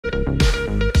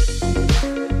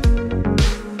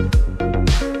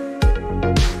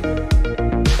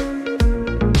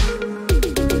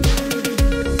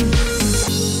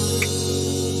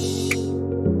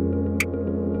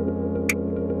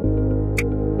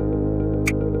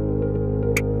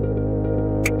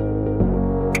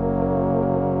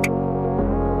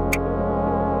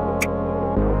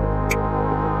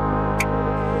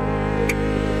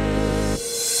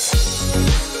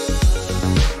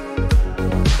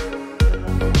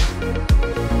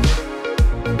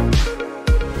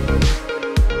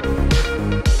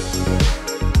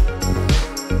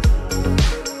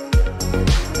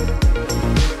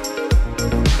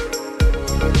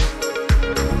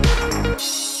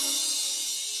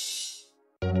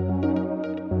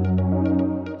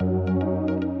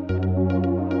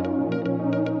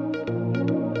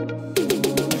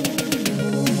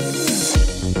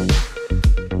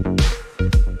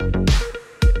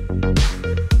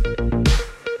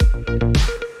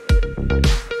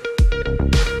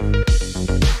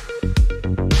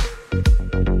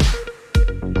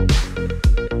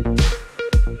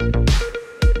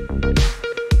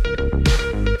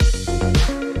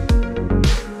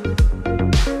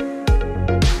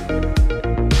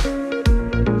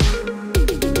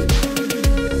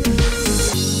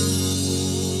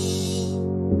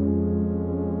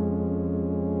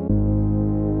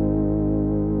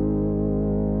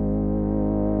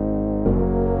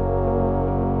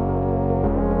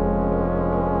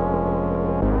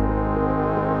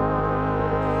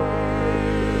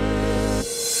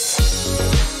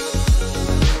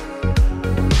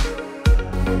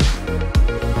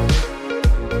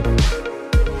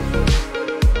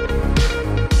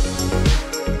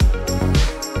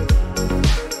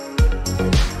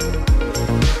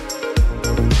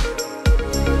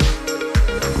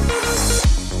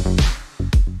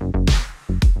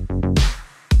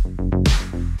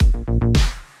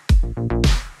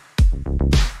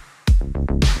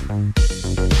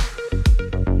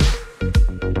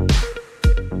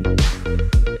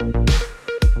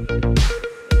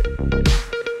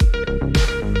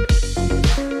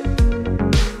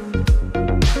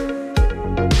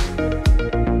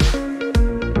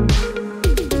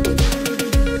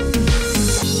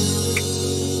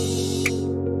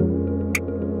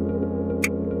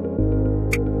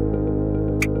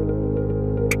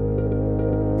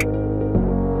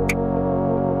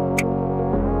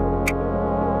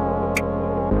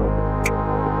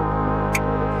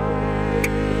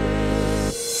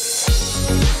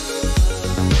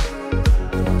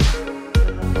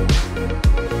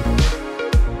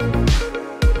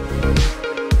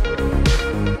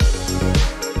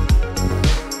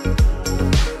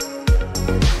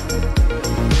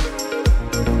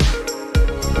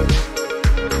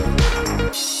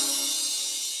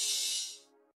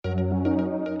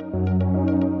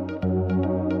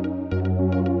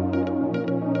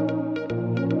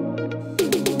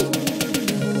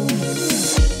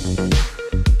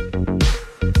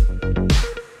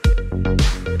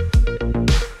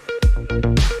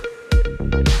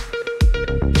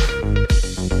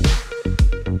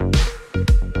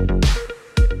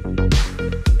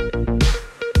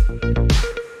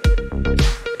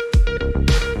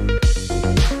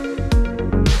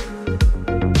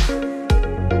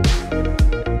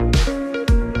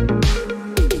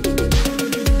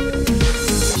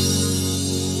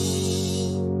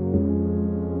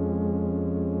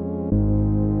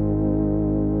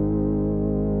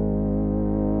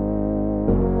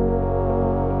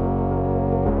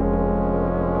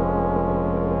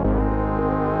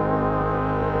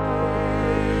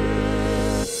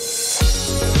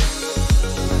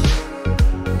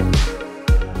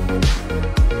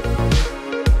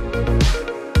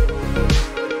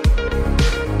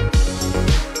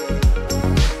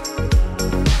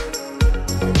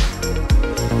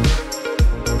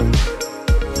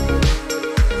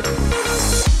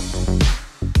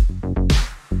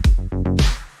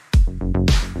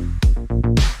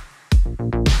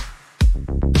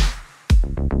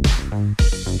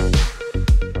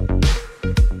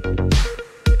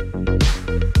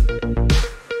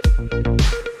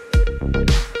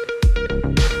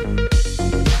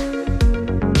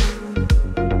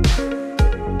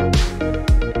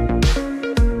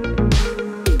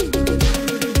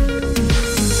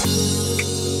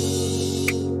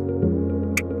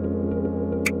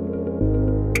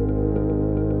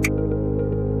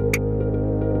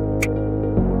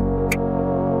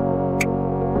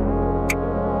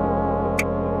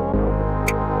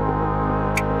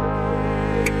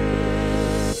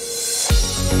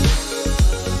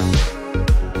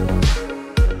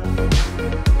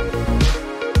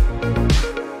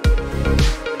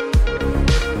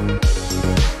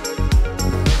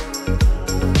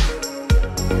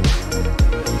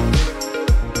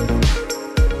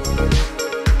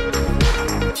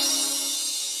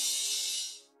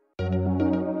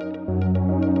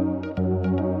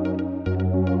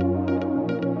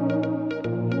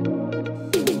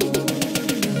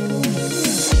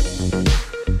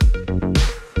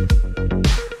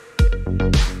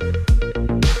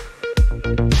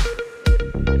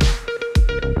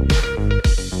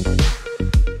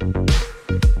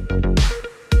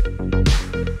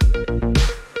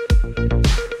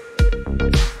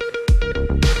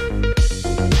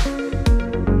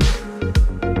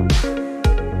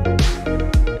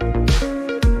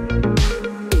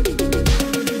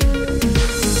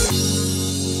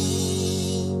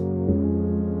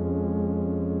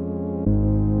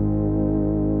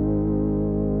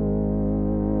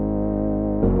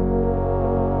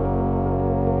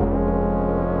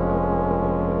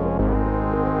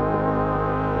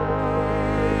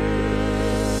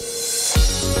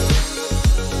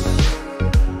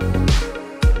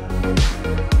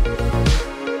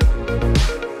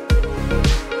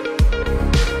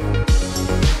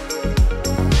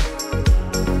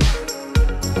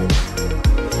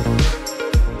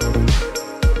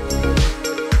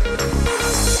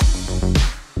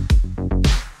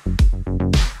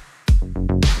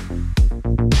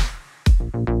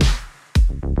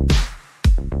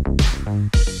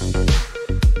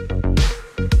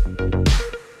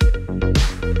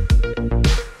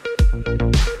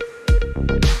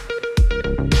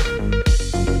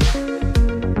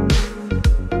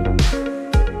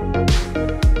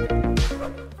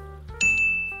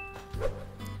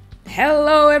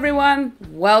Hello everyone,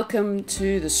 welcome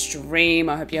to the stream.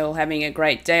 I hope you're all having a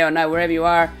great day or night wherever you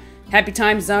are. Happy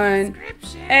time zone.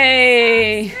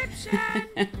 Hey.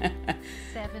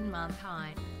 7-month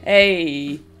high.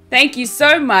 Hey. Thank you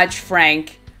so much,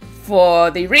 Frank, for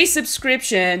the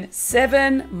resubscription.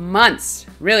 7 months.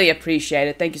 Really appreciate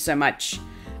it. Thank you so much.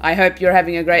 I hope you're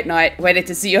having a great night. Waited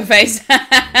to see your face.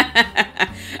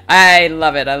 I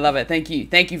love it. I love it. Thank you.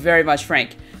 Thank you very much,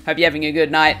 Frank. Hope you're having a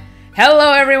good night.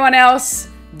 Hello, everyone else.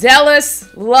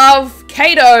 Dallas, Love,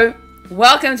 Kato.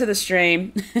 Welcome to the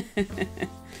stream.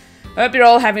 Hope you're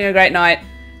all having a great night.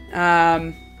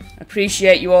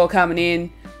 Appreciate you all coming in.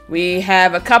 We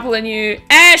have a couple of new...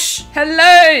 Ash!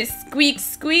 Hello! Squeak,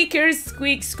 squeakers,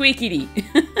 squeak, squeakity.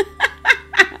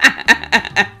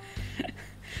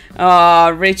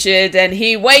 Oh, Richard, and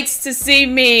he waits to see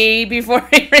me before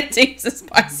he redeems a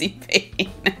spicy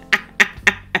bean.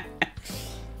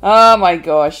 Oh my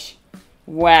gosh.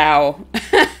 Wow.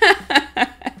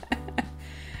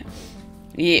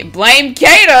 Yeah, blame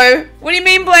Kato? What do you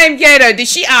mean blame Kato? Did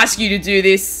she ask you to do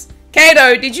this?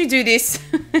 Kato, did you do this?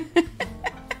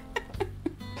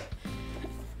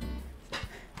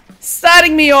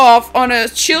 Starting me off on a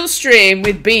chill stream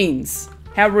with beans.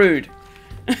 How rude.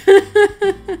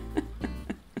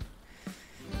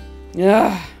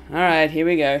 Alright, here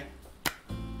we go.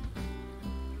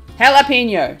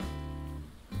 Jalapeno.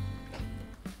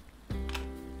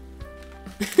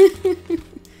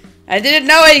 I didn't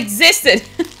know it existed.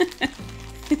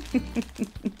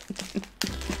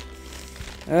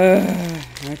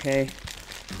 Okay.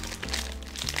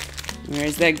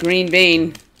 Where's that green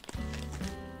bean?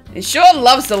 It sure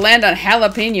loves to land on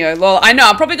jalapeno. Well, I know.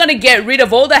 I'm probably going to get rid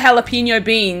of all the jalapeno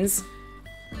beans.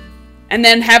 And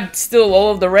then have still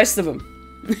all of the rest of them.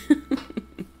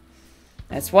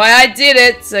 That's why I did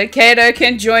it. So Kato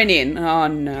can join in. Oh,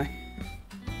 no.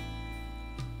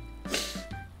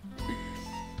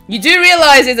 You do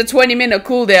realize it's a 20-minute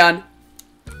cooldown.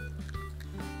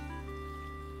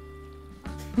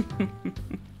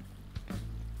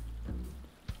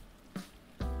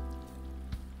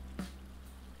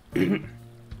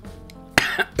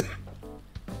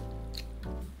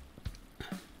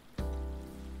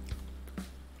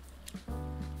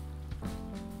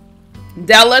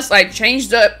 Dallas, I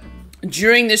changed it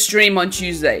during the stream on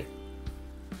Tuesday.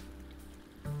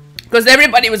 Because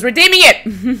everybody was redeeming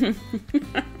it.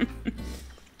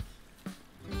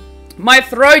 My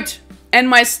throat and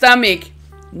my stomach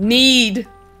need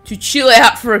to chill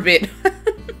out for a bit.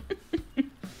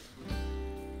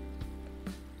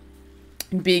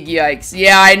 Big yikes.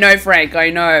 Yeah, I know, Frank. I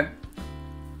know.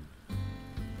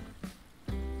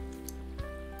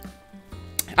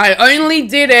 I only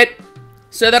did it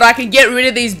so that I could get rid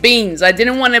of these beans. I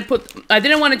didn't want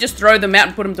to just throw them out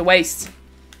and put them to waste.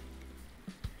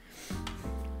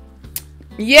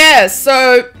 Yeah,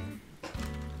 so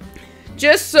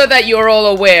just so that you're all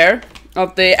aware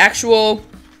of the actual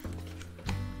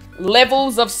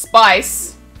levels of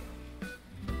spice,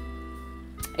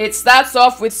 it starts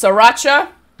off with sriracha,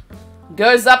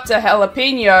 goes up to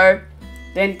jalapeno,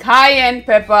 then cayenne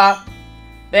pepper,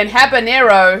 then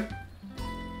habanero,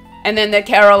 and then the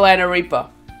Carolina Reaper.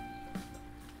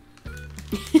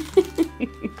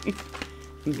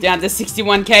 I'm down to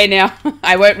 61k now.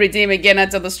 I won't redeem again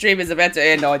until the stream is about to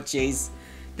end. Oh, jeez.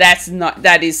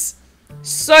 That is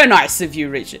so nice of you,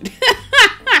 Richard.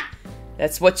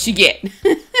 That's what you get.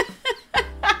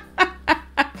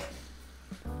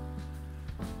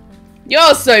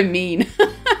 You're so mean.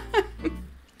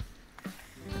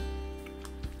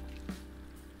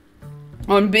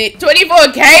 On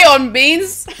 24k on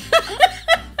beans?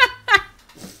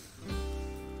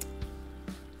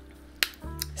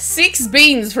 6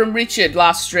 beans from Richard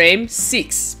last stream.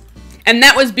 6. And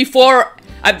that was before...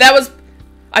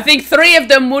 I think 3 of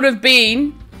them would have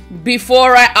been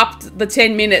before I upped the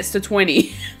 10 minutes to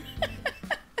 20.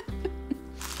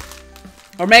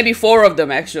 Or maybe 4 of them,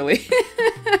 actually.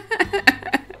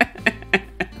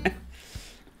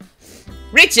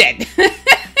 Richard!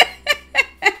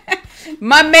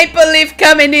 My maple leaf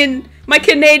coming in. My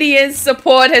Canadian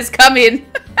support has come in.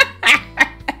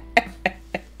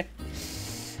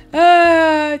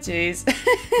 Ah, jeez.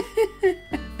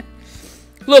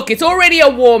 Look, it's already a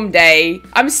warm day.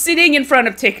 I'm sitting in front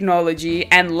of technology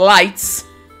and lights.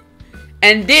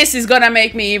 And this is gonna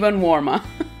make me even warmer.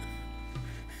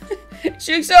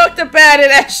 She talked about it,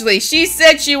 Ashley. She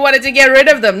said she wanted to get rid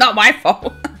of them. Not my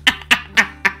fault.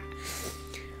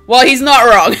 Well, he's not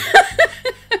wrong.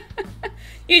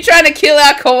 You trying to kill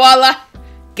our koala?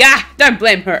 Gah, don't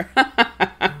blame her.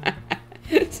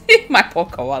 My poor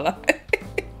koala.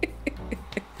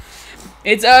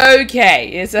 It's okay.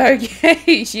 It's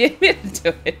okay. She admitted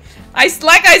to it.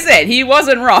 Like I said, he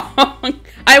wasn't wrong.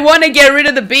 I want to get rid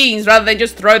of the beans rather than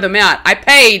just throw them out. I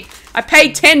paid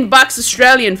 $10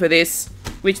 Australian for this,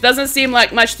 which doesn't seem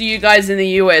like much to you guys in the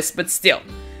US, but still.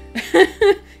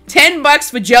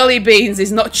 $10 for jelly beans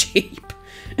is not cheap.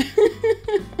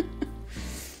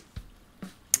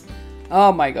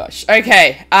 Oh my gosh.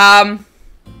 Okay.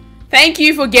 Thank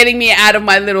you for getting me out of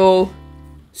my little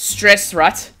stress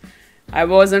rut. I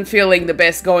wasn't feeling the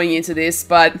best going into this,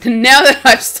 but now that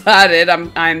I've started,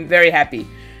 I'm very happy.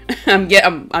 I'm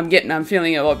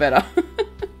feeling a lot better.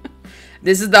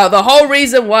 This is the whole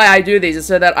reason why I do these, is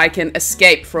so that I can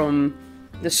escape from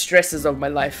the stresses of my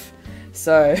life.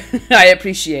 So I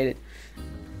appreciate it.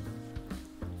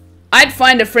 I'd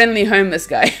find a friendly homeless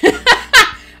guy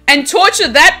and torture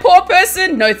that poor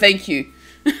person. No, thank you.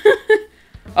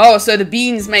 Oh, so the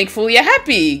beans make Fulia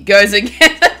happy. Goes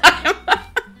again.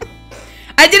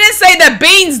 I didn't say the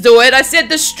beans do it. I said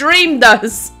the stream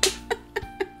does.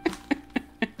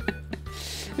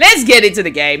 Let's get into the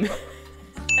game.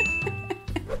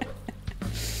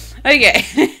 Okay.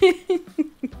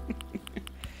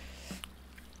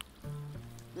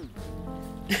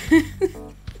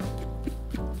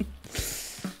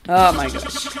 Oh my gosh.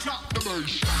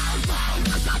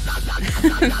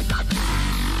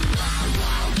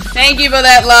 Thank you for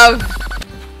that, love.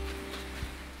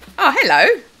 Oh,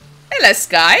 hello. Hello,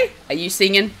 Sky. Are you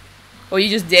singing? Or are you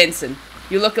just dancing?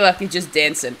 You look like you're just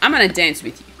dancing. I'm gonna dance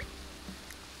with you.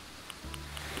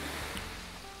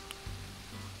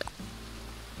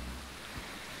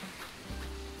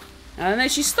 I don't know,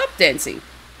 she stopped dancing.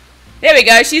 There we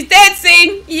go, she's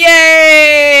dancing!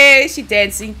 Yay! She's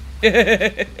dancing.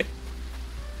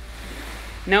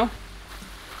 No?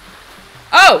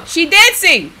 Oh, she's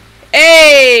dancing!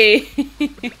 Hey!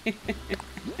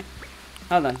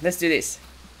 Hold on, let's do this.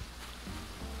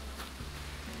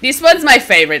 This one's my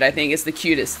favorite, I think. It's the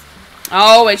cutest.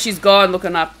 Oh, and she's gone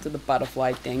looking up to the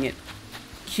butterfly. Dang it.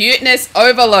 Cuteness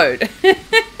overload.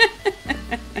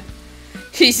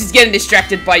 She's getting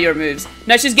distracted by your moves.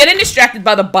 No, she's getting distracted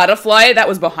by the butterfly that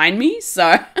was behind me,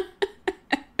 so...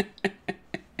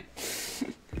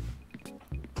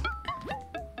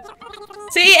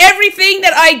 See, everything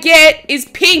that I get is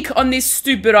pink on this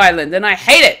stupid island, and I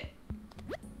hate it.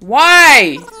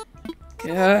 Why?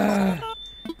 Ugh.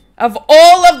 Of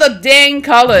all of the dang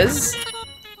colors,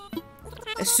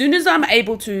 as soon as I'm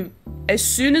able to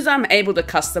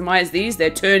customize these, they're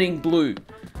turning blue.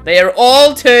 They are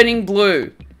all turning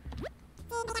blue.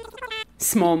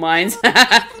 Small minds.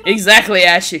 Exactly,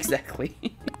 Ash, exactly.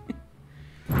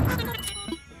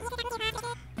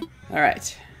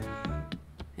 Alright.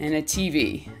 And a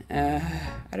TV.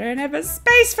 I don't have a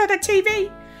space for the TV.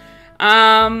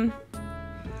 How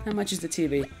much is the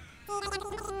TV?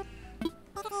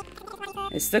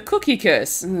 It's the cookie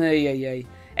curse. Hey,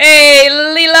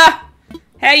 Lila!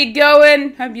 How you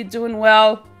going? Hope you're doing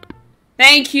well.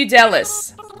 Thank you,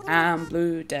 Dallas. I'm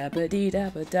blue, dabba dee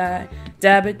dabba die,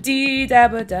 dabba dee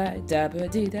dabba die, dabba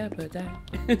dee dabba die.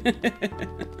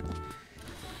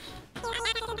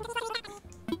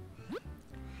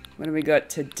 What do we got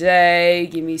today?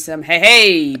 Give me some,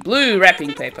 hey, blue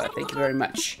wrapping paper. Thank you very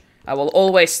much. I will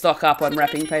always stock up on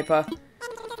wrapping paper.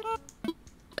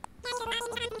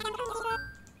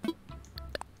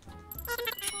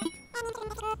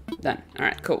 Done.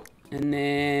 Alright, cool. And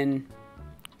then...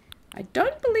 I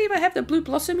don't believe I have the blue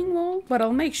blossoming wall, but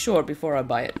I'll make sure before I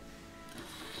buy it.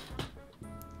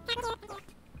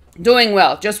 Doing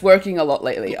well. Just working a lot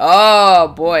lately. Oh,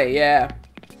 boy, yeah.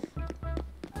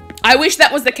 I wish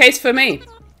that was the case for me.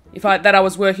 That I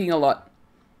was working a lot.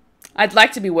 I'd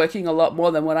like to be working a lot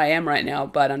more than what I am right now,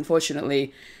 but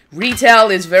unfortunately,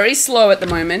 retail is very slow at the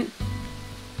moment.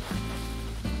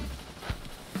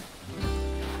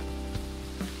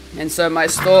 And so my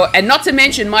store, and not to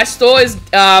mention my store is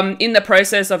in the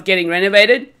process of getting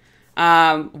renovated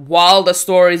while the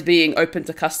store is being open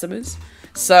to customers.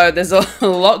 So there's a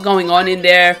lot going on in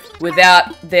there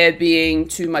without there being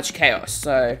too much chaos.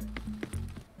 So,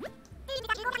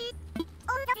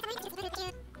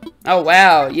 oh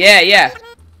wow, yeah.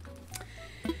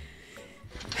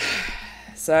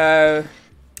 So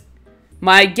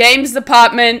my games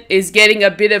department is getting a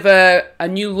bit of a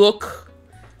new look.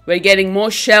 We're getting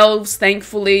more shelves,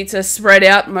 thankfully, to spread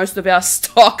out most of our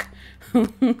stock.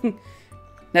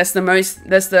 That's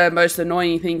the most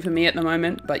annoying thing for me at the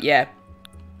moment, but yeah.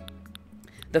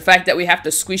 The fact that we have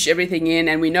to squish everything in,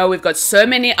 and we know we've got so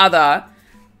many other,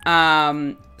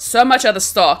 so much other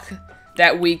stock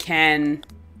that we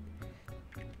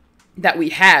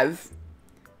have.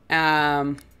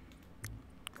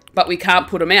 but we can't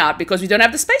put them out because we don't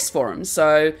have the space for them.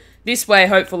 So this way,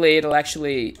 hopefully, it'll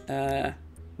actually,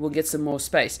 we'll get some more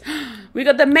space. We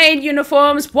got the maid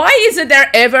uniforms. Why isn't there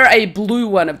ever a blue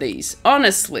one of these?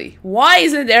 Honestly, why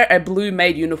isn't there a blue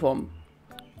maid uniform?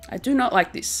 I do not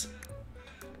like this.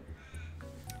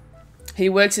 He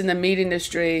works in the meat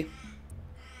industry.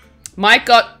 Mike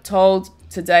got told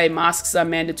today masks are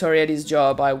mandatory at his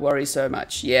job. I worry so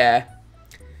much. Yeah.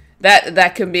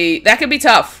 That can be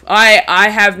tough. I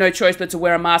have no choice but to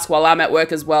wear a mask while I'm at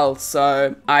work as well,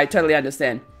 so I totally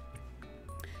understand.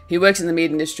 He works in the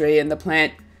meat industry, and the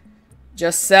plant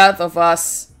just south of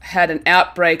us had an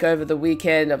outbreak over the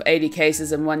weekend of 80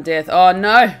 cases and 1 death. Oh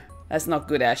no, that's not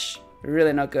good, Ash.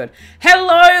 Really not good.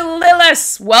 Hello,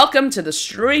 Lilith. Welcome to the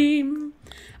stream.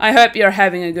 I hope you're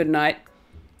having a good night.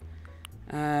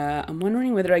 I'm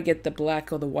wondering whether I get the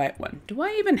black or the white one. Do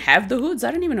I even have the hoods? I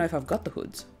don't even know if I've got the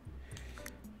hoods.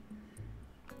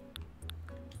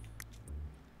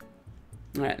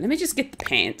 Alright, let me just get the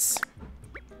pants.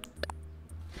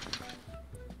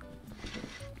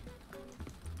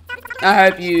 I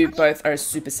hope you both are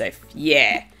super safe.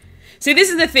 Yeah. See, this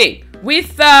is the thing.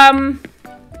 With,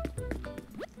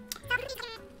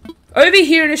 over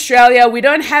here in Australia, we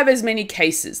don't have as many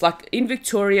cases. Like, in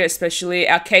Victoria especially,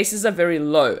 our cases are very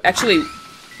low. Actually,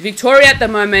 Victoria at the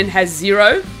moment has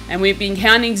 0, and we've been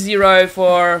counting 0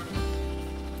 for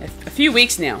a few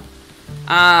weeks now.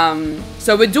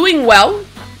 So we're doing well,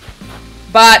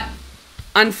 but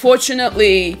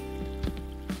unfortunately,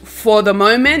 for the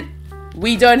moment,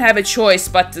 we don't have a choice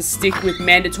but to stick with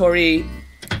mandatory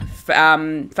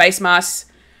face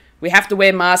masks. We have to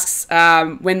wear masks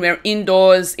when we're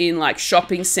indoors in like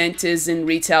shopping centers, in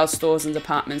retail stores and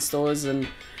department stores, and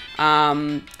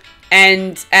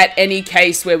at any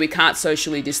case where we can't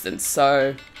socially distance.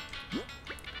 So,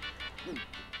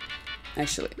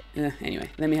 actually, anyway,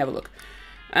 let me have a look.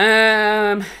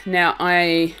 Now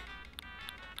I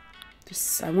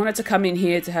wanted to come in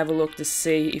here to have a look to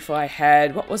see if I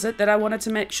had, what was it that I wanted to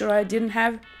make sure I didn't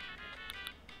have?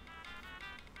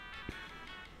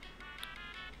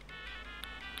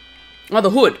 Oh, the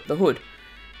hood.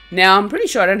 Now, I'm pretty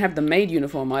sure I don't have the maid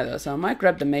uniform either, so I might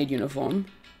grab the maid uniform.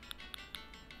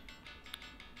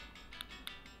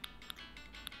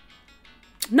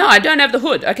 No, I don't have the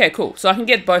hood. Okay, cool. So I can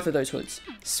get both of those hoods.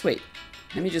 Sweet.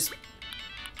 Let me just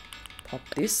pop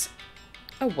this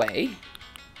away.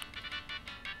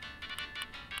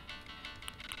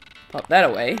 Pop that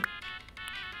away.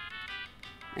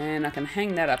 And I can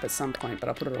hang that up at some point, but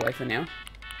I'll put it away for now.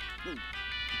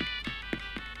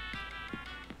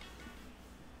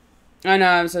 I know,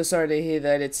 I'm so sorry to hear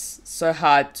that. It's so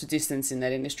hard to distance in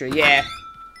that industry. Yeah.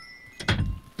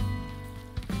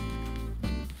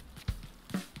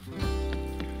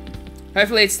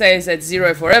 Hopefully it stays at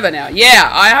 0 forever now. Yeah,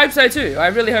 I hope so too. I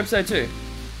really hope so too.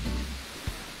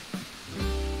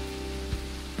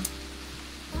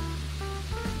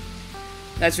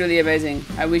 That's really amazing.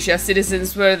 I wish our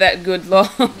citizens were that good, lol.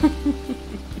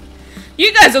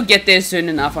 You guys will get there soon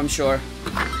enough, I'm sure.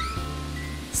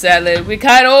 Sadly, we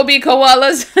can't all be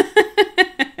koalas.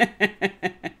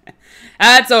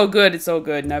 It's all good. It's all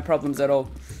good. No problems at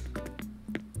all.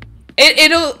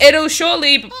 It'll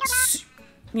surely,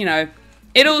 you know,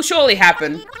 it'll surely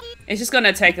happen. It's just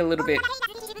gonna take a little bit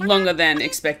longer than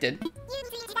expected.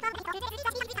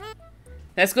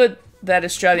 That's good that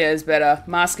Australia is better.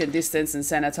 Mask and distance and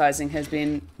sanitizing has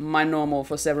been my normal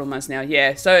for several months now.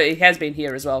 Yeah, so it has been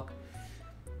here as well.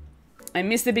 I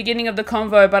missed the beginning of the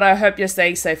convo, but I hope you're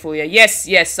staying safe, Fulia. Yes,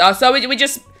 yes. So we're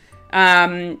just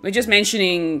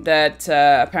mentioning that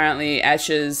apparently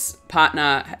Ash's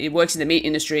partner, he works in the meat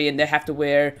industry, and they have to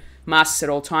wear masks at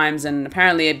all times. And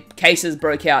apparently cases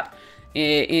broke out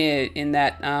in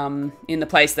the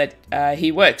place that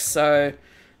he works. So,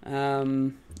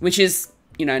 which is,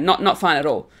 you know, not fun at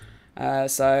all.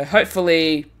 So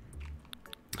hopefully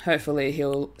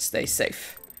he'll stay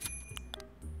safe.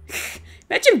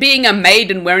 Imagine being a maid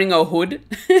and wearing a hood.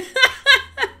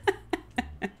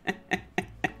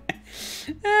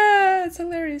 It's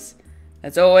hilarious.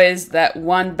 That's always that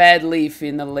one bad leaf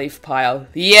in the leaf pile.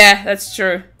 Yeah, that's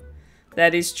true.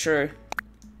 That is true.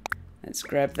 Let's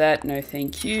grab that. No,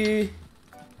 thank you.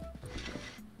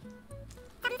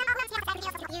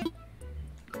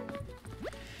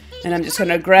 And I'm just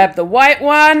going to grab the white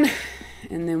one.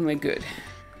 And then we're good.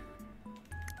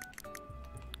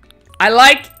 I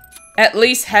like at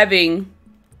least having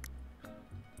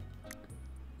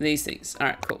these things.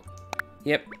 Alright, cool.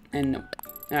 Yep, and no.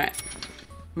 Alright.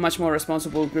 Much more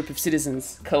responsible group of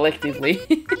citizens, collectively.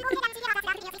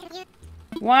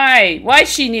 Why? Why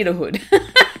she need a hood?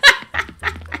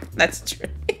 That's true.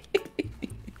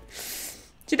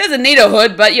 She doesn't need a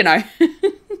hood, but you know,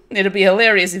 it'd be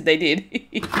hilarious if they did.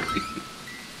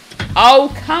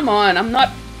 Oh, come on. I'm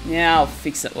not... Yeah, I'll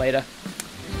fix it later.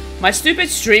 My stupid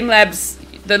Streamlabs,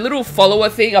 the little follower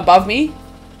thing above me,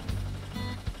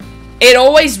 it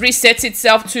always resets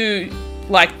itself to,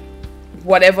 like,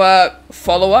 whatever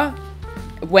follower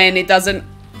when it doesn't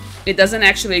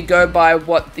actually go by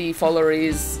what the follower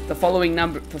is, the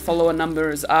follower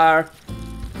numbers are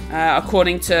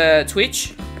according to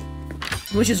Twitch,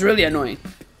 which is really annoying.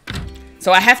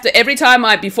 So I have to, every time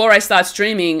before I start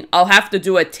streaming, I'll have to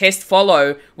do a test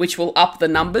follow, which will up the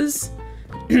numbers.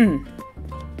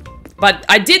 But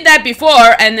I did that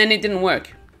before, and then it didn't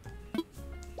work.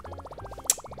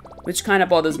 Which kind of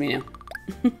bothers me now.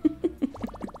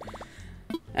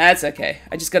 That's okay.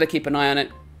 I just gotta keep an eye on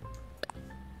it.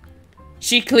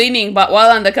 She cleaning, but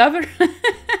while undercover?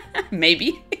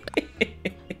 Maybe.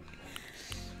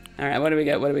 Alright, what do we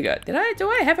got? What do we got? Do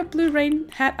I have a blue rain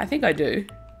hat? I think I do.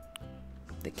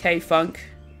 The K-Funk.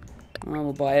 Oh,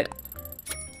 we'll buy it.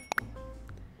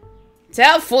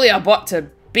 Tell Fully I bought to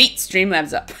beat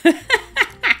Streamlabs up.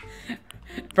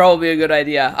 Probably a good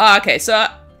idea. Oh, okay, so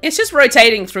it's just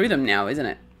rotating through them now, isn't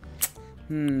it?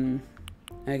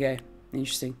 Okay,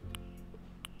 interesting.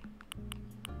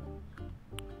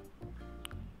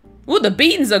 Ooh, the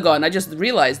beans are gone. I just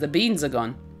realized the beans are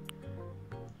gone.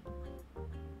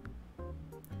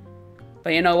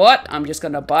 But you know what? I'm just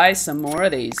gonna buy some more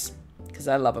of these. Because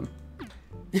I love them.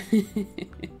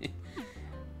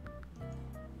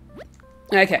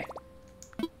 Okay.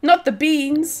 Not the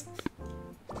beans.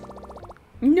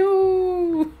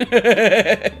 No.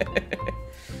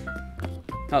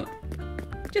 Hold on.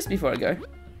 Just before I go.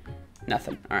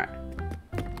 Nothing. Alright.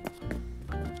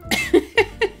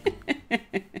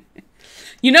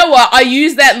 You know what? I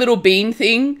use that little bean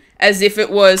thing as if it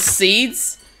was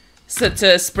seeds. So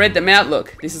to spread them out.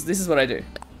 Look. This is what I do.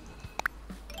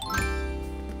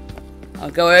 I'll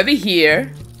go over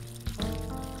here.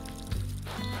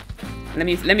 Let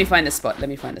me find the spot. Let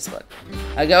me find the spot.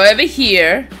 I'll go over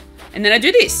here, and then I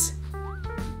do this.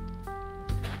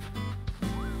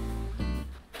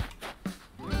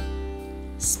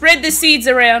 Spread the seeds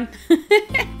around.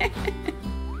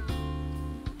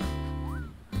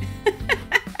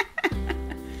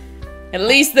 At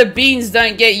least the beans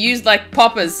don't get used like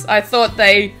poppers. I thought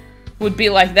they would be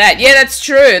like that. Yeah, that's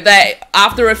true. That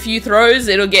after a few throws,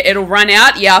 it'll run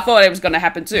out. Yeah, I thought it was gonna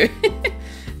happen too.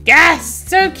 Gas,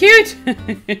 so cute.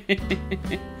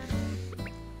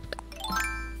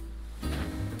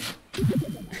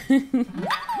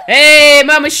 Hey,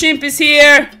 Mama Shimp is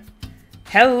here.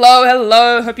 Hello,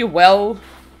 hello. Hope you're well.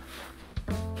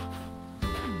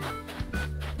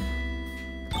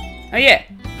 Oh yeah.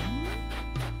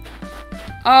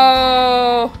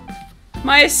 Oh.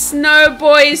 My snow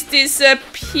boys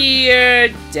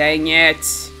disappeared. Dang it.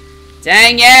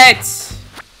 Dang it.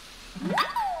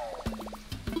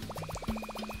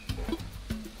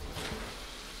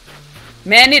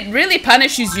 Man, it really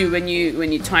punishes you when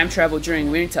you time travel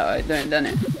during winter, doesn't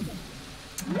it?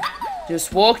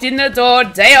 Just walked in the door.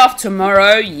 Day off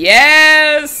tomorrow.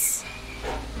 Yes.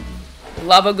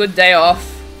 Love a good day off.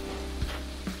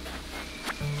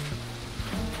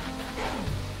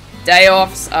 Day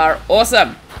offs are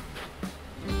awesome.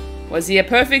 Was he a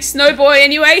perfect snow boy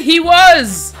anyway? He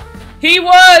was! He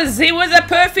was! He was a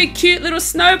perfect cute little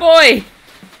snow boy.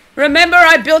 Remember,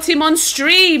 I built him on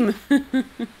stream.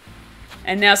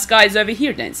 And now Sky's over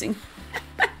here dancing.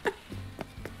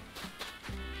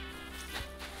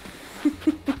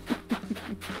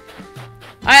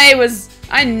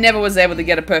 I never was able to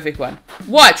get a perfect one.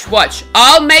 Watch, watch.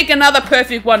 I'll make another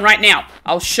perfect one right now.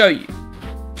 I'll show you.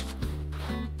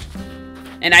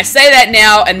 And I say that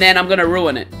now, and then I'm gonna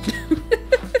ruin it.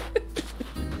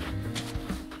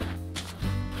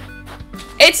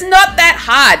 It's not that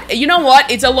hard. You know what?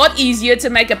 It's a lot easier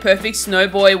to make a perfect snow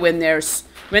boy when the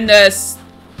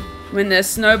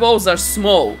snowballs are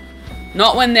small,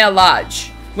 not when they're large.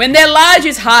 When they're large,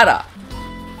 it's harder.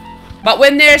 But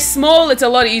when they're small, it's a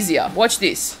lot easier. Watch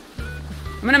this.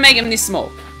 I'm gonna make them this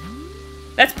small.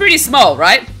 That's pretty small,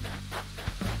 right?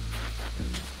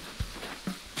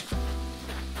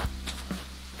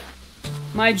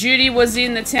 My duty was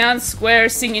in the town square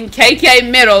singing KK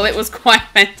Metal. It was quite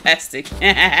fantastic.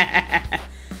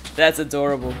 That's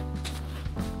adorable.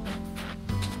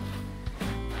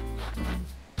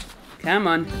 Come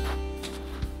on.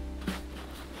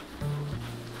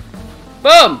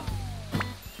 Boom!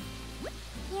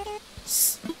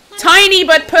 Tiny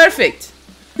but perfect.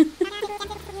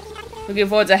 Looking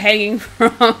forward to hanging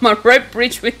from a rope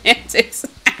bridge with antics.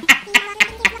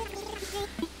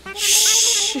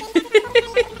 Shh.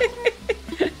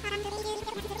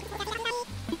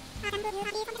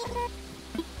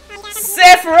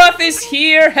 Sephiroth is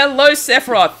here. Hello,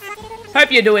 Sephiroth.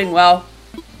 Hope you're doing well.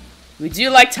 We do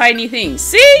like tiny things.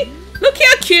 See? Look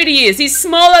how cute he is. He's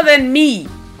smaller than me.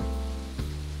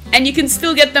 And you can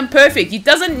still get them perfect. It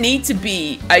doesn't need to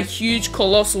be a huge,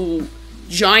 colossal,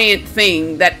 giant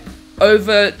thing that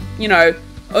overwhelms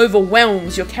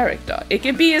your character. It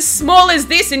can be as small as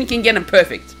this and you can get them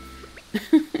perfect.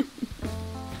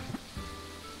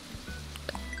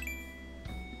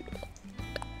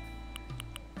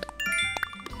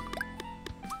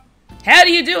 How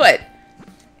do you do it?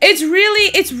 It's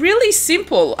really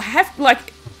simple. You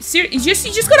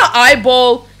just gotta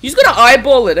eyeball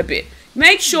it a bit.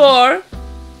 Make sure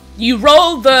you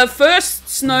roll the first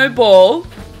snowball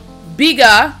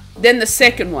bigger than the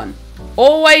second one.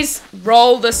 Always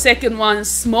roll the second one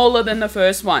smaller than the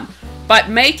first one, but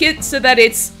make it so that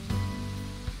it's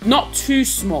not too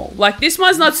small. Like this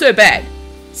one's not so bad.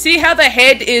 See how the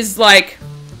head is like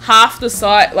half the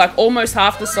size, like almost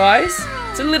half the size?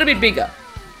 It's a little bit bigger.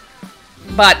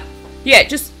 But yeah,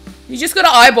 you just gotta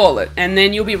eyeball it and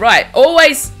then you'll be right.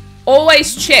 Always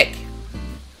check.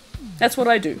 That's what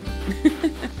I do.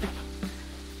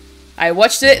 I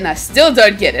watched it and I still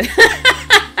don't get it.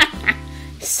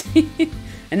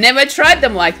 I never tried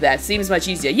them like that. Seems much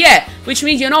easier. Yeah, which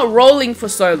means you're not rolling for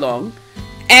so long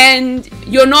and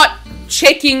you're not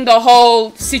checking the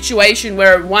whole situation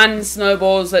where one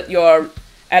snowballs at your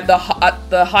at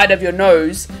the height of your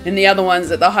nose and the other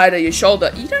one's at the height of your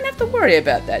shoulder. You don't have to worry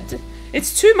about that.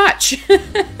 It's too much.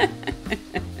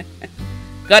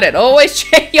 Got it. Always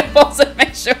check your balls and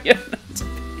make sure you're not.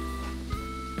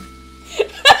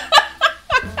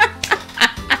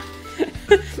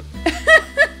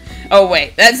 Oh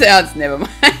wait, that sounds, never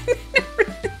mind.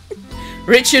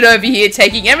 Richard over here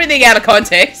taking everything out of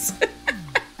context.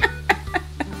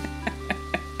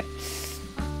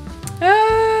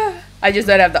 I just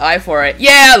don't have the eye for it.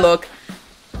 Yeah, look,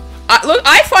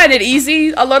 I find it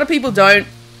easy. A lot of people don't.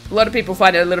 A lot of people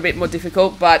find it a little bit more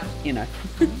difficult, but you know.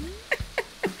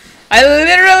 I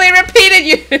literally repeated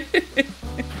you.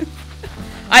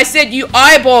 I said you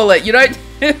eyeball it. You don't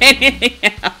do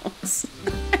anything else.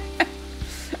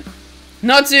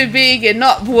 Not too big and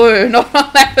not blue. Not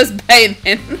on Lapis Bay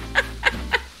then.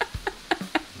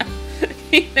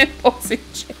 Keep them balls in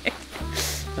check.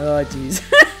 Oh jeez.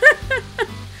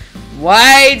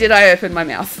 Why did I open my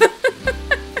mouth?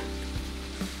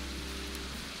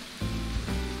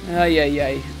 Oh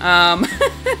yay. I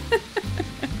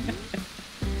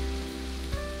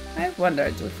wonder,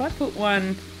 if I put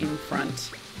one in front.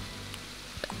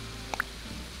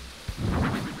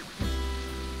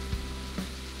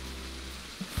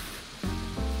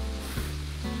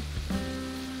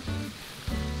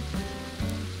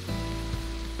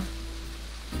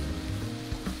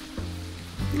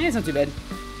 Yeah, it's not too bad.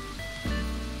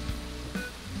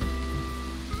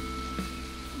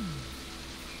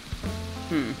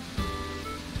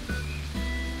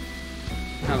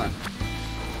 Hold on.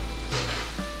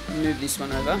 Move this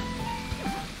one over.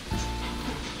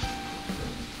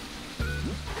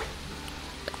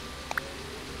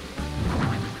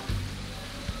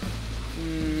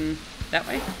 That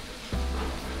way?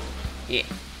 Yeah.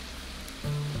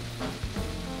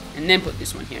 And then put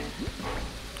this one here.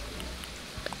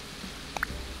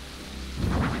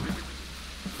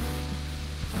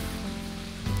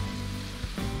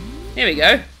 There we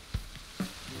go.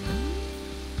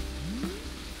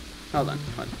 Hold on.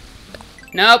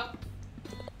 Nope.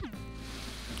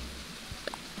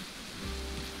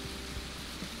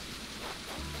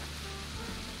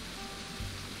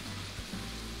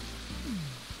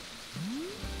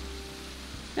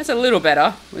 That's a little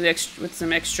better with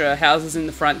some extra houses in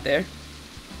the front there.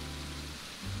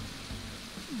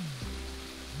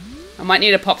 I might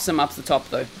need to pop some up the top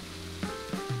though.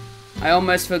 I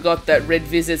almost forgot that red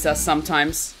visits are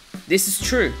sometimes. This is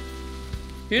true.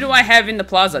 Who do I have in the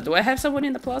plaza? Do I have someone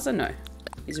in the plaza? No.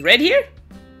 Is Red here?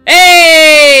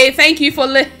 Hey! Thank you for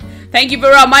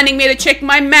reminding me to check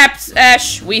my maps,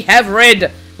 Ash. We have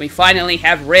Red. We finally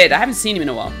have Red. I haven't seen him in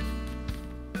a while.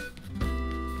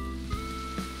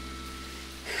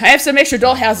 I have some extra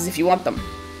dollhouses if you want them.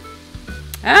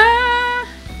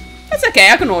 That's okay.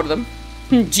 I can order them.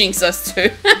 Jinx us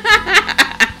too.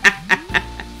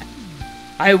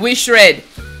 I wish Red.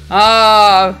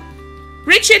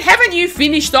 Richard, haven't you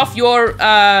finished off your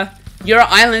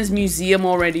island's museum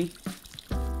already?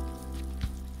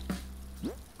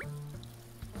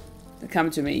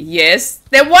 Come to me. Yes.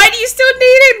 Then why do you still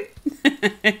need him?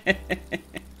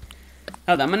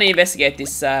 Hold on, I'm gonna investigate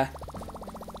this.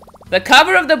 The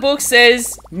cover of the book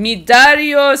says Mi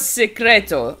Dario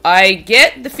Secreto. I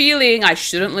get the feeling I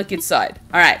shouldn't look inside.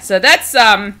 Alright, so that's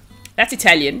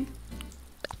Italian.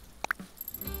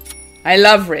 I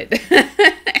love red.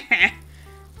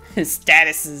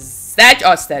 Statuses.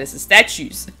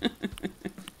 Statues.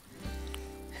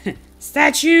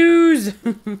 Statues!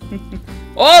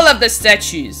 All of the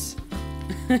statues.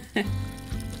 I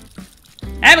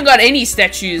haven't got any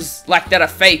statues like that are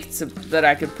faked that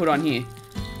I could put on here.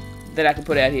 That I could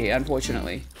put out here,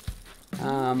 unfortunately.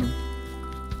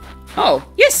 Oh,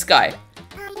 yes, Sky.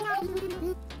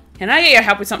 Can I get your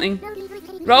help with something?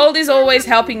 Roald is always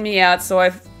helping me out, so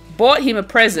I've bought him a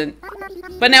present.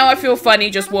 But now I feel funny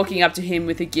just walking up to him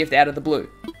with a gift out of the blue.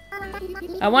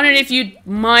 I wondered if you'd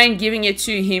mind giving it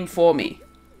to him for me.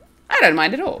 I don't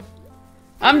mind at all.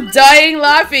 I'm dying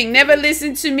laughing. Never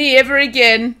listen to me ever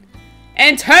again.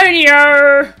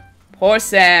 Antonio! Poor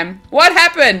Sam. What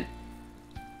happened?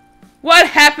 What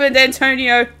happened,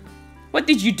 Antonio? What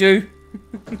did you do?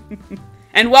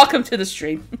 And welcome to the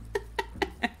stream.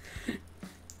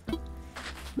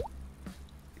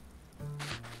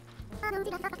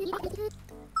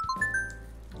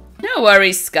 No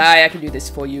worries, Sky. I can do this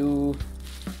for you.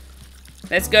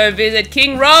 Let's go visit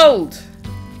King Roald.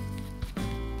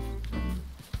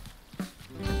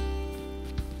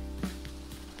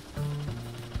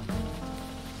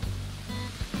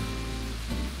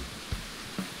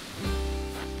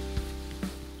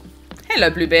 Hello,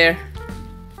 Blue Bear.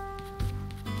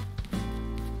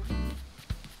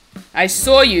 I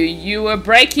saw you. You were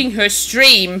breaking her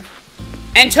stream.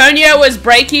 Antonio was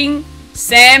breaking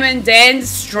Sam and Dan's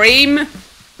stream.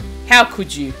 How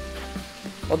could you?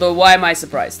 Although, why am I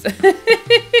surprised?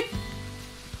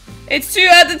 It's too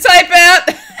hard to type out.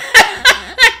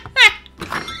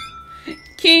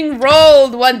 King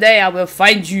Roald. One day I will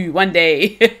find you. One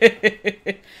day.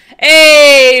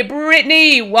 Hey,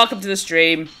 Brittany. Welcome to the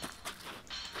stream.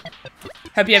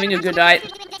 Hope you're having a good night.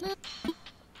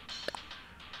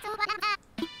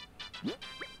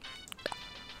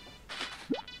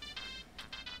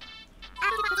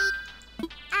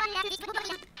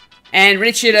 And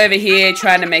Richard over here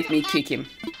trying to make me kick him.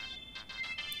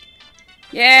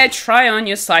 Yeah, try on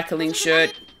your cycling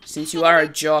shirt, since you are a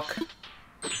jock.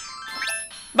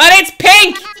 But it's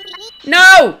pink!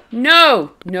 No!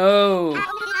 No! No!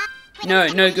 No,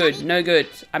 no good, no good.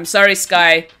 I'm sorry,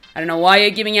 Sky. I don't know why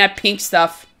you're giving out pink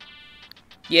stuff.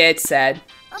 Yeah, it's sad.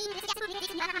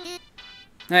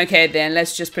 Okay, then,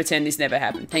 let's just pretend this never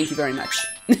happened. Thank you very much.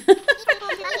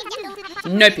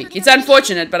 No pink. It's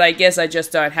unfortunate, but I guess I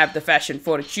just don't have the fashion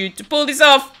fortitude to pull this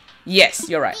off. Yes,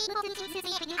 you're right.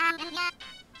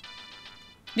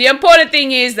 The important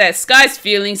thing is that Sky's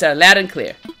feelings are loud and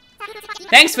clear.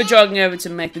 Thanks for jogging over to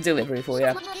make the delivery for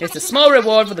you. It's a small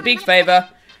reward for the big favor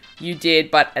you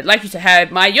did, but I'd like you to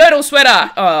have my yodel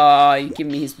sweater. Oh, you give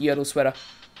me his yodel sweater.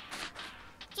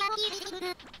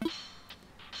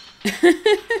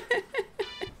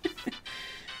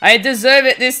 I deserve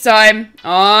it this time.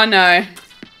 Oh no.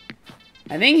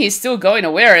 I think he's still going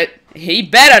to wear it. He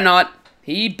better not.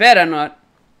 He better not.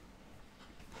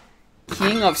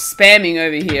 King of spamming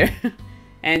over here.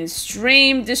 And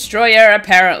stream destroyer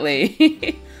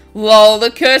apparently. Lol, the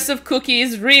curse of Cookie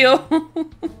is real.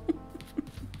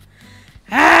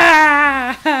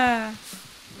 Ah!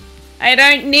 I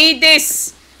don't need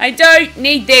this. I don't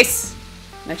need this.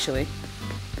 Actually,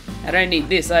 I don't need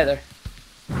this either.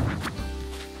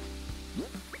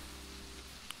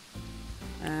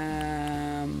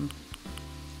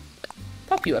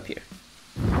 Pop you up here.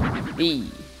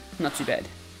 Eee, not too bad.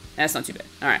 That's not too bad.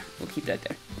 Alright, we'll keep that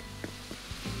there.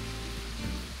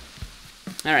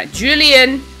 Alright,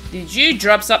 Julian, did you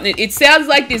drop something? It sounds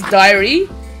like this diary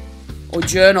or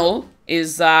journal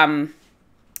is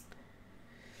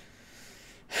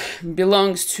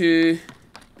belongs to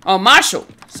Marshall.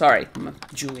 Sorry,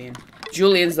 Julian.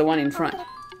 Julian's the one in front.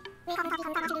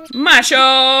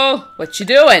 Marshall, what you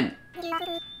doing?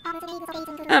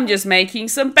 I'm just making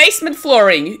some basement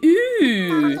flooring.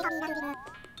 Ooh.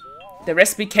 The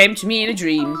recipe came to me in a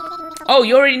dream. Oh,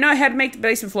 you already know how to make the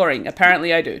basement flooring.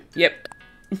 Apparently I do. Yep.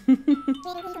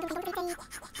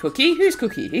 Cookie? Who's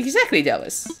Cookie? Exactly,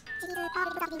 Dallas.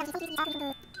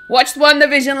 Watched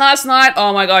WandaVision last night.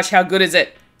 Oh my gosh, how good is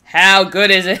it? How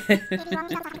good is it?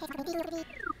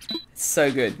 It's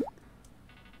so good.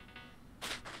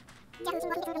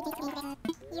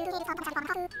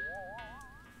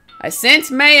 I sent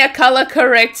May a color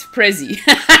correct Prezi.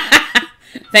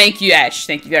 Thank you, Ash.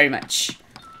 Thank you very much.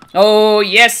 Oh,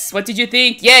 yes. What did you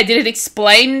think? Yeah, did it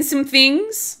explain some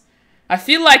things? I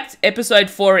feel like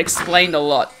episode 4 explained a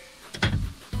lot.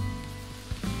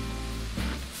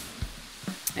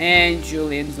 And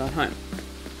Julian's not home.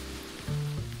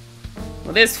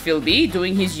 Well, there's Philby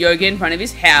doing his yoga in front of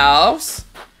his house.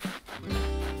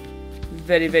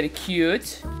 Very, very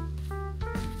cute.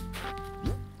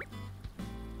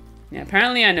 Yeah,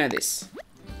 apparently I know this.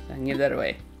 I can give that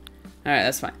away. Alright,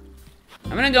 that's fine.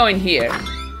 I'm gonna go in here.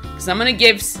 Because I'm gonna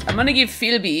give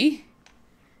Philby,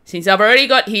 since I've already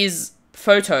got his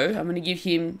photo, I'm gonna give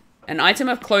him an item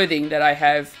of clothing that I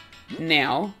have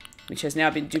now, which has now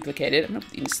been duplicated. I'm gonna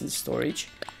put this in storage.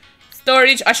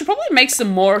 Storage. I should probably make some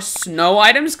more snow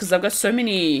items because I've got so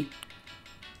many.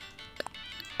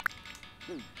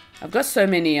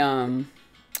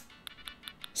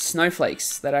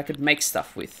 Snowflakes that I could make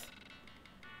stuff with.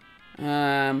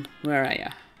 Where are ya?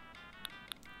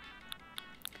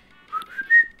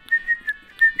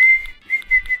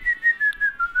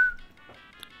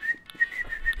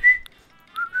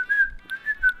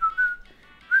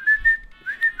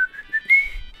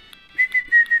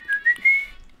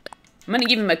 I'm gonna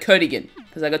give him a cardigan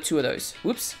because I got 2 of those.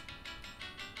 Whoops.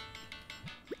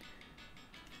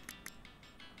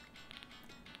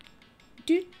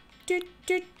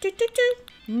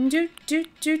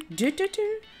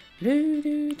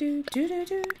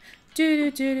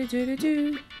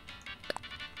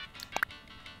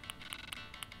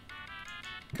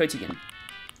 Cardigan.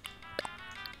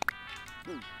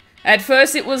 At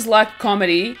first it was like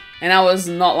comedy and I was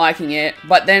not liking it,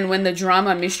 but then when the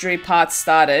drama mystery part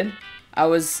started, I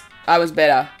was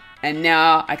better, and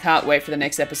now I can't wait for the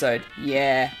next episode.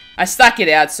 Yeah, I stuck it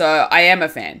out, so I am a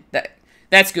fan.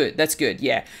 That's good. That's good.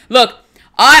 Yeah. Look,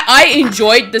 I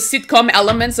enjoyed the sitcom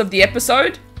elements of the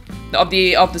episode, of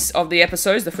the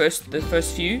episodes, the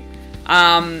first few.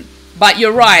 But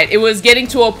you're right. It was getting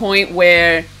to a point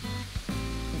where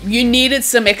you needed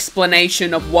some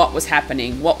explanation of what was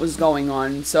happening, what was going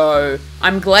on. So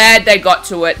I'm glad they got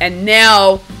to it, and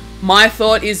now my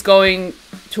thought is going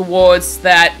towards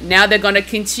that. Now they're going to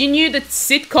continue the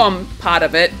sitcom part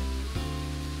of it,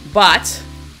 but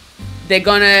they're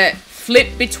going to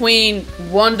flip between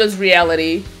Wanda's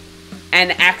reality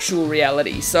and actual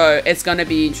reality. So it's going to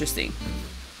be interesting.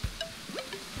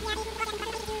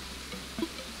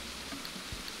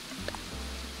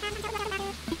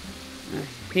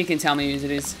 He can tell me whose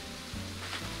it is.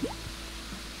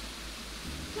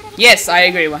 Yes, I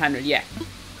agree 100, yeah.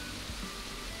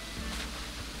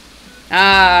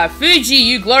 Fuji,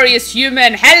 you glorious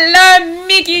human. Hello,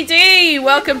 Mickey D.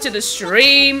 Welcome to the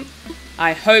stream.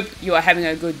 I hope you are having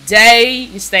a good day.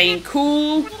 You're staying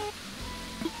cool.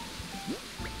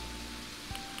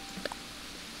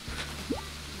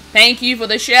 Thank you for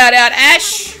the shout out,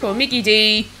 Ash, for Mickey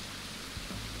D.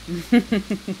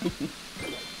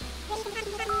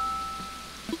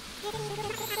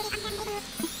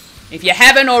 If you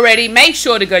haven't already, make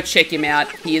sure to go check him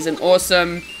out. He is an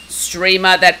awesome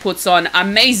streamer that puts on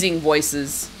amazing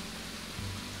voices.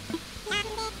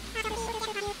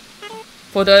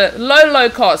 For the low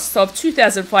cost of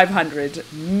 2,500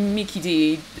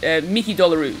 Mickey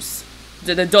Dollaroos.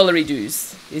 The dollary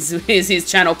doos is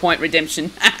his channel point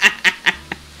redemption.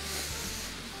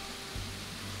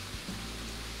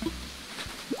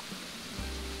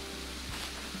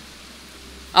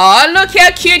 Oh, look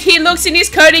how cute he looks in his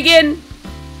cardigan.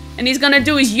 And he's gonna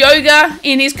do his yoga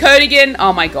in his cardigan.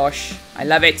 Oh my gosh, I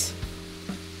love it.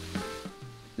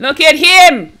 Look at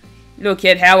him. Look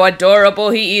at how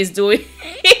adorable he is doing.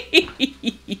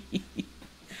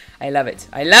 I love it.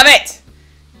 I love it.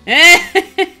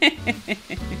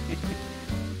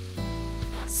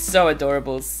 So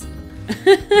adorables.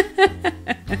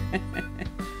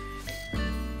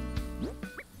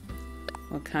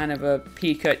 What kind of a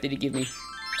peacoat did he give me?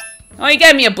 Oh, he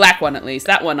gave me a black one at least.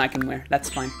 That one I can wear. That's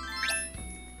fine.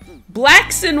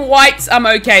 Blacks and whites I'm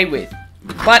okay with.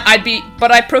 But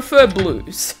I prefer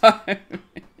blue, so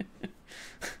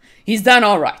he's done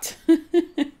alright.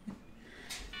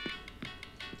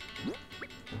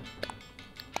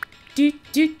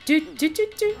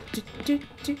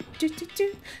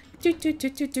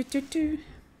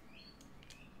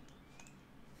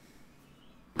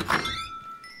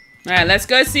 Alright, let's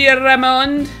go see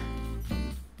Ramon.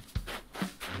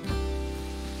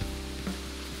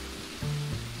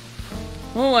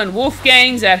 Oh, and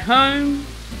Wolfgang's at home.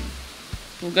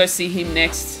 We'll go see him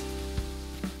next.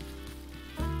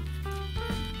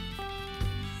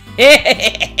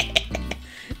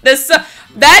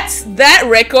 That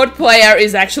record player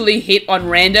is actually hit on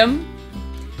random.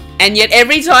 And yet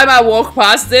every time I walk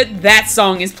past it, that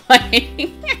song is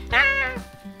playing.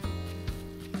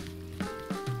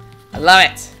 I love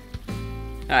it.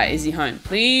 Alright, is he home?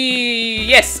 Please.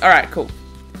 Yes, alright, cool.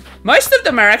 Most of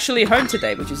them are actually home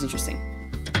today, which is interesting.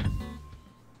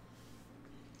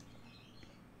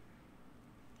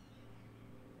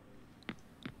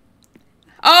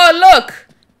 Oh, look!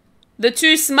 The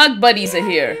two smug buddies are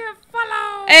here.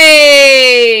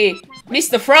 Hey!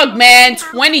 Mr. Frogman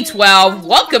 2012,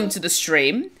 welcome to the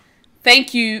stream.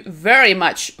 Thank you very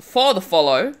much for the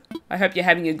follow. I hope you're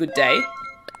having a good day.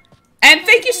 And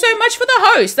thank you so much for the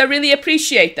host. I really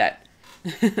appreciate that.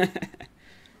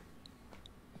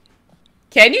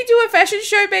 Can you do a fashion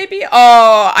show, baby?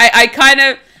 Oh,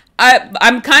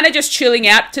 I'm kind of just chilling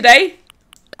out today.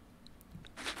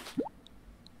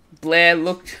 Blair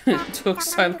took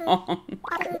so long.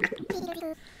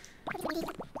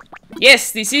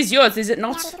 Yes, this is yours, is it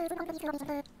not?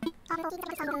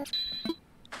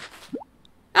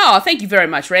 Oh, thank you very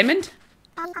much, Raymond.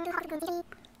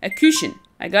 A cushion.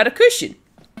 I got a cushion.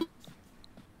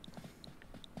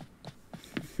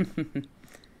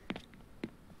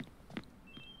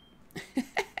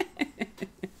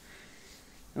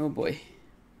 Oh boy.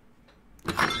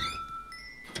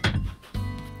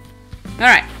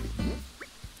 Alright.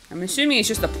 I'm assuming it's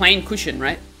just a plain cushion,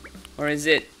 right? Or is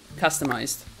it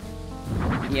customized?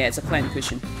 Yeah, it's a plain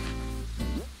cushion.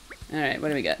 Alright, what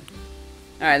do we got?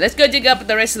 Alright, let's go dig up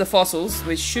the rest of the fossils,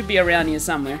 which should be around here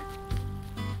somewhere.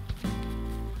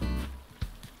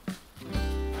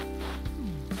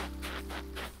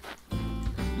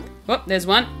 Oh, there's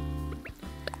one.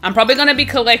 I'm probably going to be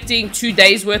collecting 2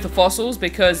 days worth of fossils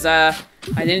because I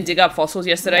didn't dig up fossils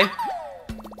yesterday.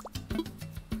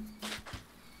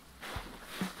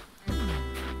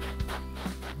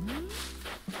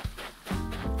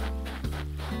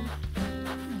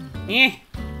 Yeah.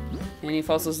 Any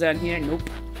fossils down here? Nope.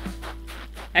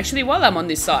 Actually, while I'm on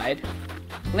this side,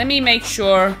 let me make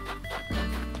sure...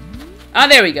 Ah,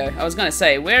 there we go. I was gonna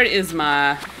say, where is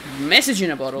my message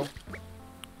in a bottle?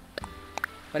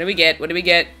 What do we get? What do we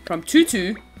get? From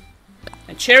Tutu.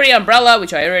 A cherry umbrella,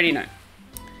 which I already know.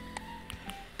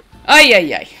 Ay,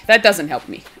 ay, ay. That doesn't help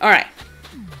me. Alright.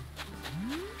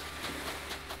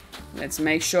 Let's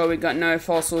make sure we got no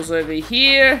fossils over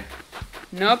here.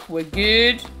 Nope, we're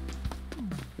good.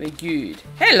 We're good.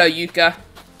 Hello, Yuka.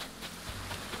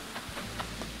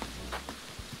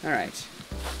 Alright.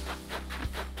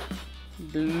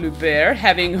 Blue Bear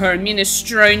having her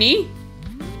minestrone.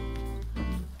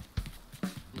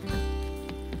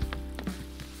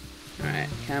 Alright,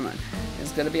 come on.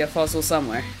 There's gotta be a fossil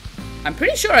somewhere. I'm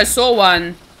pretty sure I saw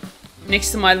one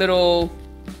next to my little...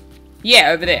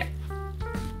 Yeah, over there.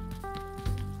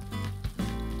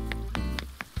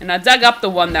 And I dug up the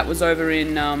one that was over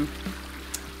in,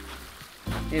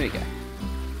 Here we go.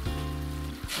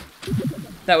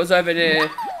 That was over there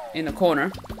in the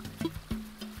corner.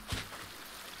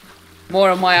 More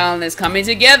of my island is coming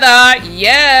together.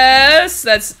 Yes!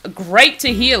 That's great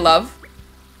to hear, love.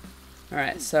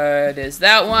 Alright, so there's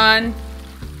that one.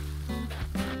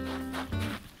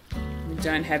 We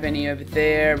don't have any over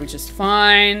there, which is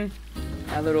fine.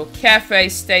 Our little cafe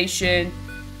station.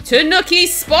 Tanuki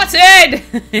spotted!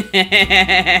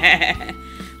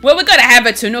 Well, we gotta have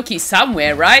a tanuki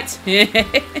somewhere, right?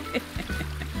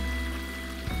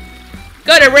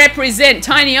 Gotta represent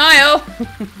Tiny Isle.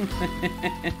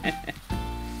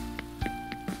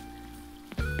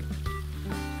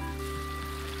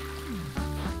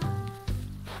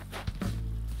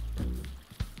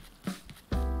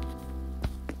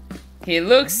 He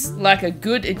looks like a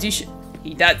good addition.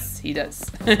 He does, he does.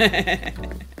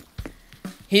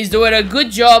 He's doing a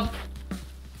good job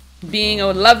being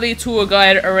a lovely tour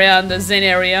guide around the Zen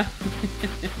area.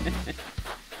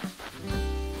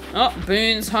 Oh,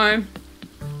 Boone's home.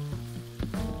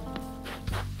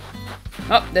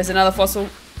 Oh, there's another fossil.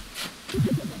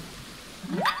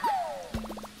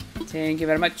 Thank you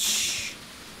very much.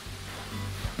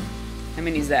 How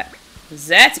many is that?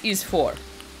 That is 4.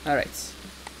 Alright.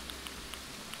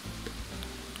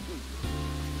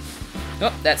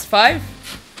 Oh, that's 5.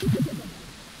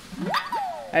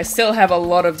 I still have a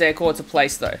lot of decor to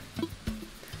place though.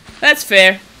 That's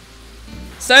fair.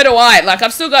 So do I. Like,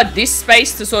 I've still got this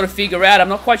space to sort of figure out. I'm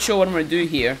not quite sure what I'm going to do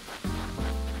here.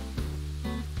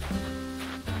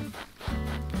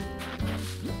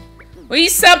 Well,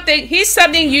 here's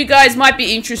something you guys might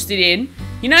be interested in.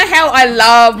 You know how I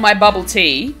love my bubble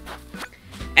tea?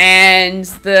 And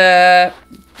the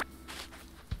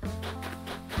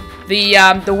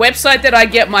website that I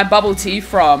get my bubble tea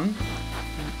from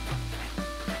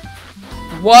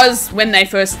was, when they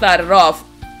first started off,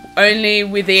 only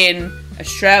within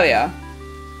Australia.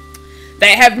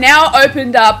 They have now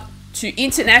opened up to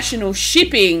international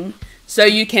shipping, so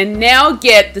you can now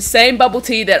get the same bubble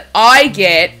tea that I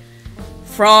get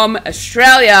from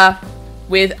Australia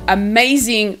with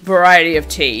amazing variety of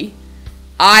tea.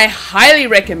 I highly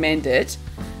recommend it.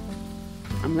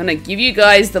 I'm gonna give you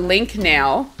guys the link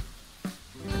now.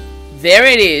 There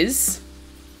it is.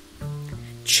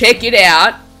 Check it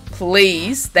out.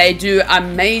 please. They do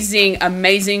amazing,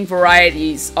 amazing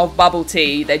varieties of bubble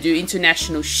tea. They do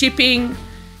international shipping,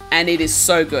 and it is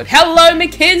so good. Hello,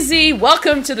 Mackenzie.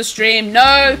 Welcome to the stream.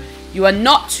 No, you are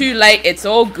not too late. It's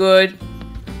all good.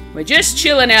 We're just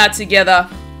chilling out together.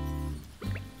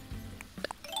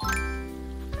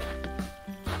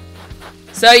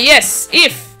 So yes,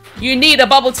 if you need a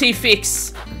bubble tea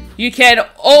fix, you can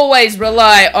always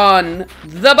rely on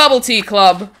the Bubble Tea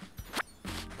Club.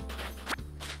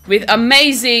 With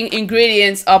amazing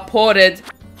ingredients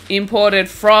imported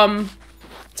from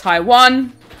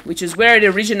Taiwan, which is where it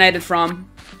originated from.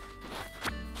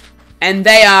 And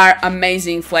they are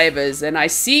amazing flavors. And I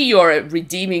see your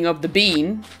redeeming of the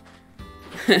bean.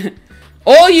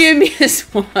 All you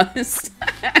missed was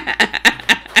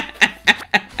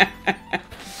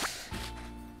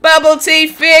bubble tea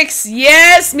fix.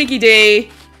 Yes, Mickey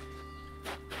D.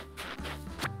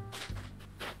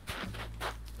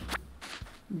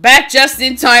 Back just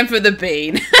in time for the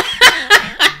bean.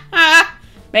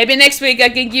 Maybe next week I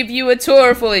can give you a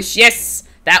tour, Fulish. Yes,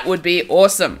 that would be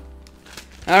awesome.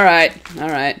 Alright,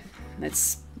 alright.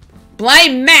 Let's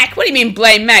blame Mac. What do you mean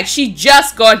blame Mac? She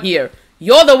just got here.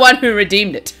 You're the one who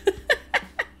redeemed it.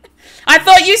 I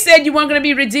thought you said you weren't going to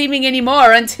be redeeming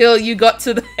anymore until you got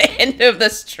to the end of the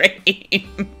stream.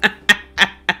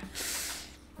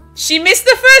 She missed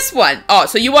the first one. Oh,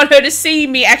 so you want her to see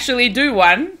me actually do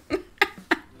one?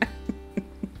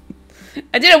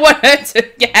 I didn't want her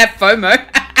to have FOMO.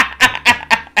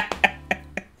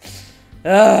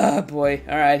 Oh, boy.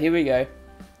 Alright, here we go.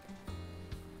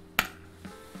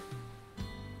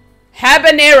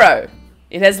 Habanero.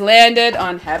 It has landed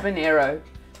on habanero,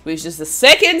 which is the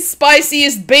second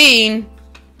spiciest bean.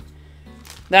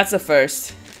 That's a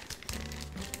first.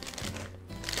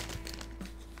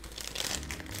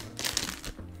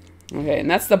 Okay, and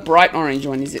that's the bright orange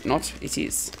one, is it not? It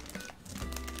is.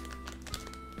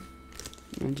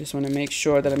 I just want to make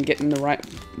sure that I'm getting the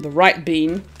right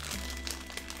bean.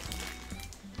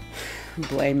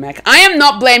 Blame Mac. I am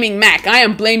not blaming Mac. I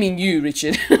am blaming you,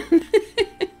 Richard. Here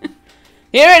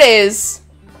it is.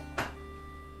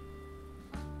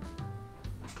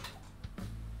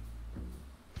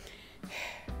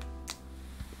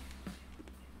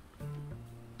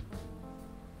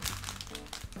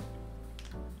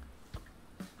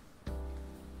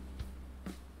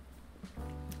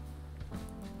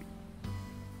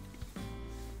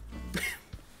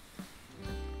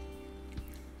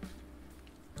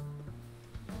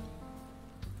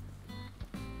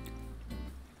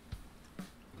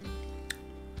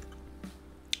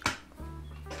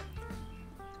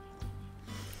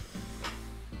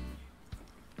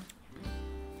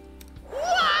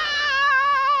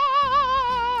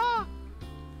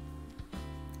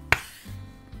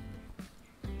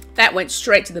 That went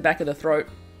straight to the back of the throat.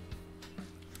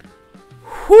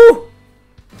 Whew!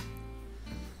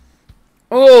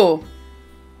 Oh!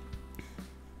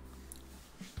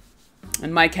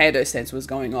 And my Kato sense was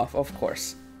going off, of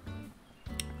course.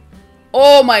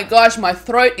 Oh my gosh, my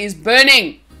throat is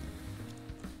burning!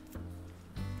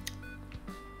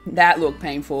 That looked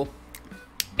painful.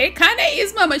 It kinda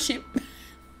is, Mama Shimp.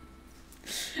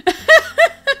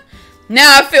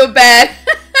 Now I feel bad.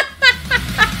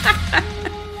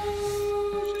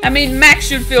 I mean, Max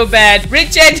should feel bad.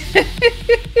 Richard!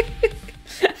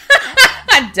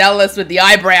 Dallas with the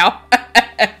eyebrow.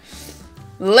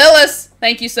 Lilith,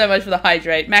 thank you so much for the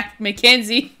hydrate.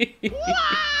 Mackenzie.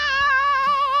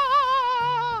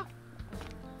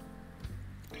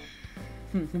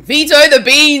 Veto the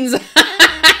beans!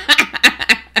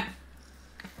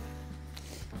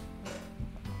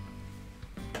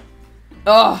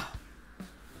 Oh.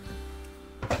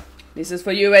 This is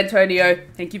for you, Antonio.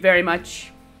 Thank you very much.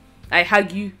 I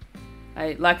hug you.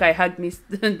 Like I hugged Miss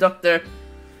Dr.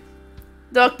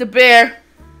 Bear.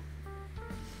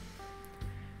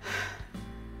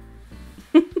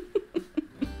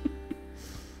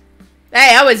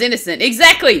 Hey, I was innocent.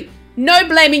 Exactly. No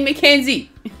blaming Mackenzie.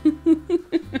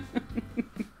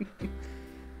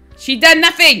 She done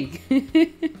nothing.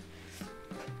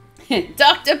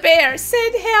 Dr. Bear,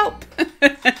 send help.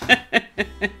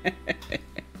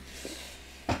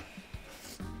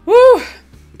 Woo.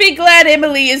 Be glad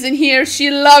Emily isn't here. She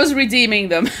loves redeeming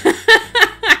them.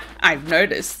 I've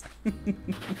noticed.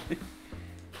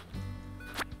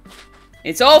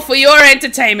 It's all for your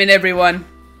entertainment, everyone.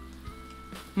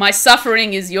 My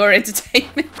suffering is your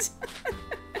entertainment.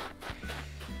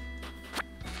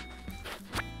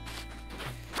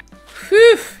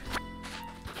 Whew.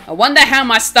 I wonder how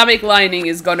my stomach lining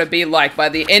is gonna be like by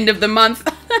the end of the month.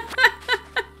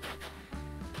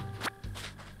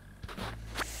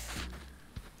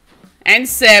 And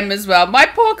Sam as well. My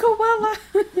poor koala.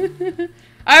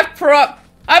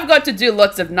 I've got to do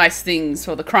lots of nice things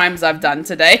for the crimes I've done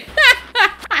today.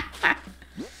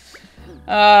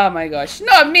 Oh my gosh.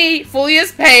 Not me. Fully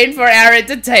is paying for our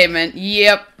entertainment.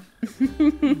 Yep.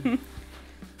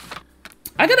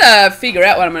 I gotta figure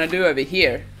out what I'm gonna do over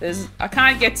here. I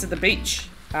can't get to the beach.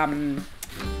 I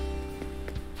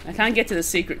can't get to the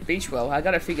secret beach well. I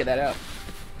gotta figure that out.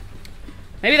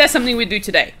 Maybe that's something we do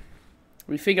today.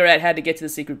 We figure out how to get to the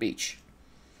secret beach.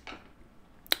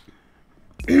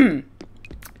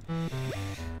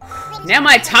 Now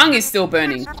my tongue is still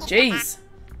burning. Jeez.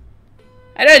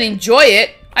 I don't enjoy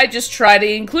it. I just try to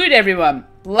include everyone.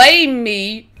 Blame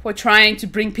me for trying to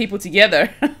bring people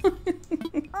together.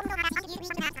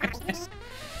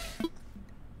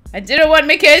 I didn't want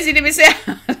Mackenzie to miss out.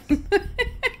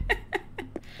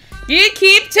 You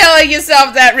keep telling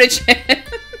yourself that, Richard.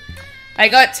 I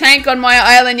got Tank on my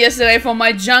island yesterday for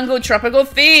my jungle tropical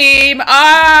theme.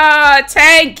 Ah,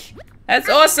 Tank. That's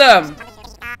awesome.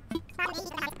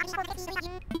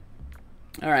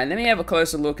 Alright, let me have a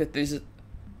closer look at this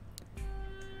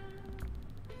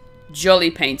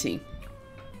jolly painting.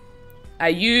 Are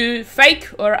you fake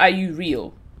or are you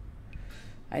real?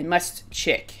 I must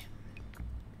check.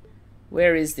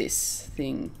 Where is this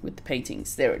thing with the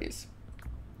paintings? There it is.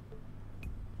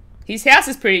 His house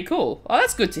is pretty cool. Oh,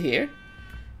 that's good to hear.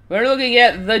 We're looking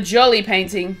at the jolly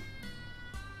painting.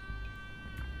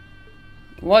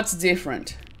 What's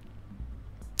different?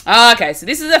 Oh, okay, so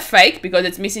this is a fake because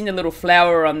it's missing the little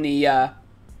flower on the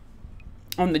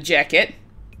jacket.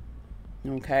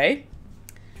 Okay.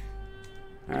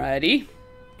 Alrighty.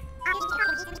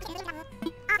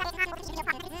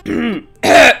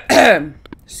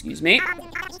 Excuse me.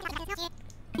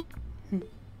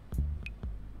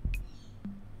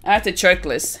 I have to choke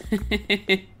this.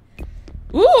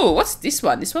 Ooh, what's this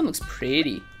one? This one looks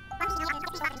pretty.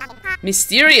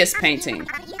 Mysterious painting.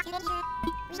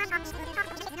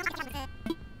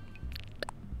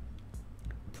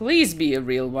 Please be a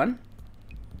real one.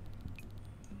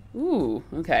 Ooh,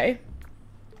 okay.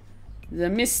 The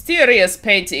mysterious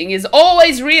painting is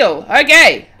always real.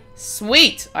 Okay,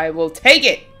 sweet. I will take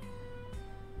it.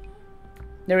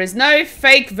 There is no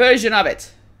fake version of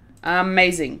it.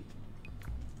 Amazing.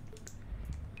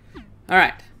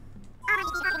 Alright.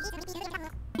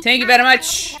 Thank you very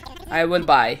much. I will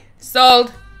buy.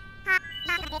 Sold.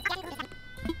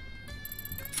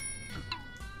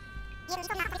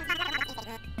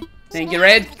 Thank you,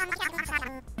 Red.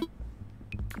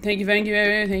 Thank you, thank you,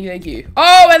 thank you, thank you.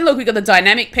 Oh, and look, we got the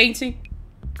dynamic painting.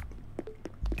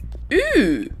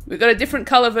 Ooh, we got a different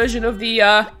color version of the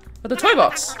toy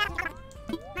box.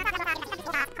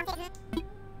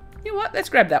 You know what? Let's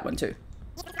grab that one too.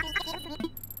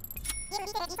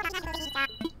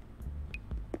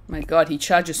 My God, he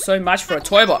charges so much for a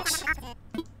toy box.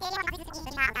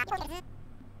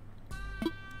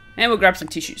 And we'll grab some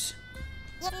tissues.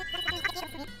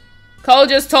 Cole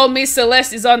just told me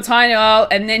Celeste is on Tiny Isle,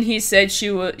 and then he said she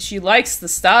likes the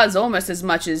stars almost as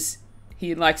much as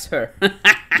he likes her.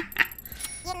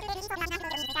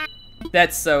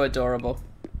 That's so adorable.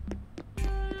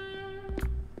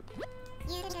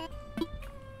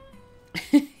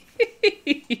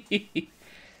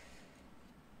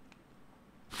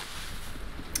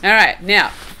 Alright,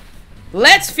 now,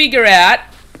 let's figure out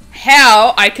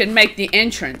how I can make the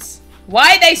entrance.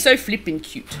 Why are they so flippin'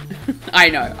 cute? I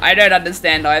know, I don't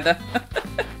understand either.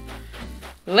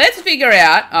 Let's figure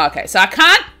out... Okay, so I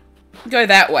can't go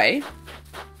that way.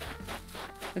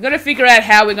 I've got to figure out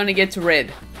how we're going to get to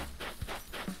red.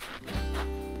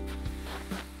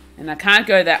 And I can't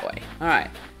go that way.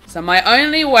 Alright, so my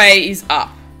only way is up.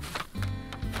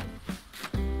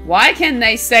 Why can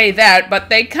they say that, but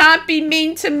they can't be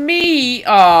mean to me?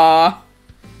 Aww.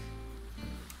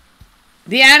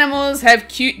 The animals have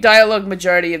cute dialogue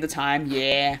majority of the time.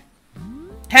 Yeah.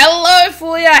 Hello,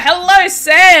 Fulia. Hello,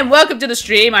 Sam. Welcome to the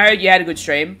stream. I heard you had a good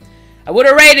stream. I would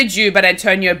have rated you, but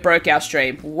Antonio broke our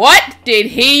stream. What did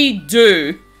he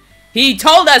do? He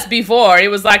told us before. He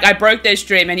was like, I broke their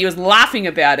stream, and he was laughing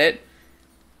about it.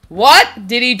 What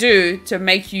did he do to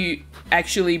make you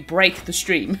actually break the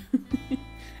stream?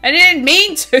 I didn't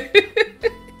mean to.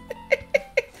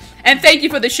 And thank you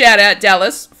for the shout out,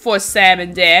 Dallas, for Sam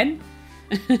and Dan.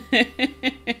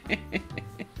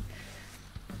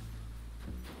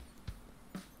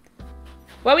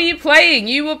 What were you playing?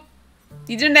 You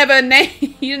didn't have a name.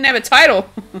 You didn't have a title.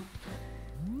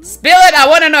 Spill it, I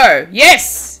want to know.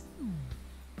 Yes.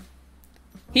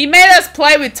 He made us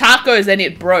play with tacos and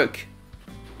it broke.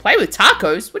 Play with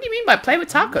tacos? What do you mean by play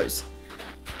with tacos?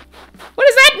 What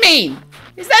does that mean?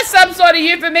 Is that some sort of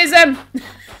euphemism?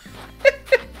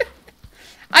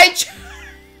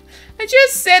 I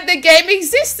just said the game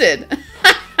existed.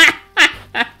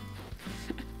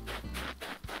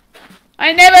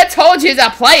 I never told you to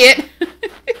play it.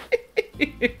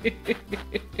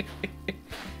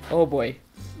 Oh boy.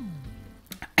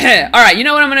 Alright, you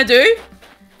know what I'm going to do?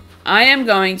 I am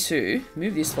going to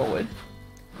move this forward.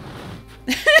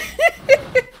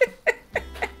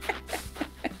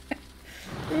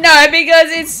 No,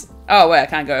 because it's... Oh, wait, I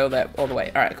can't go all the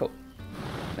way. Alright, cool.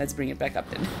 Let's bring it back up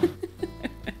then.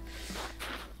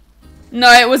 No,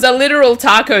 it was a literal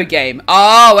taco game.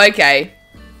 Oh, okay.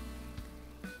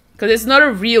 Because it's not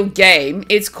a real game.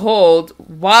 It's called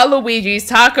Waluigi's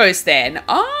Taco Stand.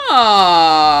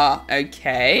 Ah,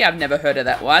 okay. I've never heard of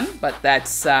that one, but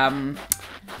that's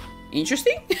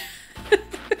interesting.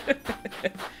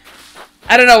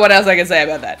 I don't know what else I can say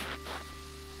about that.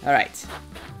 All right.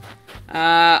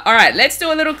 All right, let's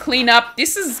do a little cleanup.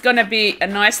 This is going to be a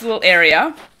nice little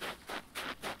area.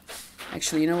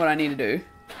 Actually, you know what I need to do?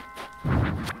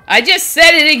 I just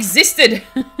said it existed.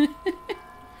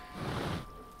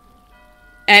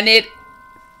 And it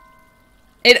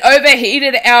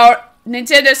overheated our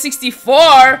Nintendo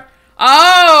 64.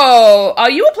 Oh,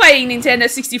 you were playing Nintendo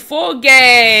 64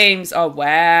 games. Oh,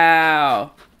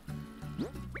 wow.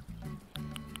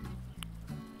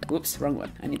 Whoops, wrong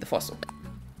one. I need the fossil.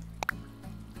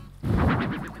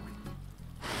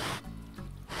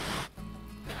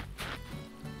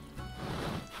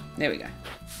 There we go.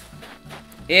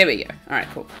 There we go. Alright,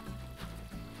 cool.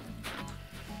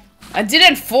 I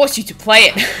didn't force you to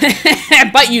play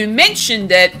it, but you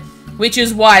mentioned it, which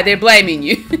is why they're blaming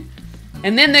you.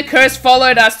 And then the curse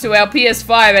followed us to our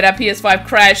PS5 and our PS5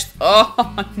 crashed.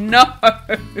 Oh, no.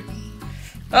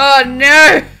 Oh,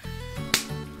 no.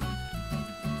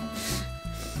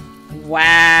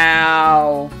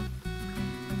 Wow.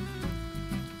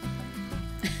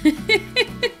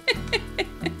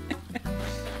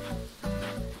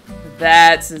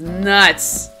 That's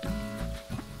nuts.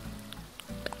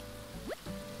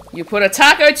 You put a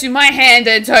taco to my hand,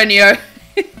 Antonio.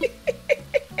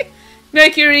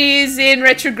 Mercury is in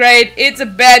retrograde. It's a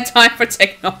bad time for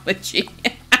technology.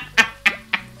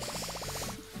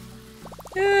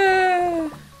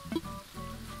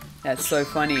 That's so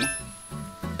funny.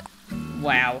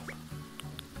 Wow.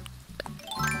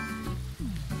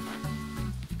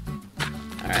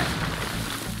 Alright.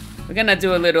 We're gonna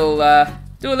do a little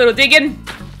digging.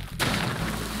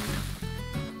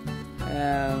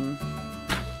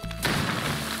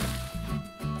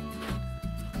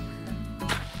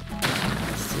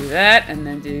 Let's do that and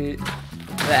then do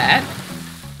that.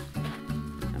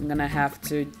 I'm gonna have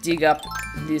to dig up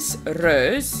this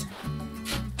rose.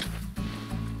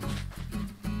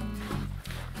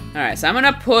 Alright, so I'm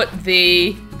gonna put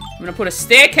a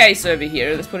staircase over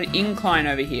here. Let's put an incline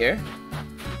over here.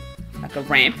 Like a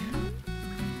ramp.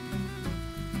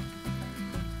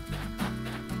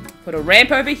 Put a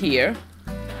ramp over here.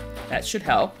 That should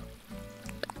help.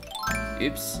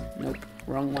 Oops. Nope.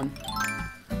 Wrong one.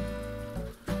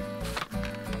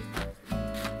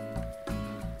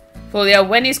 Fulia,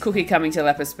 when is Cookie coming to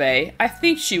Lapis Bay? I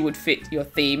think she would fit your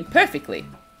theme perfectly.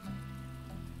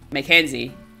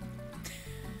 Mackenzie.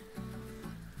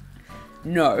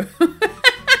 No.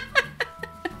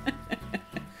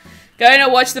 Going to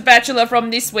watch The Bachelor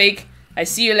from this week. I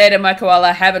see you later, my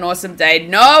koala. Have an awesome day.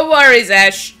 No worries,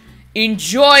 Ash.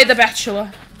 Enjoy The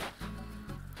Bachelor.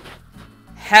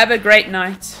 Have a great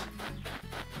night.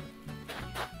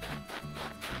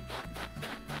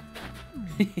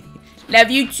 Love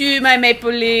you too, my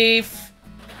maple leaf.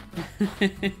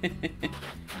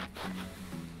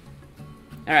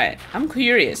 Alright, I'm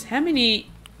curious. How many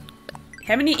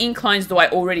inclines do I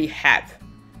already have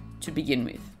to begin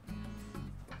with?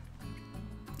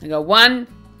 I got 1,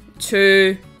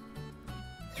 2,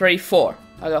 3, 4.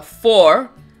 I got 4,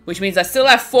 which means I still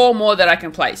have 4 more that I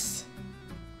can place.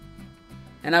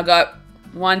 And I've got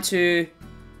 1, 2,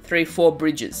 3, 4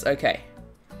 bridges. Okay.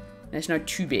 That's not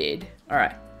too bad.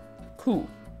 Alright. Cool.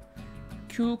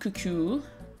 Cool, cool, cool.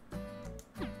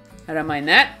 I don't mind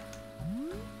that.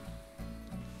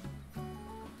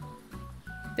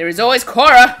 There is always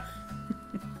Cora.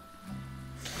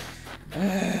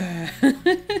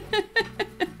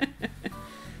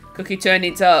 Cookie turned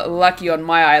into Lucky on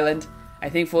my island. I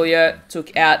think Fulia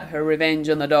took out her revenge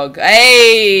on the dog.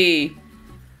 Hey!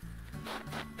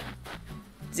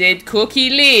 Did Cookie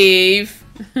leave?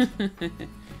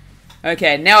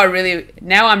 Okay, now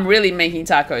I'm really making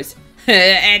tacos.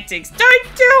 Antics,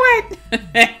 don't do it!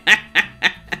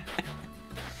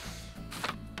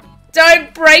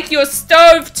 Don't break your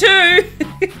stove too!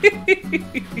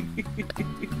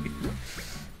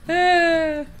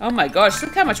 Oh my gosh,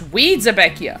 look how much weeds are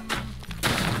back here.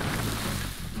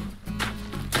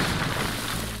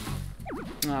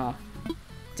 Oh,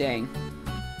 dang.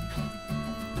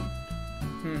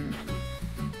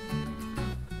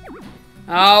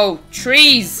 Oh,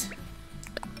 trees!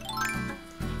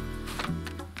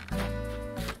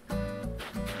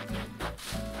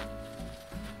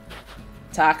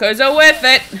 Tacos are worth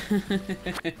it!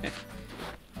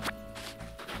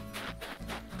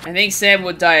 I think Sam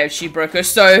would die if she broke her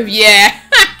stove. Yeah!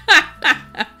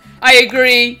 I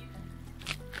agree.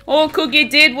 All Cookie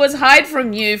did was hide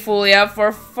from you, Fulia,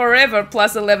 for forever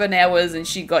plus 11 hours and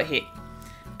she got hit.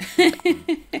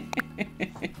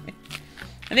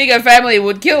 I think her family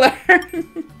would kill her.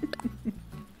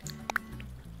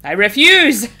 I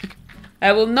refuse!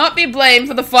 I will not be blamed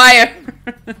for the fire.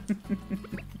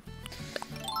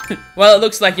 Well, it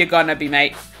looks like you're gonna be,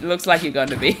 mate. It looks like you're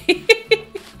gonna be.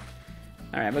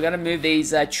 Alright, we're gonna move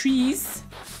these trees.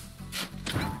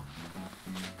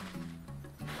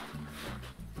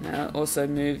 Now also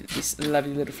move this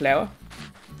lovely little flower.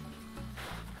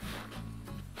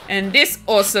 And this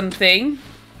awesome thing.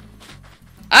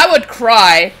 I would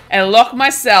cry and lock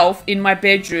myself in my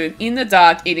bedroom in the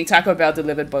dark eating Taco Bell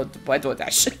delivered by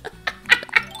DoorDash.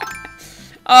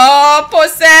 Oh, poor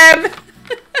Sam!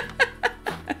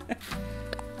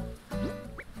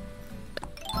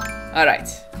 Alright.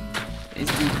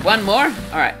 Let's do one more.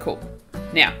 Alright, cool.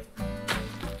 Now.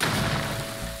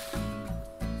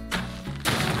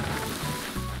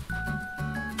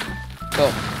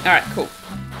 Cool. Alright, cool.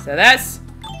 So that's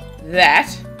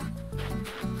that.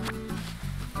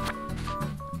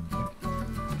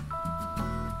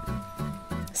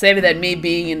 Safer than me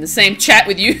being in the same chat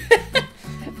with you.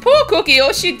 Poor Cookie,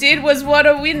 all she did was want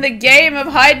to win the game of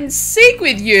hide and seek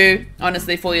with you.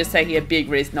 Honestly, Fulia's taking a big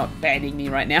risk not banning me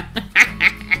right now.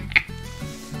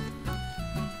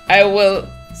 I will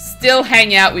still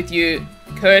hang out with you,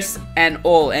 curse and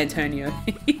all, Antonio.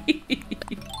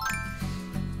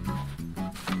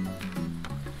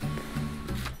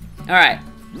 Alright.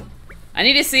 I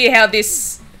need to see how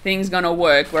this thing's gonna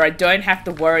work where I don't have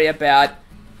to worry about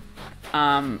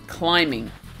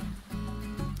climbing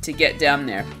to get down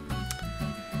there.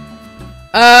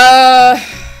 Let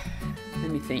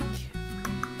me think.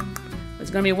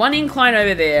 There's gonna be one incline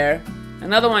over there,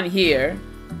 another one here,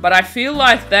 but I feel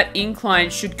like that incline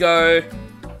should go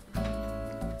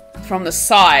from the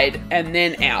side and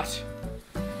then out.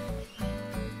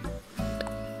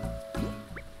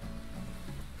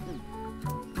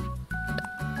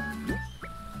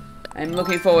 I'm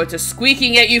looking forward to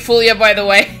squeaking at you, Fulia, by the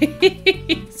way.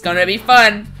 It's gonna be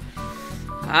fun.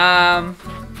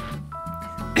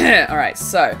 Alright,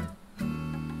 so.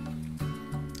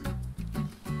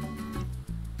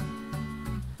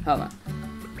 Hold on.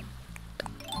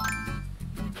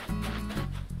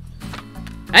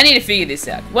 I need to figure this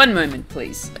out. One moment,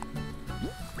 please.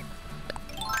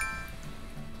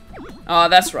 Oh,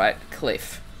 that's right.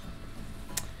 Cliff.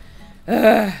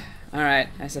 Alright,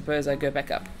 I suppose I go back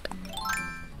up.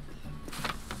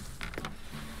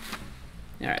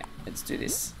 Alright, let's do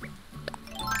this.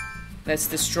 Let's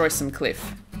destroy some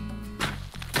cliff.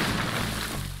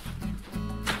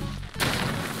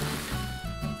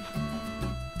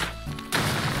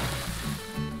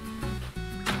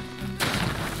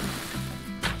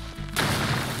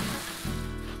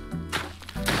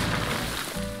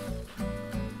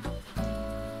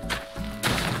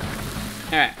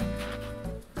 Alright.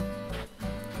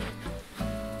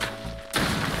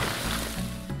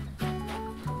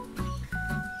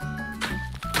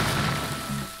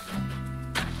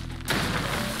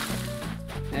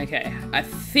 Okay, I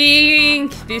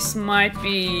think this might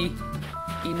be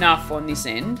enough on this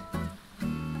end.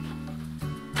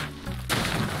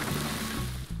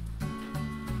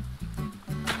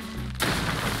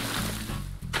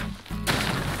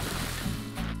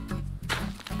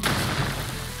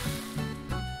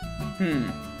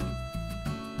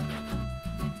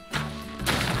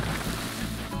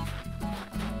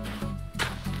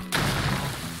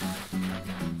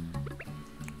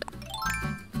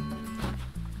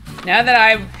 Now that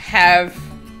I have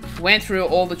went through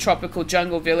all the tropical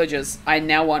jungle villages, I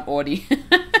now want Audie.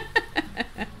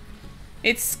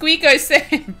 It's Squeako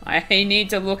Sam. I need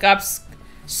to look up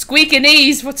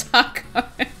Squeakinese for taco.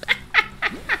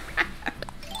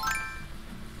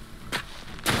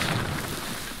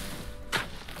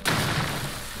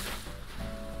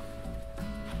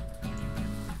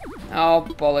 Oh,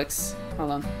 bollocks.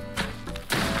 Hold on.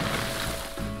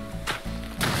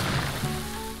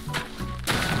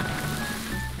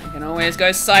 I can always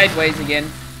go sideways again.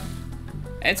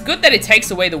 It's good that it takes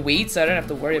away the weeds, so I don't have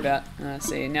to worry about...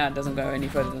 see, now it doesn't go any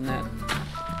further than that.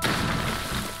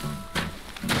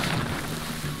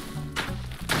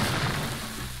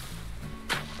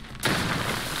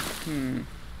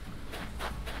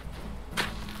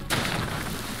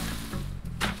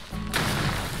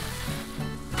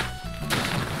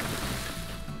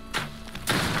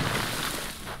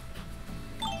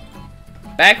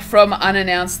 Back from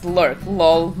unannounced lurk.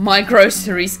 Lol, my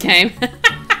groceries came.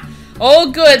 All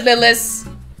good, Lilith.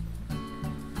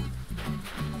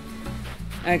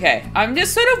 Okay, I'm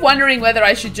just sort of wondering whether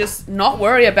I should just not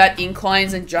worry about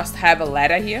inclines and just have a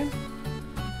ladder here.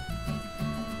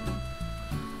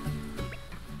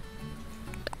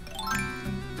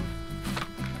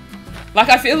 Like,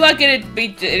 I feel like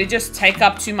it'd just take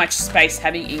up too much space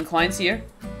having inclines here.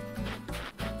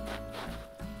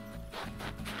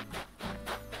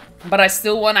 But I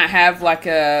still want to have like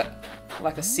a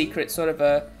secret sort of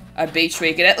a beach where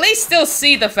you can at least still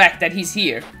see the fact that he's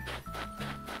here.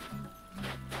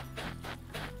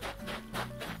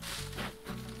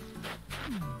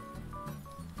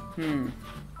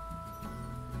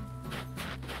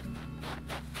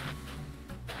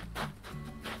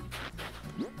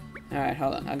 Alright,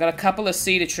 hold on. I got a couple of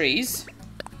cedar trees.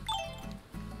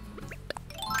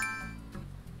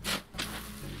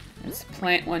 Let's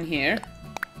plant one here.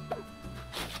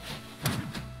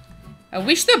 I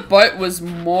wish the boat was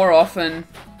more often...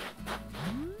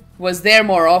 was there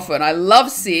more often. I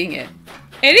love seeing it.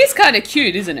 It is kind of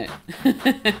cute, isn't it?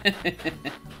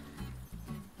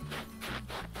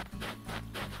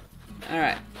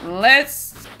 Alright,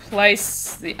 let's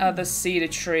place the other cedar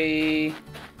tree.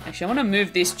 Actually, I want to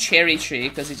move this cherry tree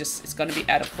because it's going to be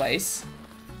out of place.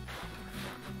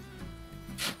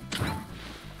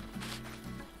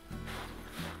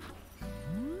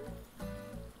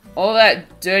 All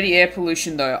that dirty air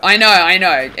pollution though. I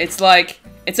know. It's like,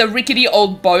 it's a rickety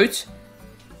old boat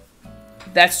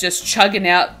that's just chugging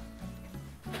out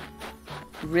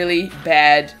really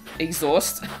bad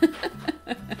exhaust.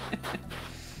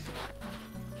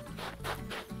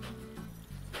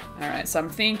 Alright, so I'm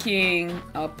thinking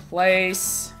I'll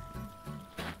place...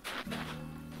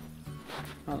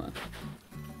 hold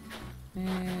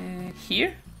on.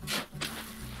 Here?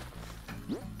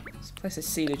 Let's place a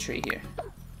cedar tree here.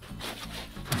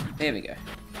 There we go.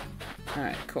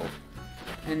 Alright, cool.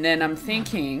 And then I'm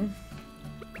thinking...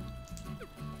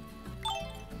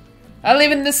 I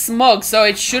live in the smog, so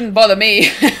it shouldn't bother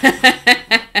me.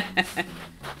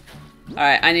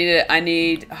 Alright, I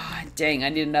need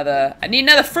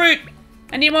another fruit!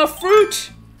 I need more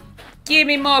fruit! Give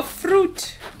me more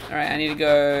fruit! Alright, I need to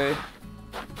go...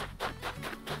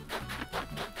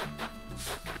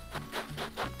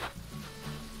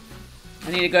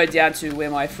 I need to go down to where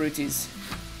my fruit is.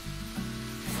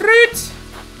 Fruit!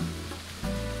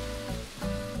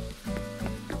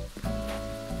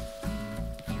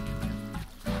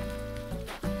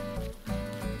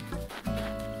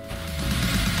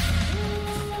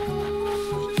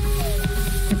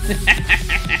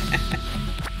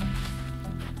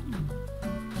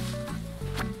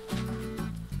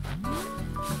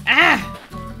 Ah!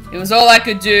 It was all I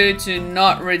could do to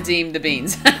not redeem the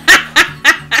beans.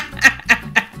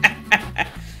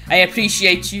 I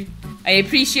appreciate you. I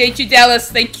appreciate you, Dallas.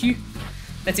 Thank you.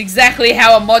 That's exactly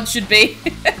how a mod should be.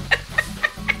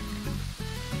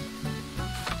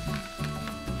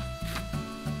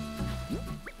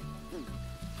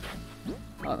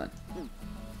 Hold on.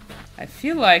 I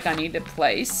feel like I need to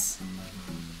place...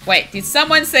 Wait, did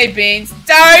someone say beans?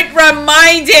 Don't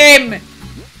remind him!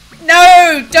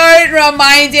 No! Don't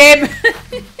remind him!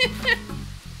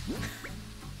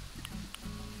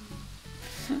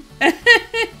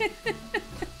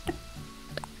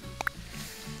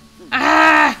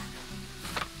 Ah!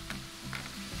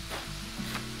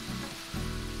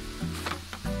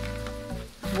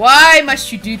 Why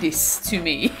must you do this to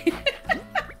me?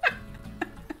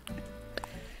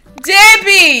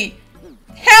 Debbie!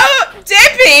 Help!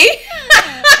 Debbie!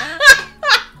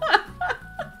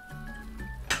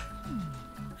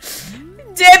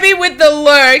 Debbie with the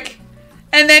lurk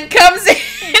and then comes in.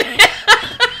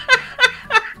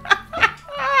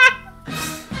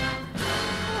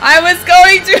 I was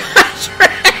going to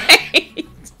trade.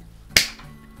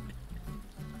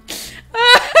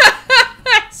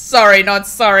 Sorry, not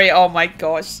sorry. Oh my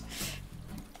gosh.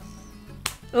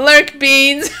 Lurk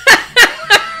beans.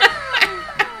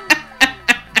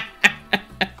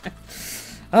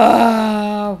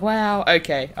 Oh, wow.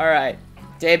 Okay, alright.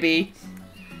 Debbie.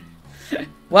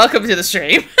 Welcome to the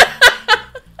stream.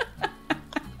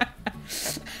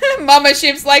 Mama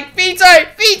Ship's like, veto!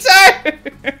 Veto!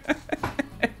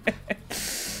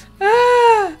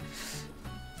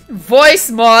 Voice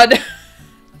mod.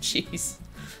 Jeez.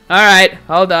 Alright,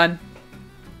 hold on.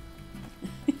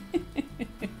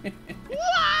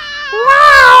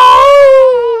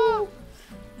 Wow!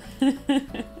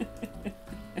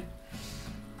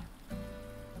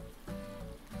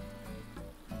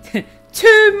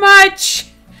 Too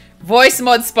much! Voice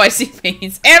mod spicy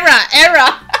beans. Error!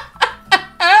 Error!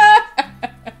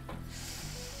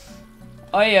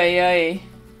 Oi, oi, oi.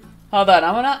 Hold on,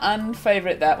 I'm gonna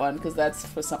unfavorite that one because that's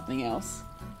for something else.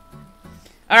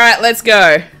 Alright, let's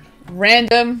go.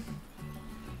 Random.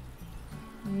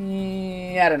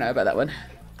 Yeah, I don't know about that one.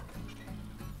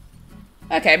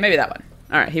 Okay, maybe that one.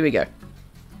 Alright, here we go.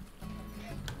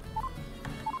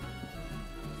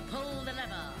 Pull the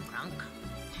lever, Crunk.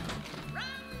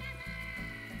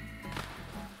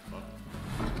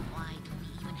 Why do we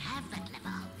even have that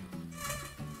lever?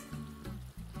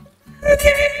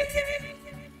 Okay.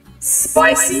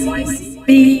 Spicy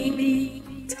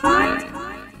bean time.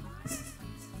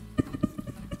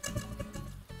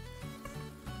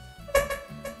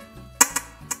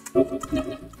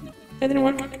 That didn't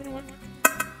work.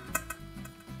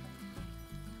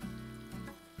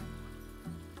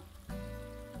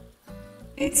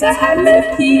 It's a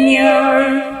jalapeno.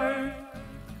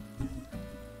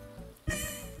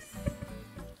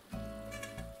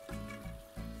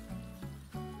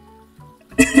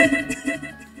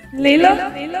 Lila?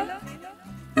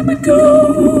 I'm a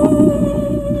ghost.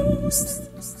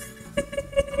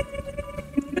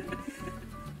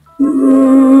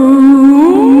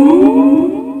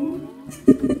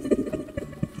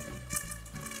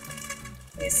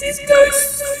 This is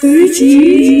Ghost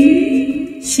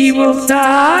Fuji. She will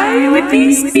die with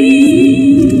these beans.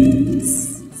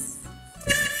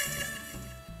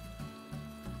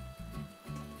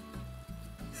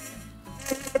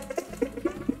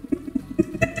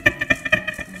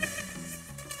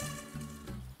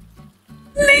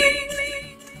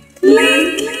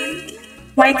 Link,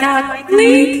 wake up,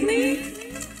 Link.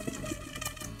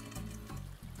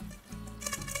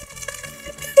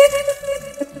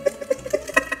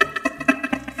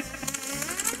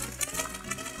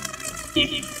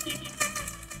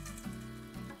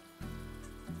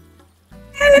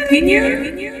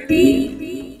 Jalapeno, B.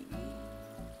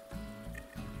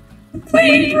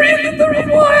 Playing Breath of the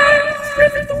Wild.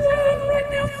 Breath of the Wild right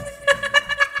now.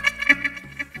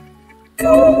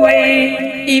 Go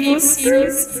away, evil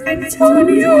spirits,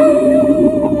 Antonio.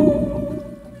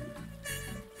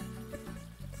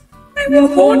 I will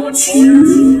haunt you.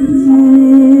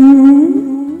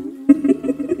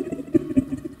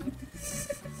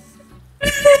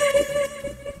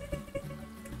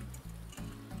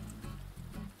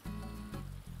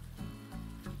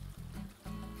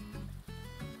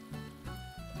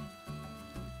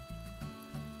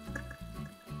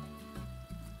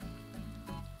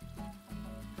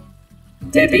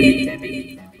 Debbie,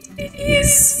 it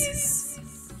is.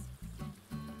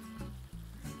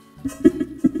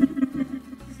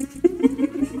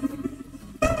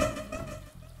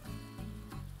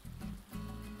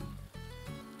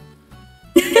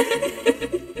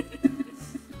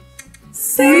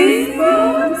 Save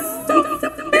us, stop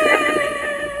the man.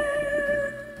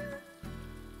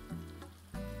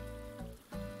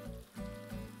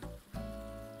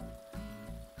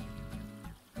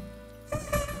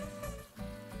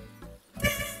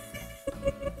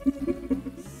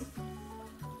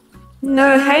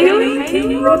 No hailing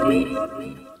King Rodney.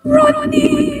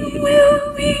 Rodney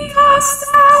will be cast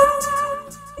out.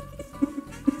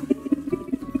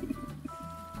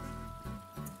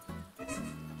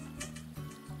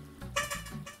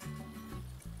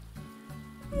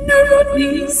 No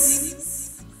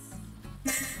Rodneys.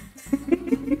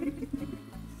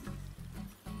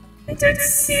 I don't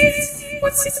see it.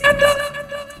 What's it under?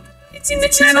 It's in the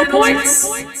channel points.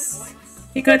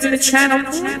 You go to the channel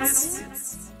points.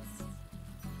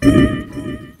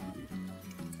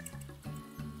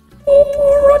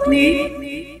 Poor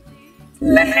Rodney.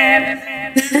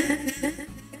 Lamb.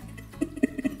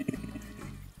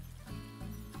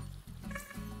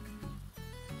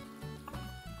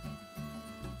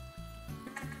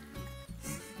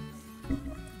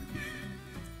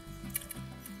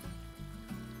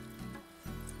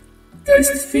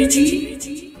 Ghost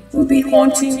Fuji will be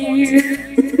haunting you.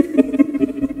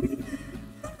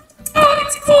 Oh,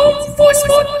 it's called voice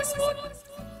mod.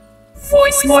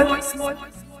 Voice mod.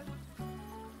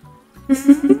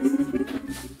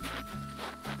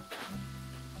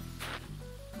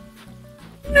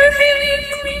 No alien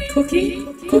queen Cookie.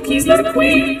 Cookie's not a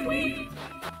queen.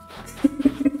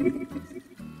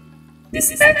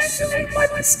 This actually might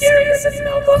be scarier than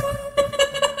Melba.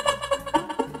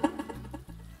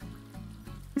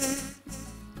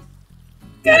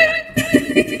 Got it.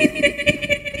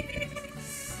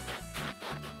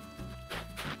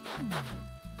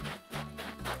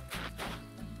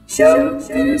 Show,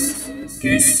 goose,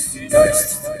 goose,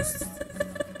 ghost.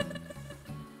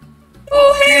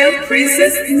 All hail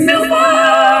Princess Melba!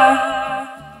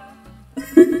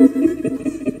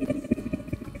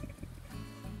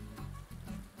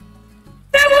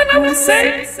 That one I will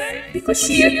say, because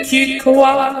she a cute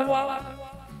koala.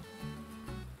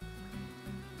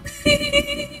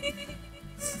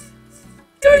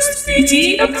 Ghost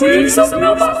Fuji approves of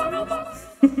Melba.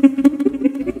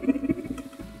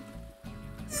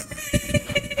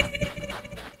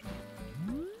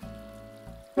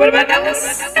 What about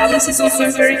Alice? Alice is also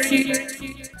very cute.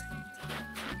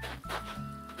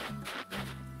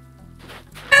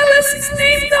 Alice is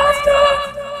named after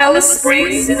Alice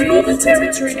Springs in the Northern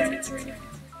Territory.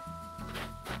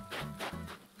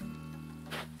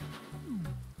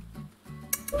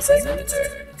 What's that going to do?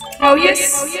 Oh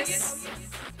yes.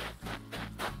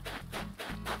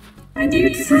 I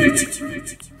need fruit to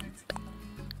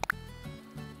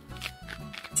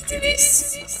do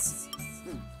this.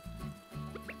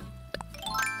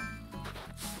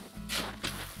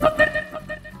 Not that.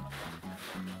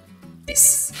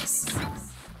 This.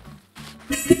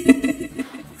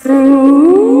 Fruit.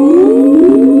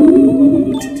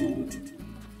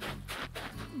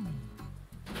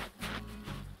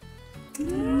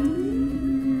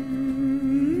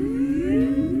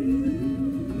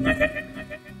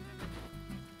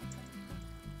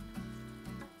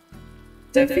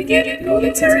 Don't forget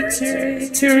Northern Territory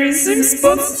tourism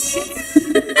sponsorship.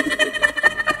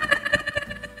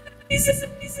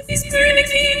 Is Boone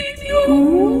again?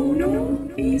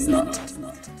 No, he's not.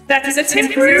 That is a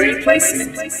temporary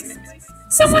placement.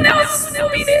 Someone else will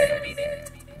be there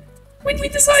when he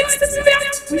decides to move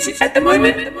out. Which at the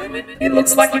moment, it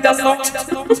looks like he does not.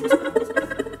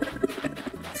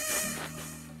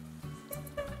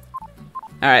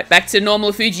 Alright, back to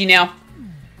normal Fuji now.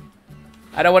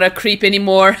 I don't want to creep any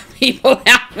more people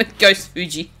out with Ghost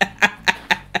Fuji.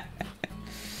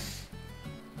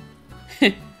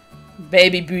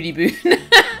 Baby booty boon.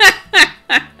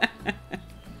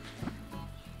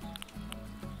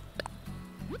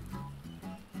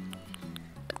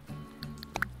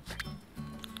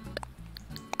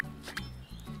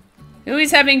 Who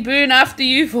is having boon after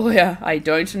you for ya? I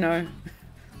don't know.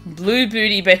 Blue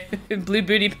booty blue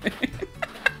booty boon.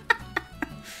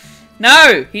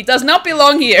 No, he does not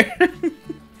belong here.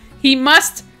 He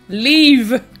must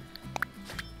leave.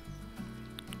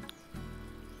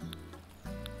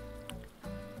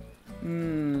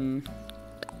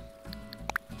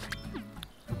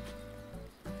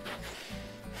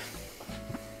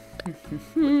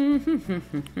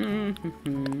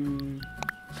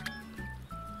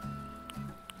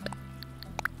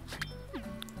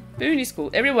 Booty school.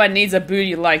 Everyone needs a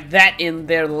booty like that in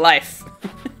their life.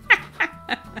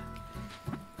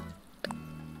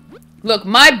 Look,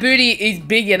 my booty is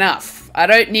big enough. I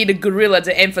don't need a gorilla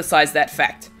to emphasize that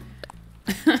fact.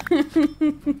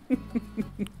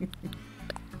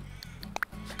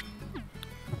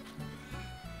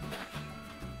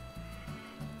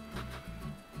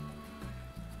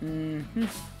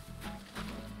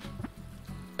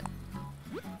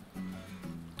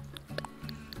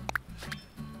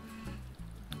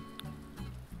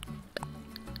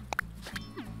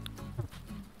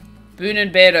 Boone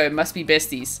and Beardo must be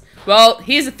besties. Well,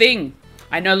 here's the thing.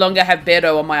 I no longer have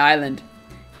Beardo on my island.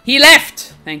 He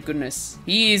left! Thank goodness.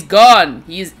 He is gone.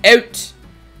 He is out.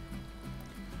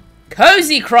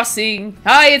 Cozy Crossing.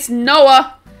 Hi, it's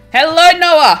Noah. Hello,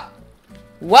 Noah.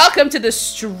 Welcome to the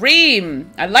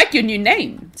stream. I like your new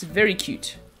name. It's very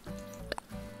cute.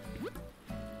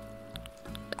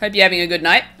 Hope you're having a good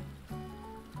night.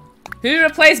 Who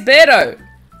replaced Beardo?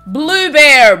 Blue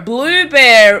Bear. Blue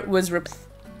Bear was the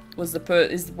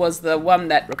one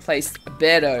that replaced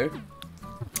Beardo.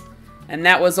 And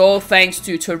that was all thanks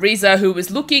to Teresa, who was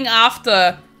looking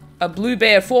after a blue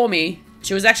bear for me.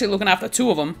 She was actually looking after two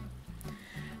of them.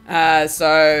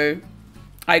 So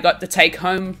I got to take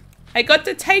home. I got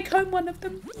to take home one of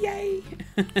them. Yay!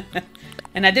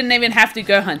 And I didn't even have to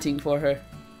go hunting for her.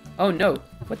 Oh no.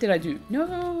 What did I do?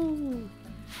 No.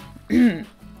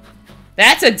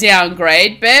 That's a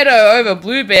downgrade. Beardo over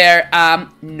Blue Bear.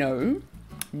 No.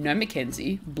 No,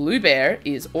 Mackenzie. Blue Bear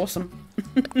is awesome.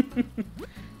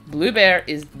 Blue Bear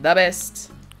is the best.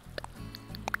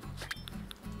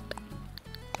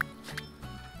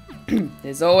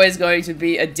 There's always going to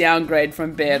be a downgrade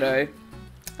from Beardo.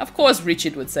 Of course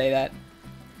Richard would say that.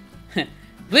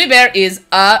 Blue Bear is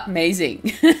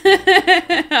amazing.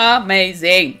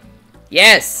 Amazing.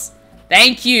 Yes.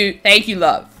 Thank you. Thank you,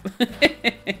 love.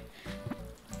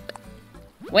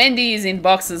 Wendy is in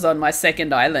boxes on my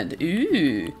second island.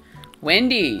 Ooh.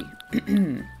 Wendy.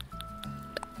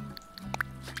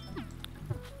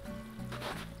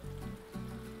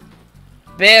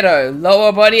 Beto,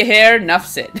 lower body hair, enough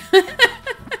said.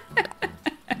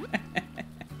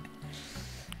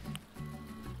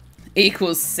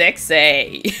 Equals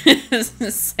sexy.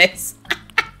 Sex.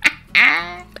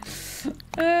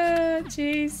 Oh,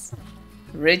 jeez.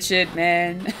 Richard,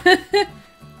 man.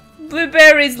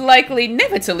 Blueberry is likely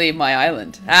never to leave my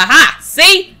island. Aha!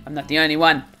 See? I'm not the only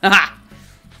one. Aha!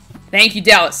 Thank you,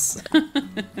 Dallas.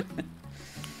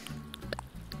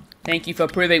 Thank you for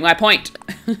proving my point.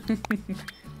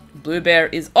 Blue Bear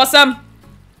is awesome.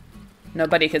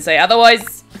 Nobody can say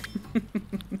otherwise.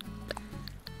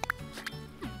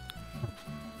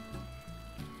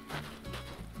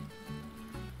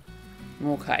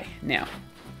 Okay, now,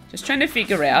 just trying to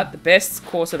figure out the best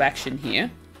course of action here.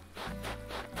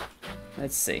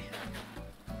 Let's see.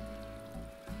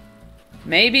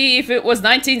 Maybe if it was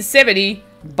 1970,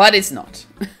 but it's not.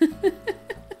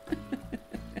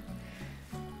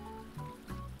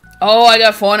 Oh, I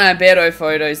got Fauna and Beto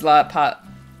photos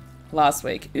last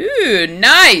week. Ooh,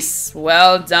 nice!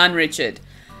 Well done, Richard.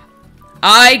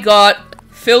 I got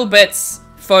Philbit's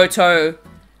photo,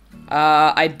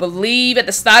 I believe at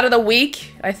the start of the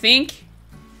week, I think.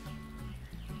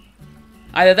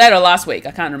 Either that or last week,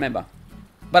 I can't remember.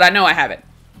 But I know I have it.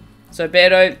 So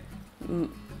Beto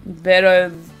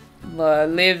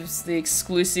lives the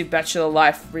exclusive bachelor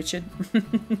life, Richard.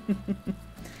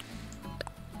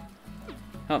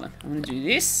 Hold on, I'm gonna do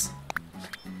this.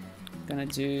 I'm gonna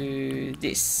do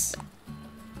this.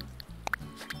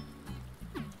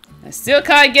 I still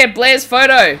can't get Blair's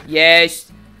photo. Yeah,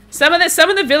 some of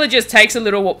the villagers takes a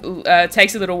little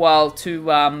while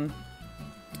to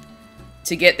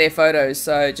get their photos.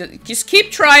 So just keep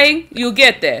trying. You'll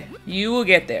get there. You will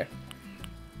get there.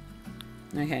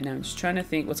 Okay, now I'm just trying to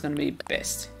think what's gonna be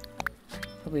best.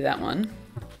 Probably that one.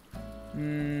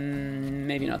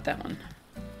 Maybe not that one.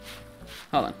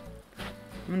 Hold on.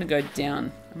 I'm gonna go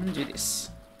down. I'm gonna do this.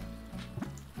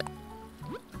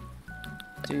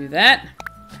 Do that.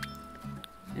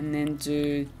 And then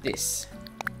do this.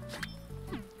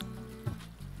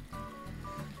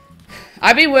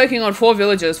 I've been working on 4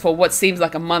 villagers for what seems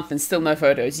like a month and still no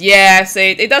photos. Yeah,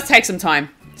 see, it does take some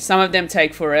time. Some of them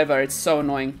take forever. It's so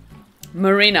annoying.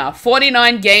 Marina,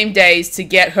 49 game days to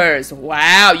get hers.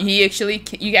 Wow, you actually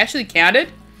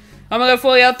counted? Oh my god,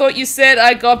 Foley, I thought you said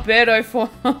I got Beto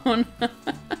phone.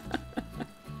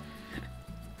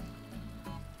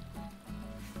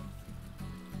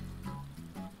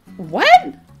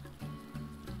 What?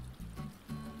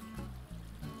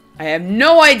 I have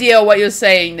no idea what you're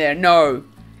saying there. No.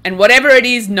 And whatever it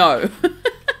is, no.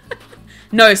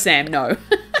 No, Sam, no.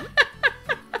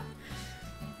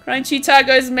 Crunchy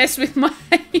tacos mess with my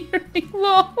hearing.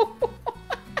 Lol.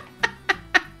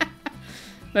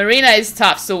 Marina is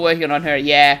tough, still working on her,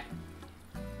 yeah.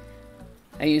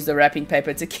 I use the wrapping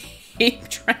paper to keep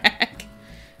track.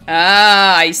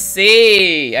 Ah, I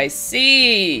see. I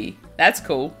see. That's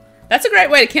cool. That's a great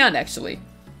way to count, actually.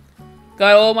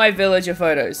 Got all my villager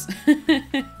photos.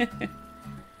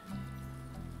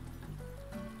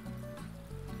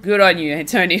 Good on you,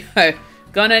 Antonio.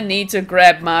 Gonna need to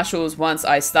grab Marshall's once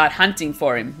I start hunting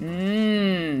for him.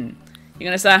 You're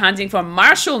gonna start hunting for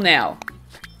Marshall now.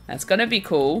 That's gonna be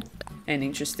cool and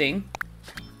interesting.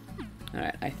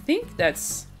 Alright, I think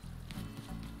that's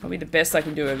probably the best I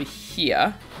can do over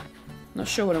here. Not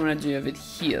sure what I'm gonna do over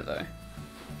here though.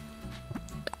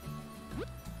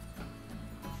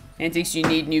 Antiques, you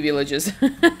need new villagers.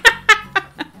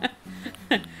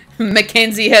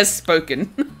 Mackenzie has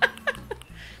spoken.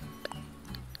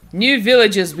 New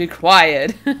villagers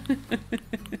required.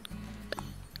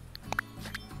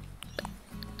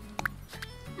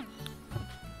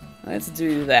 Let's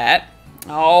do that.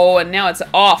 Oh, and now it's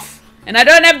off. And I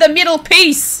don't have the middle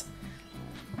piece.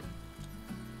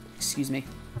 Excuse me.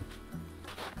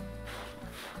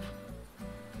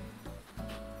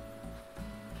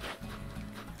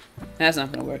 That's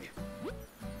not gonna work.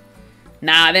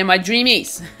 Nah, they're my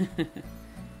dreamies.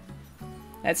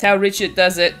 That's how Richard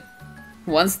does it.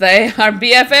 Once they are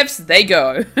BFFs, they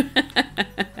go.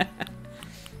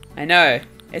 I know.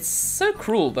 It's so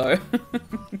cruel, though.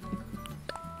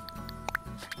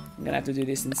 I'm gonna have to do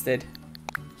this instead.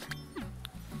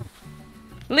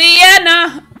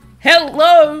 Leanna!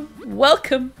 Hello!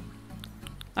 Welcome!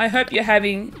 I hope you're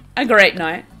having a great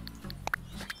night.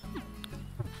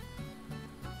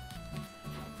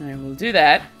 And we'll do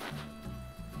that.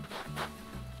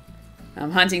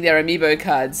 I'm hunting their amiibo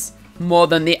cards more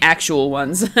than the actual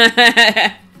ones.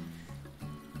 I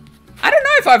don't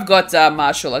know if I've got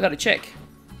Marshall. I gotta check.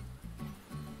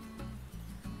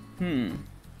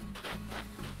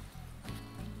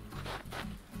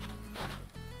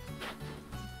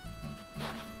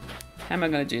 How am I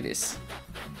going to do this?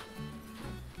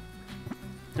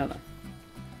 Hold on.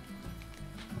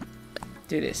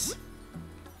 Do this.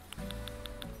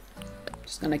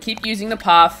 Just going to keep using the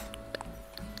path.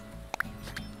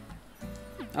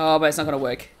 Oh, but it's not going to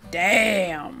work.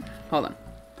 Damn. Hold on.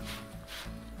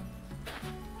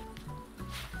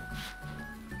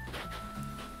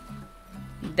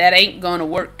 That ain't gonna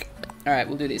work. Alright,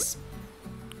 we'll do this.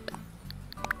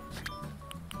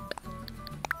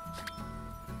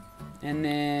 And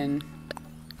then...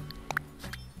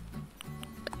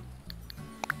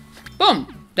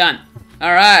 boom! Done.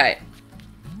 Alright.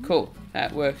 Cool.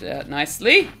 That worked out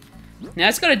nicely. Now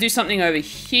it's got to do something over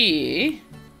here.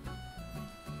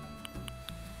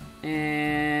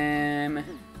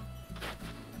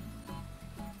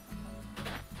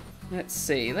 Let's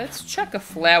see. Let's chuck a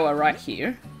flower right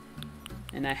here.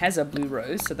 And that has a blue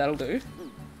rose, so that'll do.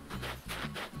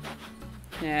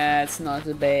 Yeah, it's not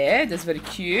bad. That's very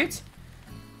cute.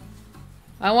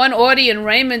 I want Audie and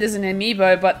Raymond as an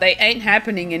amiibo, but they ain't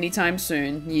happening anytime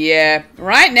soon. Yeah.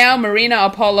 Right now, Marina,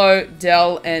 Apollo,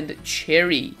 Dell, and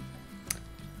Cherry.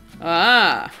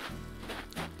 Ah.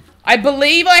 I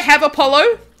believe I have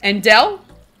Apollo and Dell.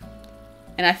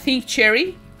 And I think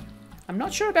Cherry. I'm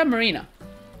not sure about Marina.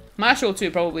 Marshall too,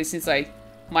 probably, since I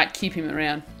might keep him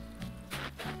around.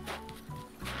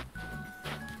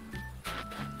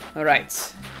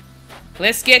 Alright.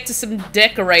 Let's get to some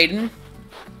decorating.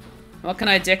 What can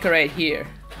I decorate here?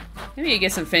 Maybe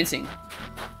get some fencing.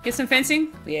 Get some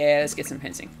fencing? Yeah, let's get some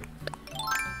fencing.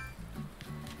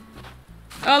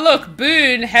 Oh look,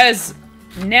 Boone has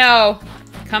now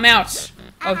come out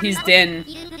of his den.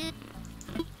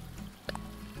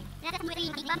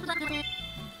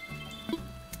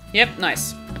 Yep,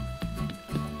 nice.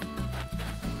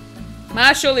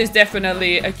 Marshall is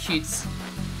definitely a cute.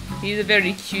 He's a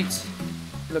very cute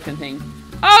looking thing.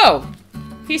 Oh!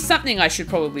 Here's something I should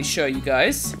probably show you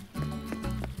guys.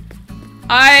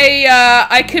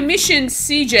 I commissioned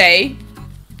CJ,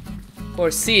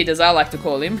 or Sid as I like to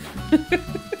call him.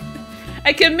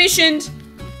 I commissioned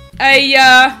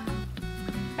a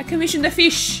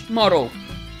fish model.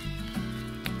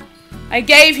 I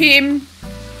gave him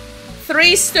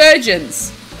 3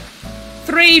 sturgeons.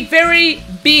 3 very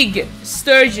big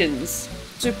sturgeons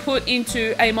to put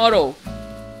into a model.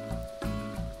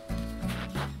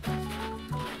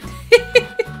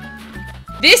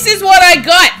 This is what I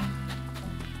got.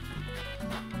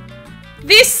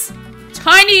 This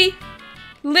tiny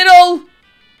little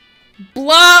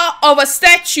blah of a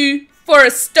statue for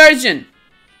a sturgeon.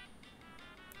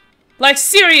 Like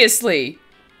seriously,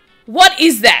 what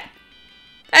is that?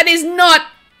 That is not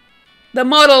the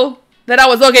model that I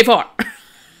was looking for.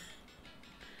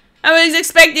 I was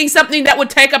expecting something that would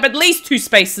take up at least 2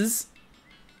 spaces.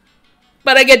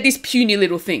 But I get this puny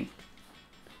little thing.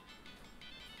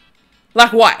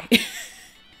 Like, why?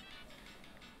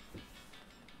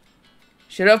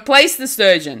 Should have placed the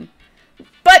sturgeon.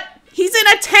 But he's in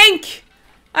a tank.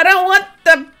 I don't want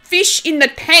the fish in the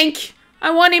tank.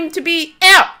 I want him to be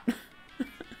out.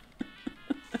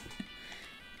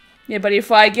 Yeah, but if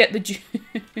I get the...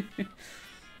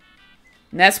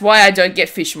 And that's why I don't get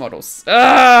fish models.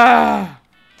 Ugh!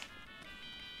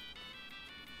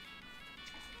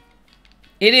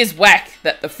 It is whack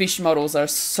that the fish models are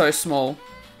so small.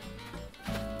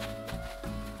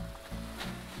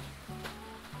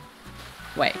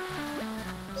 Wait.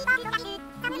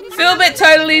 Philbert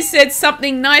totally said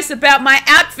something nice about my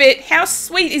outfit. How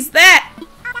sweet is that?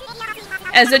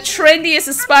 As the trendiest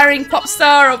aspiring pop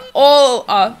star of all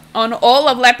on all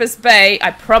of Lapis Bay,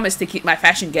 I promise to keep my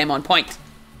fashion game on point.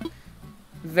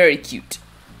 Very cute.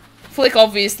 Flick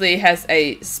obviously has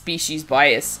a species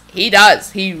bias. He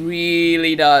does. He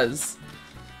really does.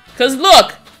 Because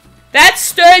look, that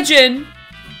sturgeon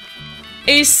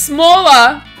is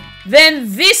smaller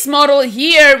than this model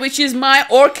here, which is my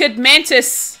orchid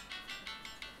mantis.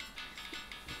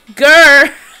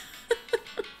 Grr.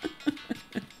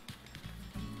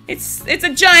 It's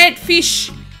a giant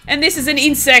fish, and this is an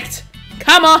insect.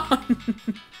 Come on.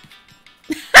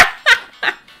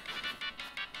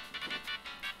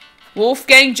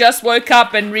 Wolfgang just woke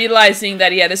up and realizing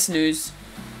that he had a snooze.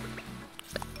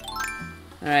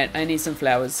 Alright, I need some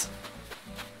flowers.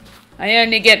 I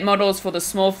only get models for the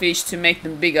small fish to make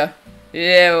them bigger.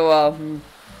 Yeah, well...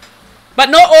 But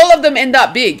not all of them end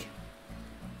up big.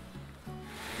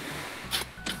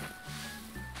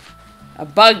 A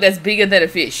bug that's bigger than a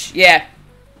fish. Yeah.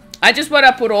 I just want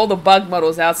to put all the bug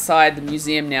models outside the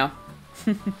museum now.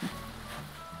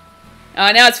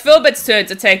 Now it's Philbert's turn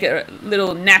to take a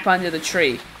little nap under the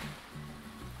tree.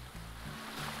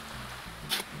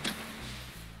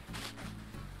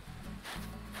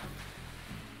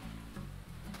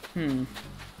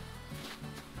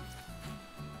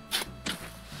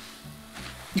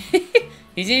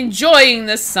 He's enjoying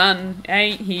the sun.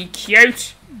 Ain't he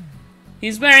cute?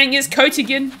 He's wearing his coat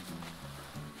again.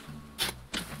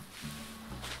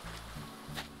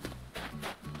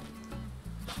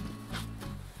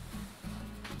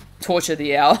 Torture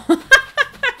the owl.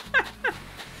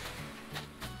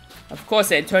 Of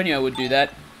course Antonio would do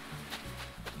that.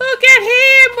 Look at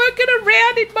him working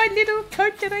around in my little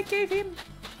coat that I gave him.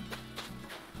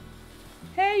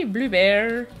 Hey, Blue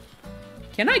Bear.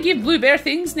 Can I give Blue Bear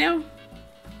things now?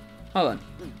 Hold on.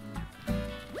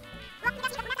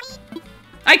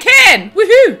 I can!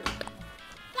 Woohoo!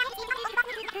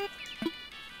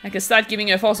 I can start giving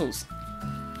her fossils.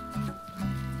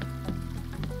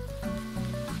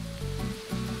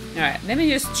 Alright, let me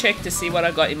just check to see what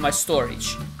I got in my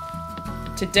storage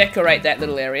to decorate that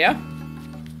little area.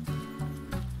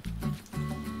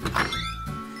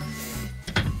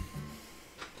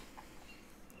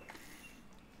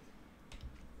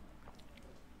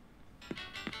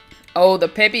 Oh, the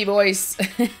peppy voice.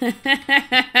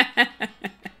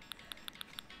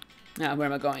 Now, where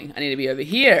am I going? I need to be over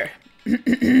here.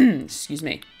 Excuse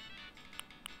me.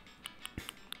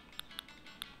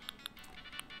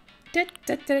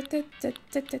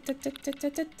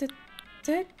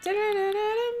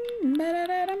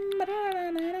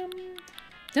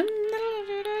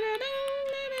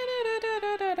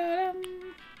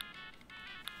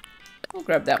 I'll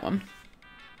grab that one.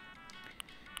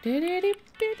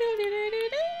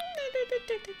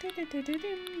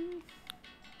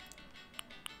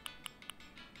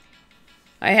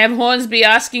 I have Hornsby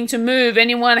asking to move.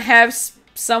 Anyone have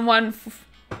someone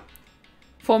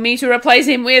for me to replace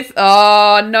him with?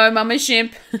 Oh, no, Mama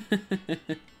Shimp.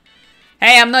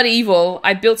 Hey, I'm not evil.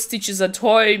 I built Stitches a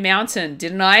toy mountain,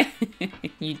 didn't I?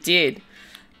 You did.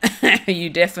 You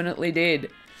definitely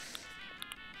did.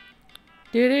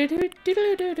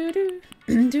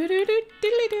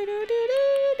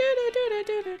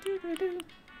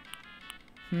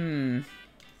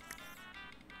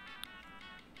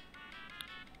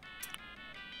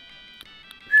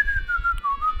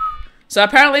 So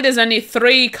apparently there's only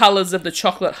 3 colors of the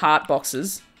chocolate heart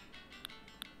boxes.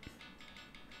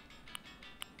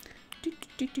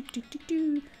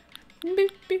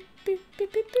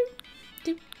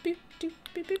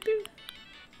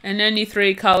 And only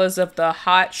 3 colors of the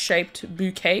heart-shaped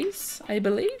bouquets, I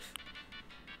believe.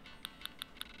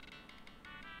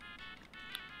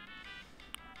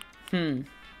 I'm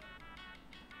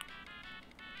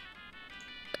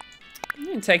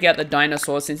gonna take out the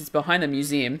dinosaur since it's behind the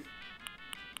museum.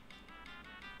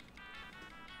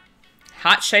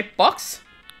 Heart-shaped box?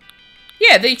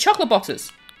 Yeah, the chocolate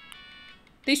boxes.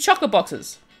 These chocolate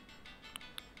boxes.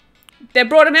 They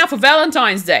brought them out for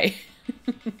Valentine's Day.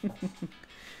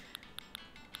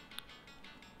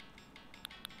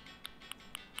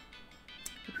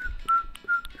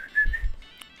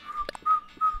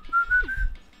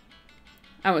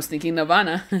 I was thinking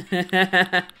Nirvana.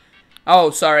 Oh,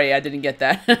 sorry, I didn't get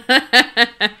that.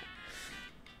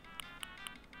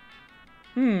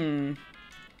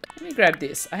 Let me grab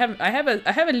this. I have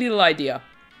a little idea.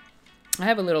 I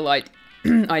have a little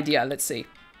idea. Let's see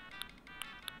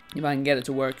if I can get it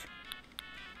to work.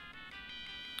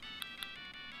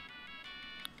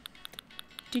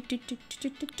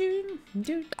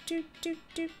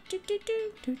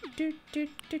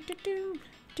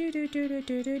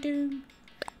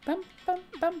 Bum bum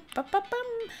bum bum bum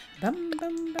bum bum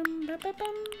bum bum bum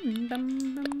bum bum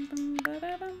bum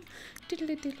bum bum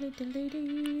diddly diddly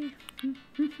diddly.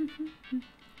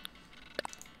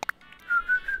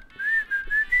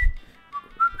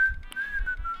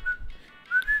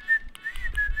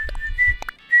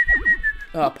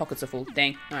 Oh, pockets are full.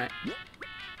 Dang. Alright.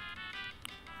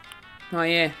 Oh,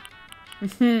 yeah.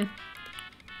 I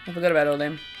forgot about all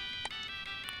them.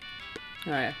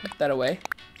 Alright, put that away.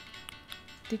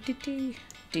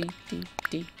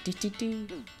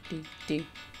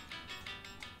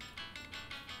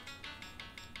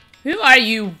 Who are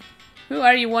you? Who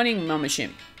are you wanting, Mama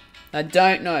Shim? I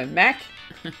don't know. Mac?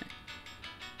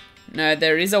 No,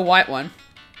 there is a white one.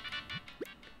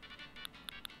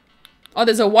 Oh,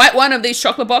 there's a white one of these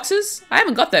chocolate boxes? I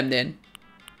haven't got them then.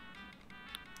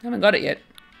 I haven't got it yet.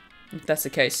 If that's the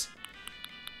case.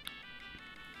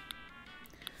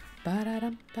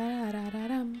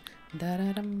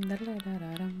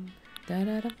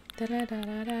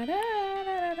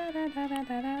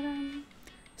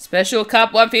 Special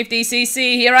cup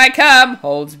 150cc, here I come.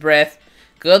 Holds breath.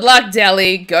 Good luck,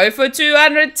 Deli. Go for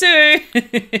 202.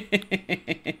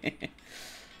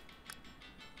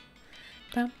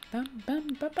 Bum, bum, bum,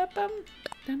 bum, bum, bum.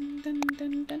 Dun, dun,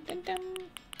 dun, dun, dun, dun.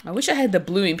 I wish I had the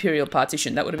blue Imperial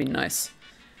partition. That would have been nice.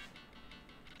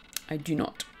 I do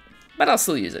not. But I'll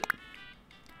still use it.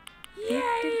 Yay,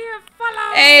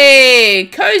 follow! Hey,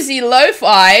 Cozy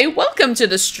Lo-Fi. Welcome to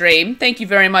the stream. Thank you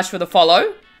very much for the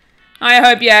follow. I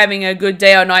hope you're having a good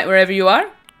day or night wherever you are.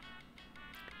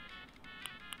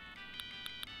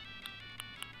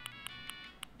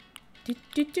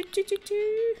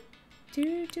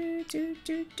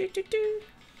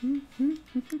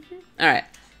 Alright,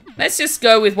 let's just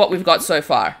go with what we've got so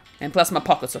far. And plus my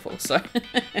pockets are full, so.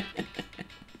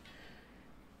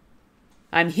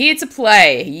 I'm here to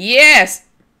play. Yes!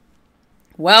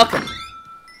 Welcome.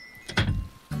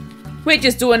 We're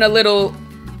just doing a little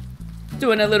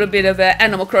bit of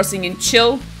Animal Crossing and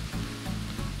chill.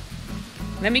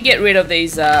 Let me get rid of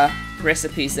these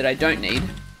recipes that I don't need.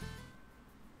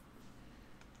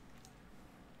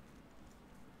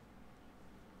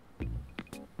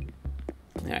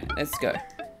 Alright, let's go.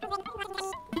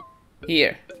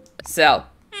 Here. Sell.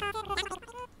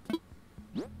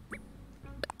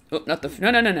 Oh, not the...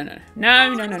 No. No.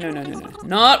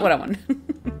 Not what I want.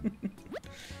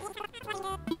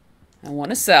 I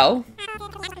want to sell.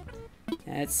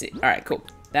 That's it. Alright, cool.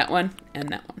 That one and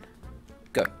that one.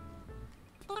 Go.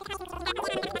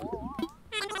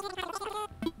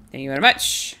 Thank you very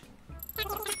much.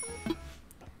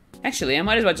 Actually, I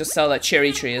might as well just sell that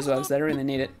cherry tree as well, because I don't really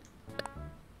need it.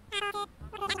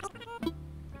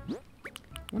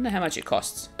 I wonder how much it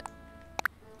costs.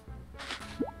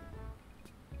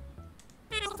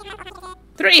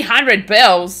 300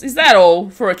 bells? Is that all?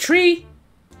 For a tree?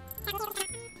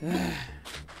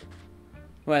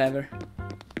 Whatever.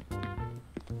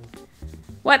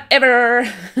 Whatever!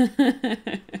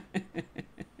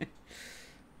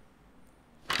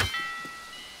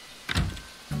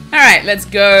 Alright, let's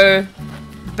go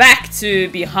back to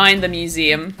behind the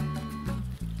museum.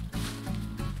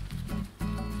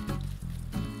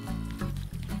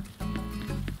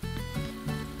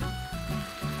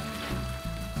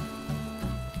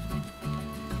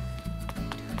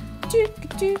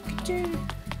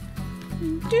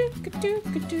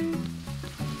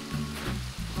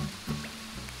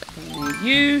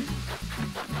 You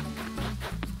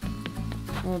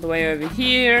all the way over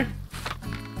here.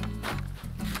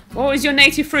 What was your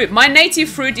native fruit? My native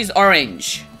fruit is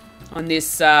orange. On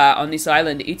this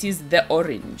island, it is the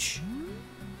orange.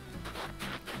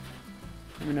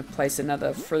 I'm gonna place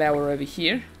another flower over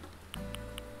here.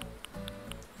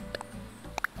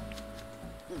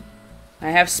 I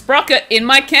have Sprocket in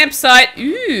my campsite.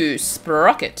 Ooh,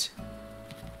 Sprocket.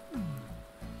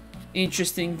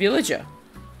 Interesting villager.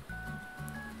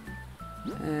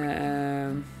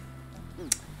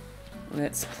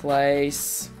 Let's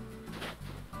place...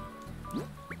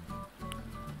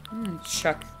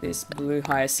 chuck this blue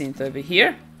hyacinth over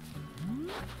here.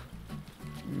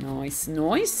 Nice,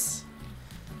 nice.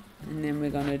 And then we're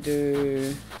gonna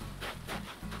do...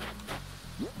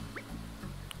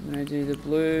 I'm gonna do the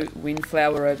blue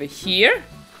windflower over here.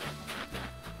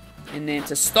 And then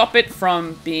to stop it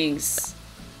from being...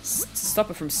 stop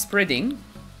it from spreading...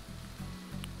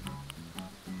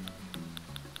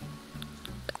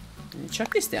 and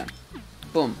chuck this down.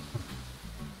 Boom.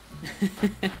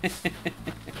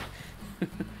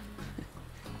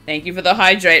 Thank you for the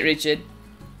hydrate, Richard.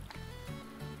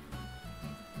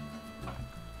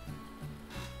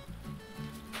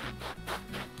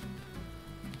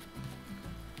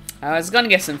 I was gonna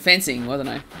get some fencing, wasn't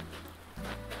I?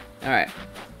 Alright.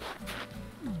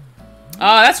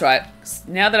 Oh, that's right.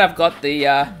 Now that I've got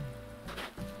the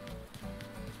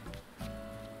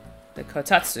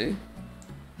kotatsu.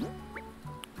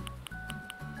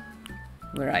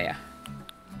 Where are ya?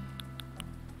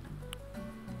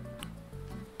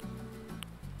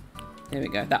 There we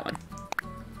go, that one.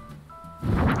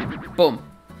 Boom.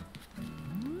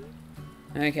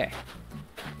 Okay.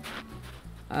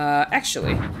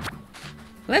 Actually,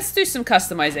 let's do some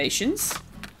customizations.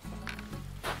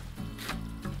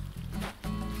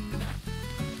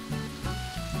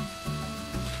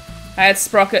 I had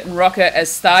Sprocket and Rocket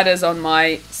as starters on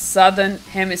my Southern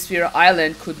Hemisphere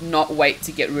island. Could not wait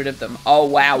to get rid of them. Oh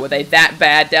wow, were they that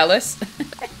bad, Dallas?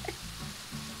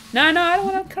 No, I don't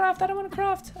want to craft.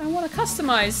 I want to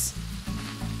customize.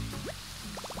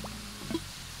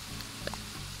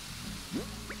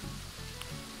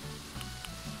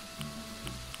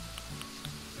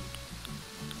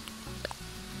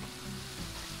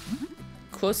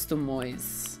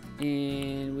 Customize.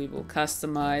 And we will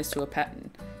customize to a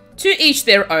pattern. To each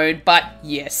their own, but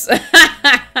yes.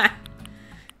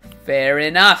 Fair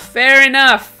enough, fair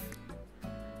enough.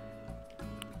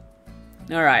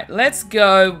 Alright, let's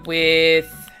go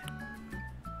with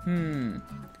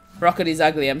Rocket is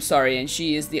ugly, I'm sorry, and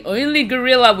she is the only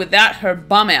gorilla without her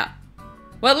bum out.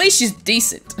 Well, at least she's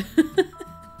decent.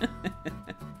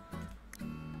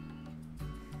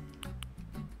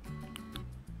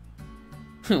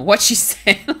 What she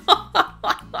said.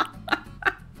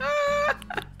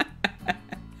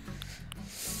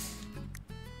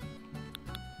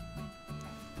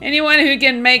 Anyone who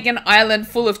can make an island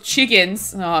full of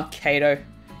chickens. Oh, Kato.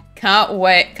 Can't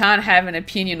wait. Can't have an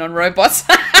opinion on robots.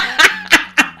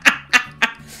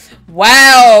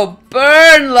 Wow.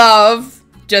 Burn, love.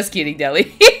 Just kidding,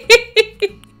 Deli.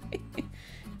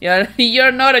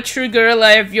 You're not a true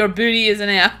gorilla if your booty isn't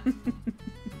out.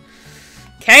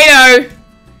 Kato.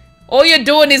 All you're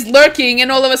doing is lurking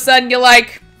and all of a sudden you're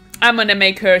like, I'm gonna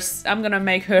make her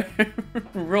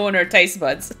ruin her taste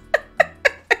buds.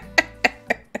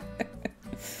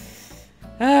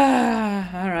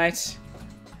 Alright.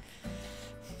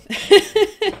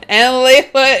 And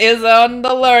Layla is on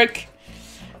the lurk.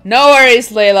 No worries,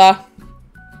 Layla.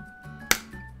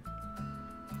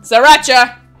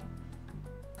 Sriracha!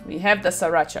 We have the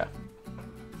sriracha.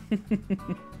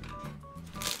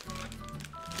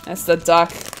 That's the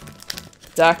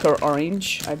darker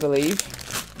orange, I believe.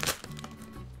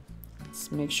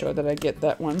 Let's make sure that I get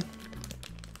that one.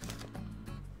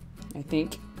 I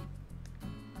think.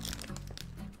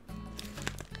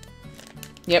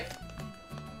 Yep.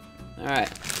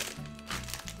 Alright.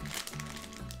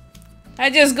 I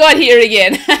just got here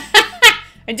again.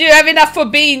 I do have enough for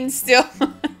beans still.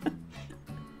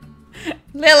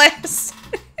 Lilies.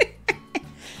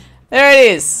 There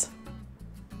it is.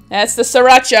 That's the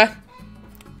sriracha.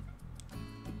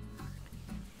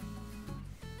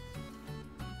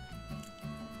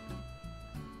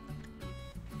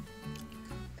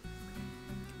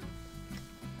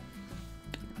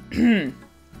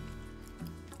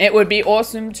 It would be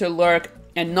awesome to lurk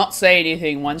and not say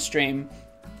anything one stream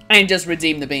and just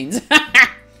redeem the beans.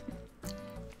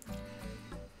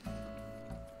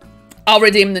 I'll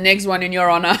redeem the next one in your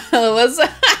honor.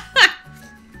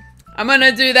 I'm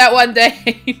gonna do that one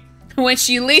day when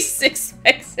she least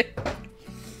expects it.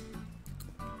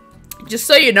 Just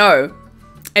so you know,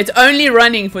 it's only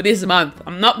running for this month.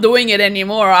 I'm not doing it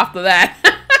anymore after that.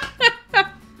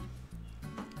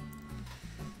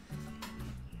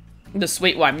 The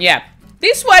sweet one, yeah.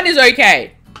 This one is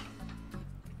okay.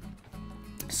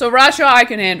 Sriracha I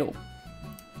can handle.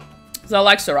 So I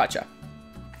like sriracha.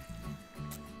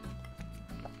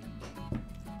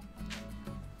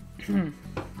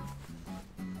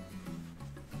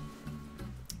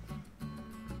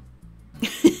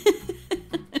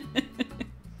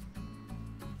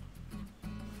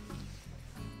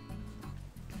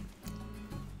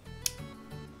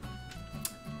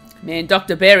 Man,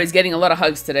 Dr. Bear is getting a lot of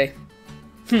hugs today.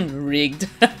 Rigged.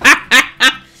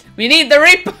 We need the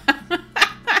Reaper.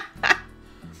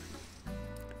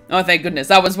 Oh, thank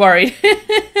goodness. I was worried.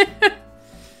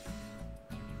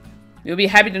 You'll be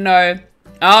happy to know.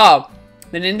 Oh,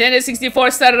 the Nintendo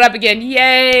 64 started up again.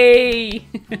 Yay!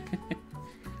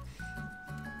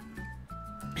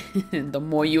 The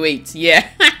more you eat. Yeah.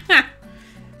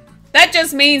 That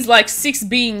just means like 6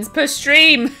 beans per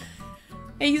stream.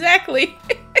 Exactly.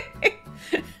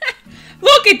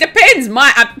 Look, it depends.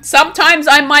 Sometimes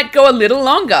I might go a little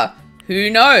longer. Who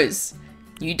knows?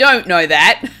 You don't know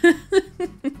that.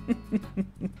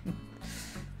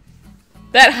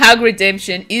 That hug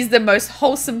redemption is the most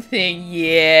wholesome thing.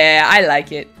 Yeah, I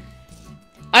like it.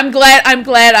 I'm glad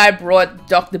I brought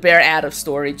Dr. Bear out of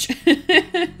storage.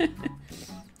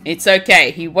 It's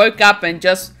okay. He woke up and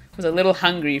just was a little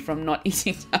hungry from not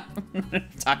eating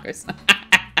tacos.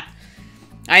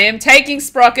 I am taking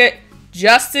Sprocket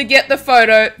just to get the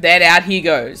photo, then out he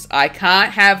goes. I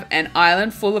can't have an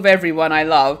island full of everyone I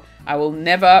love. I will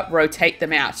never rotate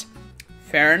them out.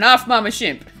 Fair enough, Mama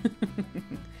Shimp.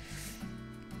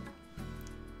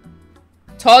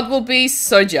 Todd will be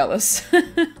so jealous.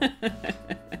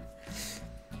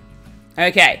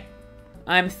 Okay.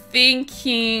 I'm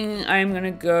thinking I'm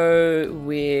gonna go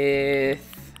with...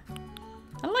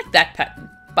 I like that pattern,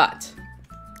 but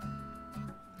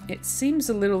it seems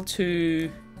a little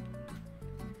too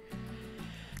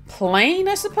plain,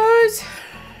 I suppose.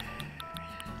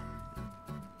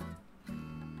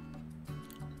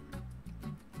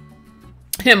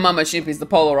 Mama Shimp is the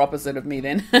polar opposite of me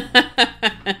then.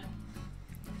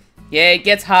 Yeah, it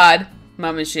gets hard,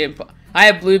 Mama Shimp. I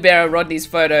have Blue Bear and Rodney's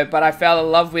photo, but I fell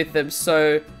in love with them,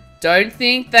 so don't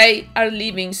think they are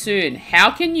leaving soon.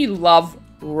 How can you love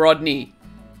Rodney?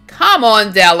 Come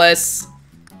on, Dallas.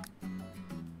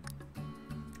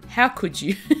 How could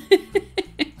you?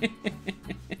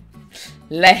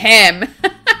 Lahem.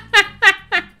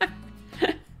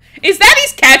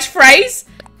 catchphrase?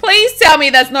 Please tell me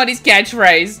that's not his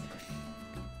catchphrase.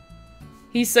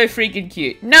 He's so freaking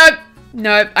cute. Nope.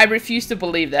 Nope. I refuse to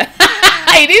believe that.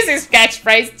 It is his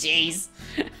catchphrase. Jeez.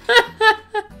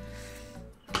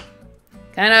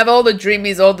 Can't have all the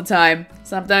dreamies all the time.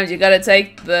 Sometimes you gotta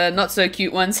take the not so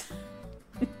cute ones.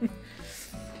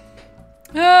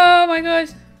 Oh my gosh.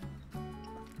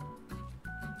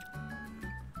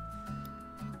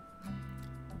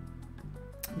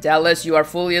 Dallas, you are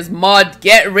fully as mod.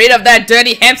 Get rid of that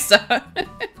dirty hamster.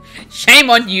 Shame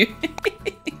on you.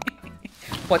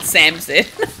 What Sam said.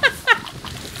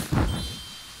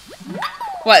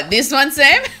 What, this one,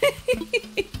 Sam?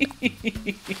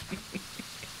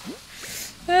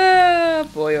 Oh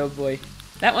boy, oh boy.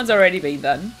 That one's already been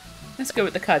done. Let's go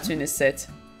with the cartoonist set.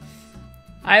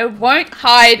 I won't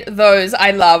hide those I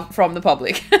love from the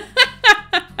public.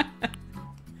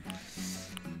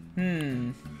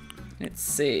 Let's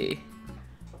see.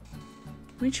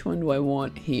 Which one do I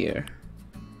want here?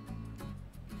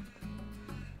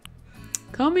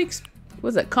 Comics,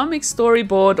 was that comic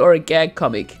storyboard or a gag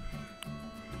comic?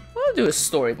 I'll do a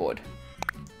storyboard.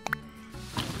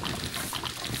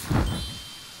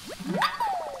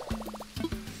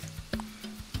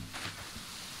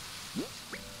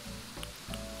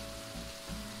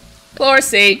 Floor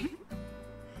seat.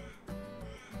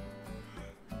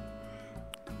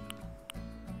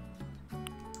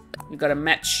 We gotta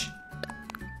match.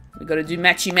 We gotta do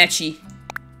matchy matchy.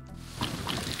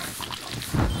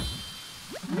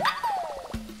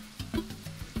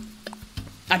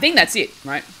 I think that's it,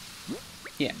 right?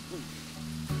 Yeah.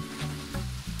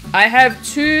 I have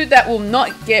two that will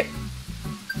not get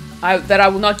that I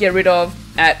will not get rid of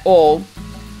at all,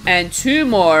 and two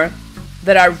more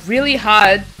that are really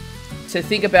hard to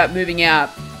think about moving out.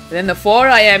 And then the four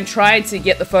I am trying to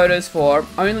get the photos for,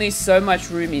 only so much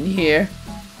room in here.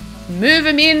 Move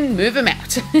them in, move them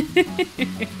out.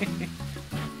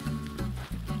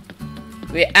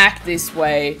 We act this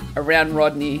way around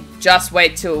Rodney. Just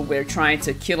wait till we're trying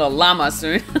to kill a llama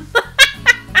soon.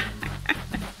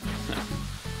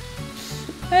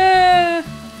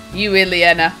 You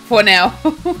Ileana, for now.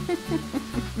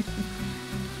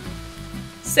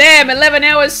 Sam, 11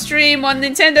 hours stream on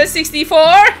Nintendo 64?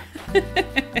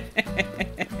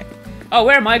 Oh,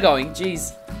 where am I going?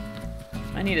 Jeez.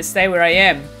 I need to stay where I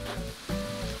am.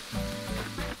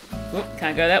 Oop,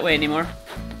 can't go that way anymore.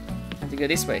 I have to go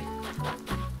this way.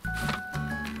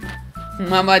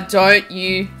 Mama, don't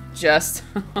you just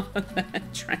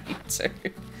trying to.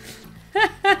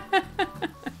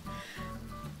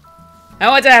 I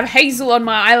want to have Hazel on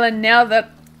my island now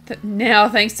now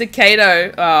thanks to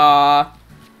Kato. Aww.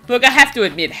 Look, I have to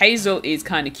admit, Hazel is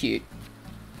kind of cute.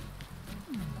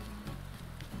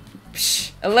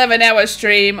 Psh, 11-hour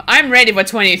stream. I'm ready for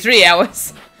 23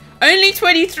 hours. Only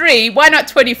 23? Why not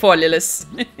 24, Lilith?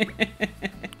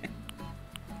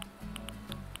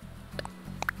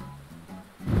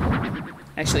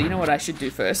 Actually, you know what I should do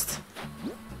first?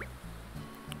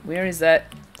 Where is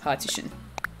that partition?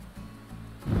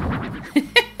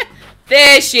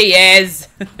 There she is!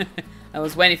 I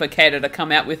was waiting for Kato to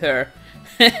come out with her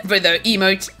for the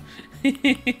emote.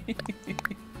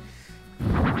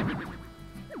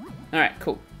 Alright,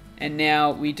 cool. And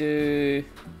now we do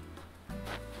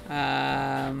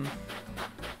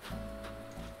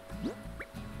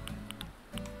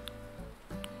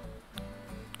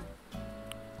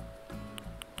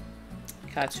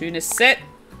cartoonist set.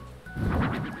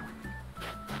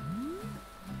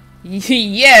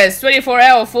 Yes,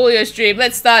 24-hour Fulish stream.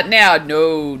 Let's start now.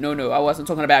 No, no, no. I wasn't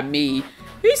talking about me.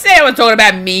 Who said I was talking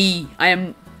about me? I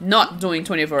am not doing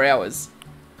 24 hours.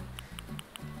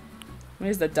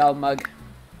 Where's the dull mug?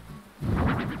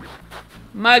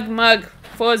 Mug,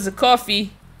 for the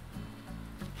coffee.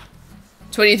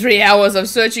 23 hours of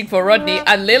searching for Rodney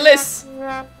and Lilith.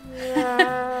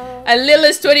 A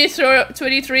Lilith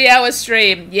 23-hour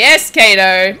stream. Yes,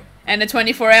 Kato. And a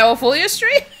 24-hour Fulish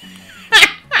stream.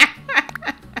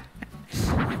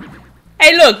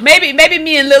 Hey, look, maybe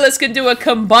me and Lilith can do a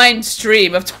combined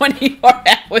stream of 24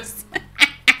 hours.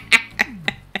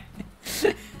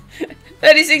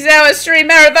 36-hour stream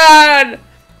marathon.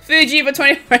 Fuji for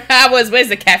 24 hours. Where's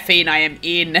the caffeine? I am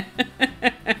in.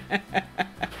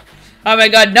 Oh my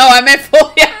god, no, I meant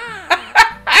fully.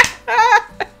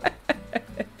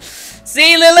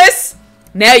 See, Lilith?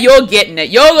 Now you're getting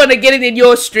it. You're gonna get it in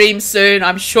your stream soon.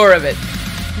 I'm sure of it.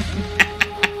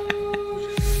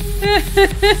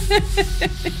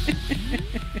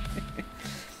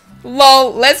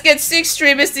 Lol, let's get 6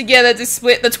 streamers together to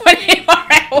split the 24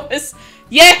 hours.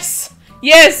 Yes!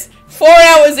 Yes! 4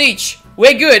 hours each.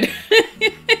 We're good.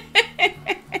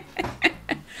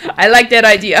 I like that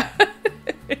idea.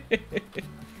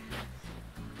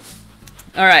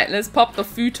 Alright, let's pop the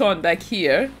futon back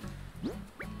here.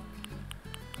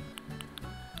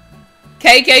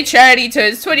 KK charity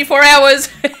turns 24 hours.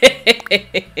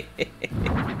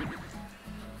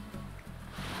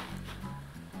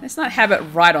 Let's not have it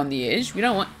right on the edge. We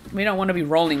don't want to be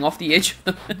rolling off the edge.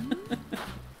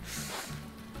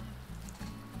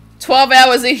 12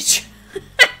 hours each.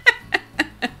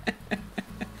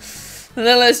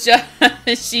 Lilith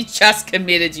she just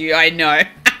committed you, I know.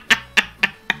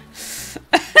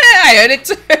 I heard it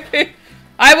too.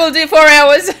 I will do 4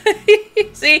 hours.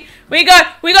 See, we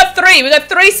got 3. We got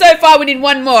 3 so far. We need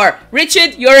 1 more.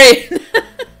 Richard, you're in.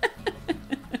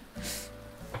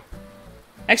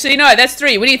 Actually, no, that's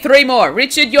 3. We need 3 more.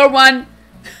 Richard, you're 1.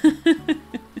 Well,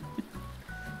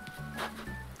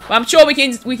 I'm sure we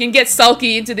can get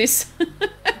Sulky into this.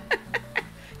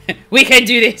 We can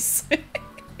do this.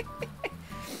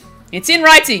 It's in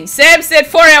writing. Sam said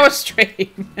 4-hour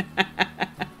stream.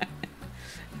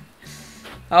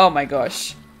 Oh my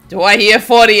gosh. Do I hear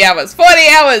 40 hours? 40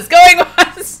 hours going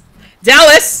once.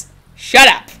 Dallas, shut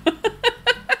up.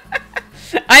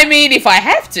 I mean, if I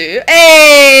have to.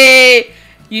 Hey!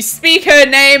 You speak her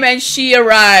name and she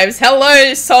arrives.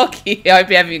 Hello, Sulky. I hope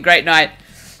you're having a great night.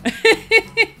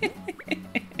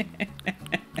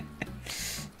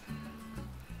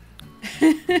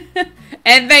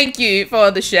 And thank you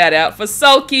for the shout out for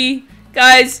Sulky.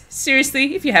 Guys,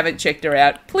 seriously, if you haven't checked her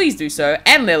out, please do so.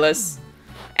 And Lilith.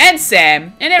 And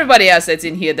Sam. And everybody else that's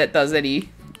in here that does any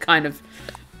kind of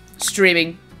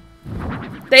streaming.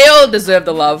 They all deserve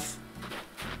the love.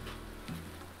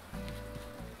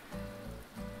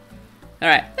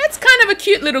 Alright, that's kind of a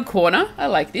cute little corner. I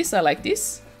like this, I like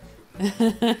this. This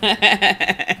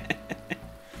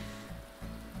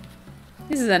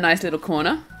is a nice little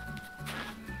corner.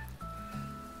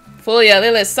 Fulia,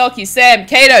 Lilith, Sulky, Sam,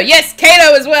 Kato. Yes,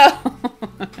 Kato as well.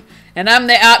 And I'm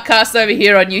the outcast over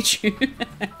here on YouTube.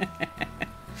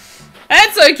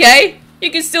 That's okay.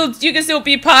 You can still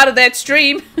be part of that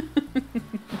stream.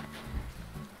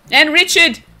 And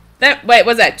Richard. Wait,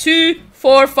 what's that? 2,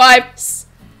 4, 5,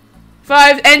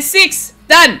 5, and 6.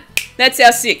 Done. That's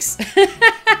our 6.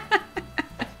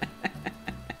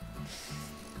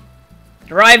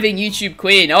 Thriving YouTube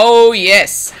queen. Oh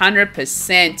yes,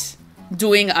 100%.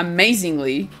 Doing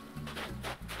amazingly.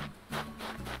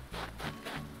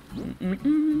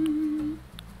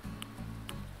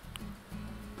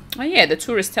 Oh yeah, the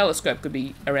tourist telescope could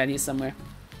be around here somewhere.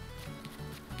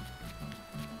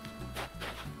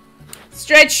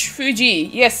 Stretch Fuji.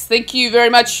 Yes, thank you very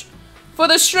much for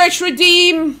the stretch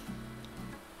redeem.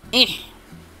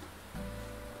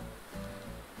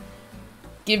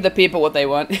 Give the people what they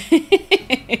want.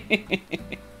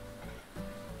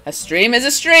 A stream is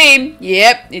a stream.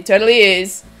 Yep, it totally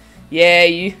is. Yeah,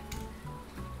 you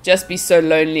just be so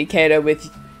lonely, Kato, with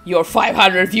your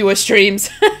 500 viewer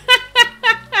streams.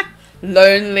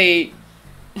 Lonely.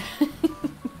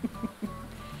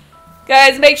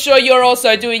 Guys, make sure you're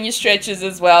also doing your stretches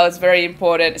as well. It's very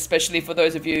important, especially for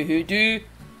those of you who do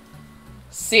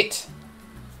sit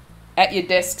at your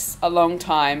desks a long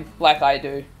time, like I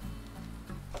do.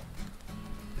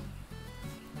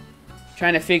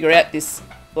 Trying to figure out this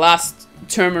last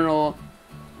terminal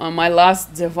on my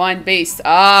last divine beast.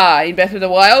 Ah, in Breath of the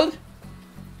Wild.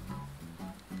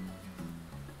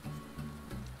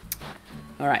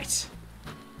 Alright.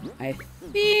 I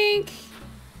think...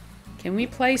 Can we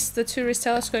place the tourist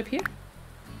telescope here?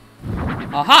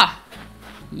 Aha!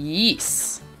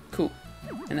 Yes. Cool.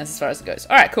 And that's as far as it goes.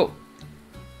 Alright, cool.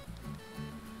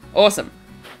 Awesome.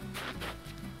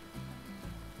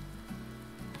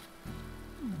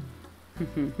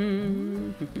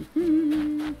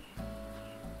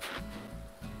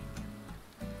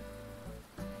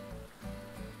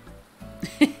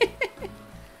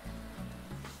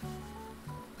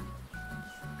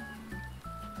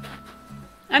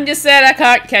 I'm just sad I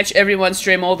can't catch everyone's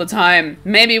stream all the time.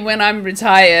 Maybe when I'm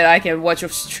retired, I can watch your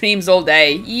streams all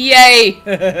day. Yay!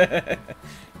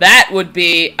 That would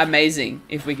be amazing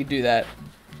if we could do that.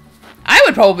 I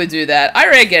would probably do that. I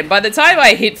reckon by the time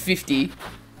I hit 50,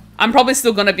 I'm probably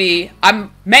still gonna be... I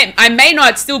may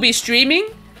not still be streaming,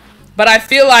 but I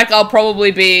feel like I'll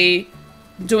probably be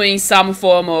doing some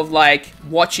form of, like,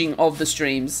 watching of the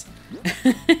streams.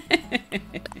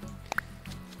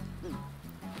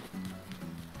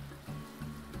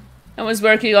 I was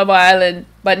working on my island,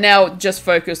 but now just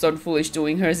focused on Fulish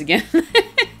doing hers again.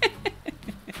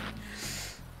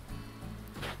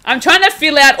 I'm trying to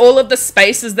fill out all of the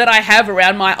spaces that I have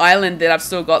around my island that I've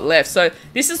still got left. So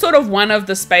this is sort of one of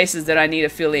the spaces that I need to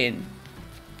fill in.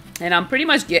 And I'm pretty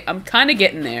much I'm kind of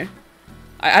getting there.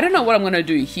 I don't know what I'm going to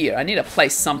do here. I need to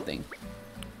place something.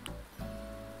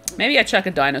 Maybe I chuck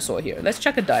a dinosaur here. Let's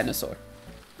chuck a dinosaur.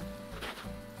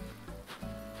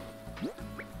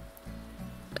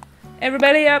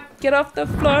 Everybody up, get off the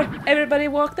floor. Everybody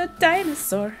walk the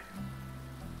dinosaur.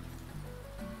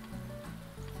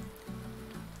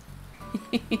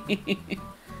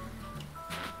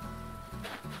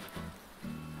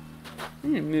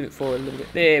 Move it forward a little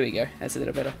bit. There we go. That's a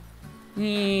little better.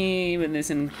 When there's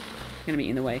gonna be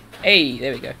in the way. Hey,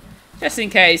 there we go. Just in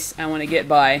case I want to get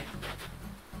by.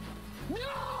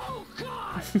 No,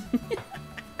 God!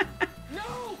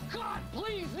 No, God,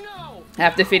 please, no! I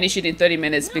have to finish it in 30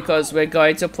 minutes because we're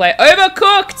going to play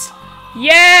Overcooked!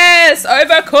 Yes!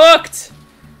 Overcooked!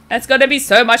 That's gonna be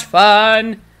so much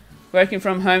fun! Working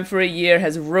from home for a year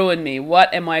has ruined me.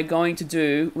 What am I going to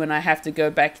do when I have to go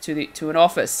back to an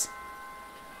office?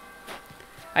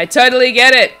 I totally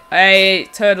get it. I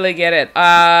totally get it.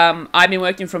 I've been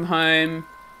working from home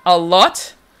a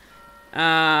lot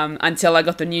until I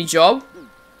got the new job.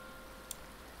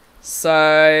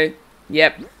 So,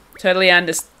 yep. Totally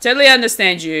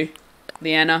understand you,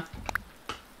 Leanna.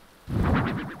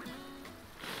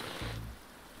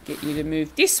 Get you to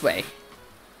move this way.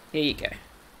 There you go.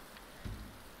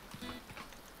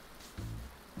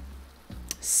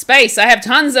 Space. I have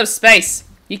tons of space.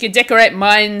 You can decorate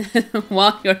mine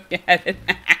while you're at it.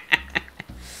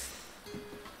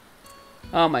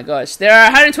 Oh my gosh. There are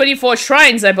 124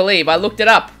 shrines, I believe. I looked it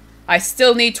up. I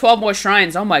still need 12 more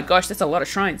shrines. Oh my gosh, that's a lot of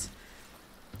shrines.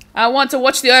 I want to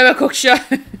watch the Overcooked show.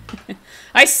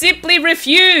 I simply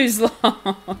refuse.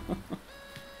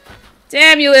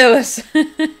 Damn you, Lilith.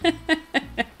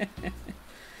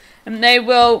 And they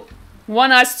will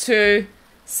want us to.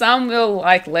 Some will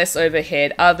like less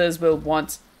overhead. Others will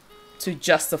want to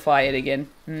justify it again.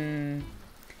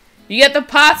 You get the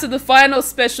parts of the final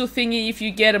special thingy if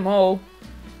you get them all.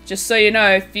 Just so you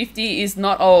know, 50 is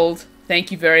not old.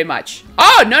 Thank you very much.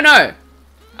 Oh, no.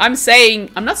 I'm not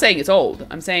saying it's old.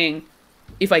 I'm saying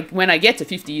when I get to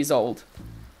 50 years old,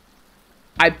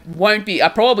 I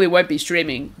probably won't be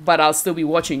streaming, but I'll still be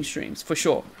watching streams for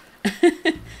sure.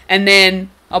 And then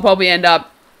I'll probably end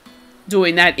up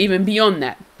doing that even beyond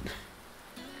that.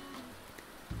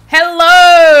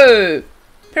 Hello!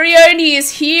 Perioni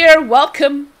is here.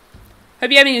 Welcome.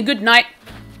 Hope you're having a good night.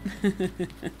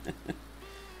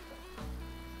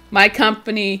 My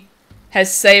company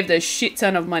has saved a shit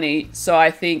ton of money, so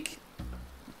I think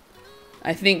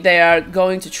they are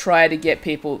going to try to get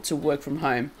people to work from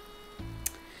home.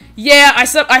 Yeah, I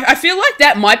feel like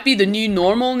that might be the new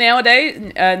normal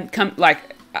nowadays, and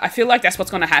I feel like that's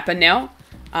what's going to happen now.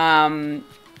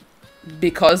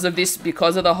 Because of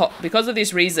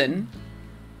this reason,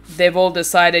 they've all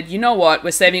decided, you know what,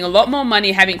 we're saving a lot more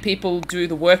money having people do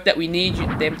the work that we need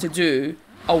them to do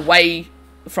away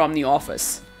from the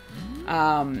office.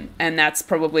 And that's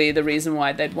probably the reason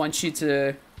why they'd want you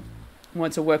to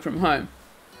want to work from home.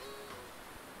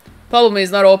 Problem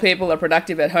is, not all people are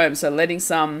productive at home, so letting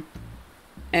some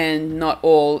and not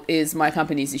all is my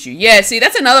company's issue. Yeah, see,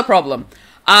 that's another problem.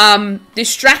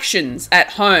 Distractions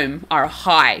at home are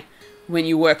high when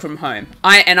you work from home.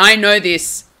 I know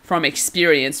this from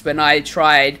experience. When I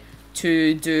tried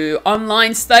to do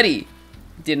online study,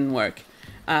 didn't work.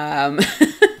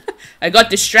 I got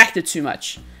distracted too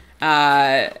much.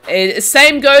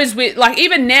 Same goes with, like,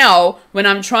 even now when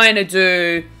I'm trying to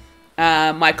do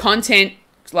my content,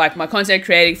 like my content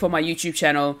creating for my YouTube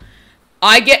channel,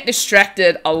 I get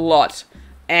distracted a lot,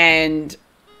 and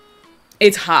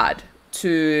it's hard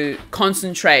to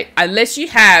concentrate unless you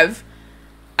have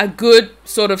a good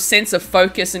sort of sense of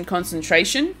focus and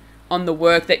concentration on the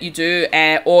work that you do,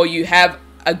 or you have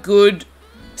a good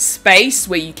space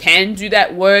where you can do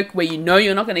that work, where you know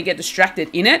you're not going to get distracted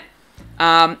in it.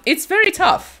 It's very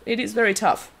tough. It is very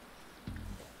tough.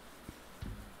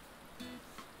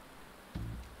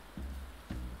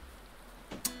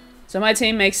 So my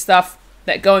team makes stuff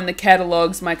that go in the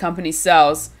catalogs my company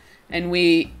sells, and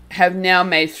we have now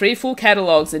made 3 full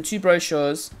catalogs and 2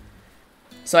 brochures.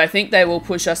 So I think they will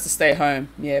push us to stay home.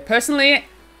 Yeah, personally,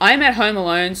 I'm at home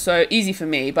alone, so easy for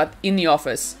me, but in the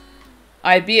office,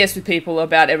 I BS with people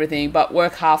about everything, but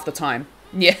work half the time.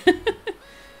 Yeah.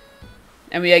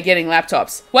 And we are getting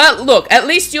laptops. Well, look, at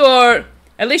least your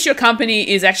company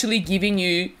is actually giving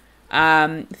you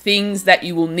things that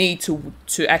you will need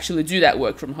to actually do that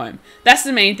work from home. That's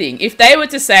the main thing. If they were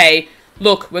to say,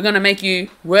 look, we're going to make you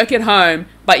work at home,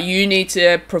 but you need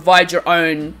to provide your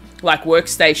own, like,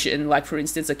 workstation, like, for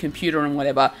instance, a computer and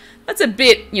whatever, that's a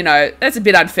bit, that's a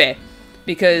bit unfair,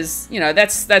 because,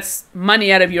 that's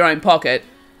money out of your own pocket,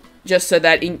 just so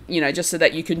that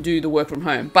you can do the work from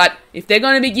home. But if they're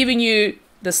going to be giving you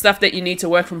the stuff that you need to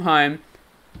work from home,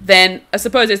 then I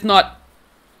suppose it's not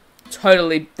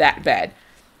totally that bad.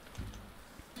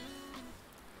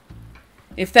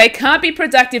 If they can't be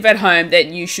productive at home,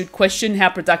 then you should question how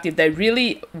productive they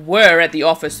really were at the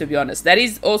office, to be honest. That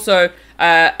is also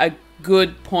a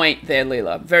good point there,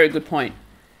 Leela. Very good point.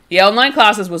 Yeah, online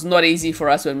classes was not easy for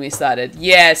us when we started.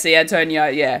 Yeah, see, Antonio,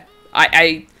 yeah.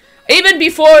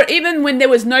 Even when there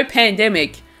was no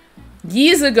pandemic,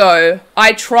 years ago,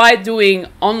 I tried doing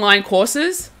online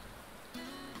courses.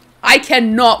 I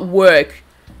cannot work.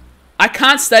 I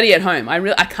can't study at home. I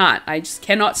can't. I just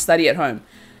cannot study at home.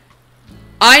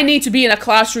 I need to be in a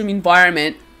classroom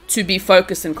environment to be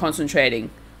focused and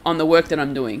concentrating on the work that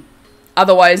I'm doing.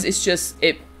 Otherwise, it's just,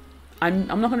 I'm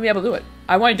not going to be able to do it.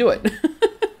 I won't do it.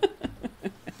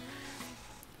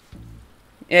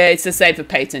 Yeah, it's the same for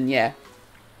Peyton, yeah.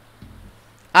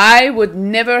 I would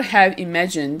never have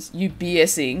imagined you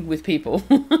BSing with people.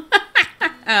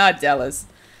 Ah, Dallas.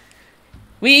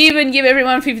 We even give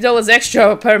everyone $50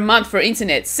 extra per month for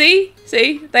internet. See?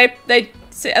 They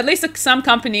at least some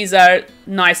companies are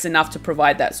nice enough to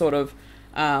provide that sort of,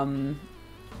 I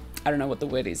don't know what the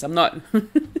word is. I'm not,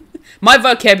 my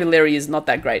vocabulary is not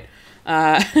that great.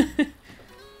 My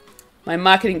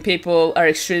marketing people are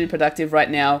extremely productive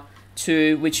right now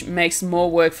too, which makes more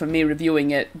work for me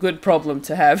reviewing it. Good problem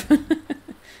to have.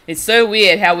 It's so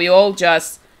weird how we all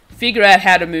just figure out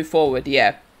how to move forward.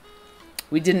 Yeah.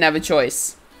 We didn't have a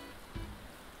choice.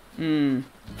 Alright,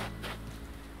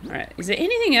 is there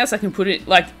anything else I can put in?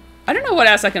 Like, I don't know what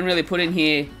else I can really put in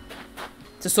here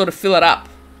to sort of fill it up.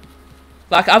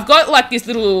 Like, I've got like this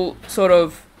little sort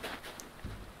of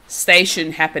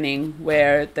station happening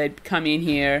where they'd come in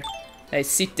here, they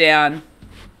sit down,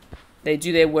 they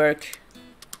do their work.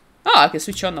 Oh, I can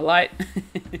switch on the light.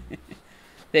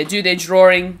 They do their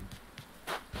drawing.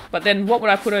 But then what would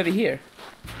I put over here?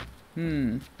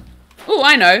 Oh,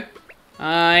 I know.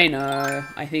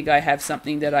 I think I have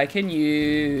something that I can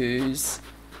use.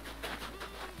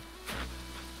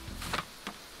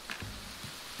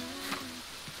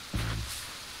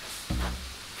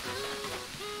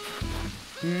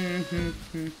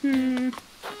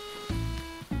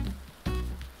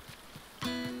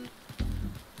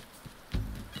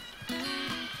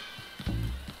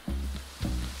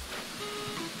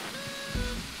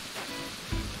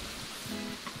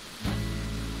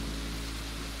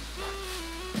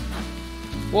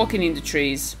 Walking into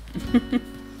trees.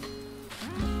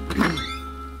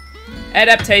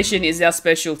 Adaptation is our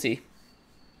specialty.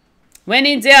 When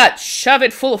in doubt, shove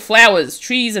it full of flowers,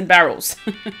 trees, and barrels.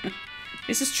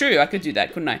 This is true. I could do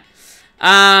that, couldn't I?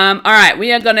 Alright,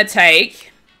 we are going to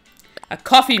take a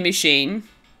coffee machine.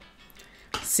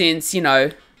 Since, you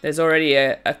know, there's already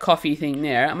a coffee thing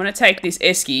there. I'm going to take this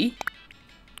esky.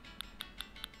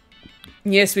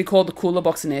 Yes, we call the cooler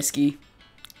box an esky.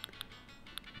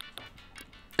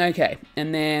 Okay,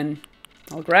 and then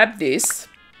I'll grab this.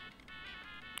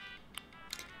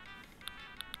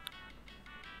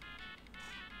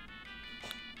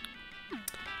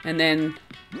 And then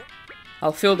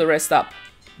I'll fill the rest up.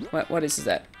 What is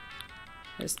that?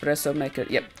 Espresso maker.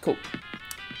 Yep, cool.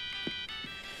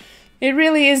 It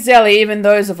really is jelly, even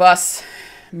those of us,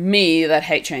 me, that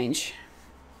hate change.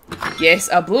 Yes,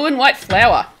 a blue and white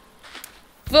flower.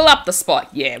 Fill up the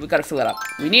spot. Yeah, we gotta fill it up.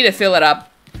 We need to fill it up.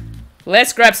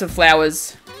 Let's grab some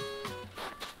flowers.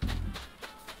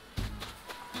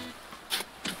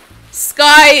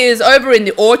 Sky is over in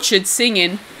the orchard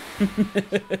singing.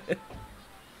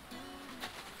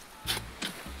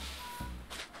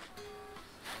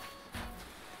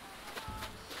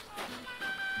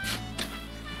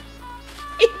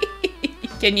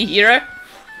 Can you hear her?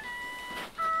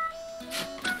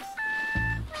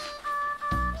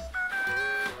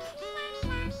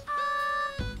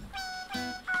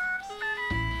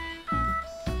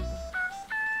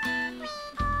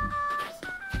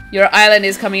 Your island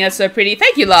is coming out so pretty.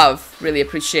 Thank you, love. Really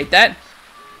appreciate that.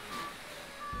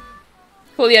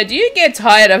 Julia, do you get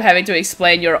tired of having to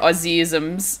explain your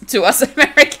Aussieisms to us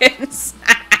Americans?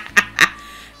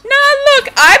 No,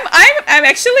 look, I'm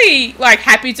actually like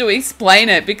happy to explain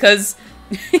it because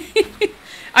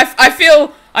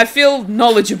I feel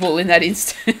knowledgeable in that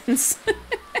instance.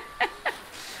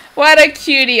 What a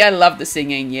cutie. I love the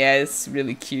singing. Yeah, it's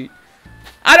really cute.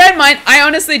 I don't mind. I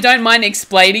honestly don't mind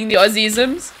explaining the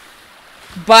Aussieisms.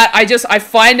 But I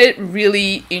find it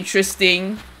really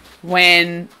interesting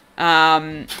when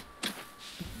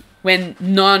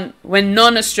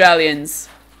non-Australians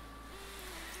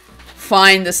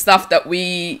find the stuff that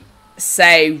we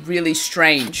say really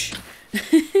strange.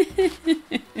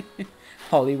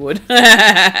 Hollywood.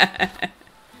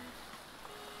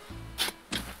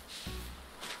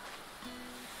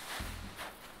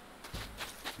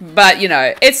 But, you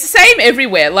know, it's the same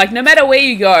everywhere. Like, no matter where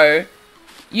you go,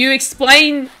 you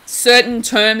explain certain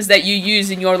terms that you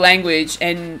use in your language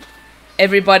and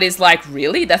everybody's like,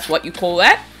 really? That's what you call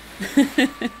that?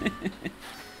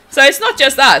 So it's not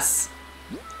just us.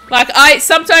 Like,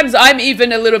 sometimes I'm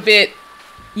even a little bit,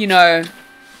 you know,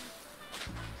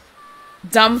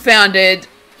 dumbfounded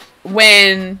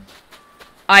when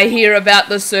I hear about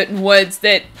the certain words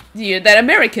that, you know, that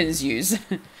Americans use.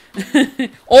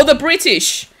 Or the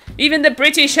British. Even the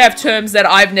British have terms that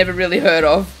I've never really heard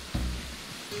of.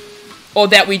 Or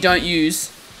that we don't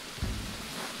use.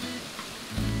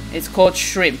 It's called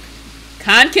shrimp.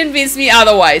 Can't convince me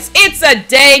otherwise. It's a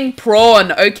dang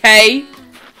prawn, okay?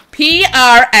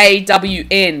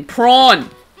 P-R-A-W-N. Prawn.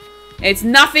 It's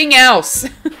nothing else.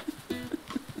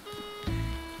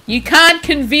 You can't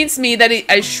convince me that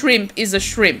a shrimp is a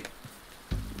shrimp.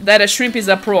 That a shrimp is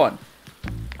a prawn.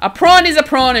 A prawn is a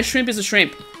prawn, a shrimp is a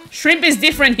shrimp. Shrimp is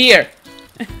different here.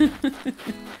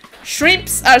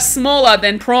 Shrimps are smaller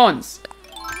than prawns.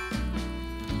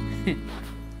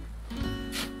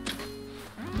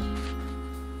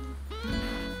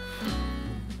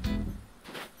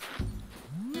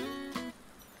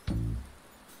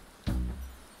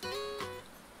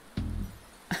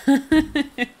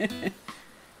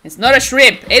 It's not a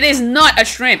shrimp. It is not a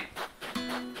shrimp.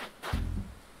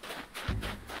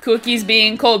 Cookies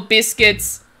being called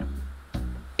biscuits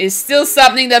is still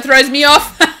something that throws me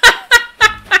off.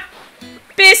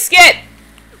 Biscuit!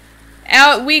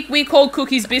 We call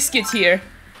cookies biscuits here.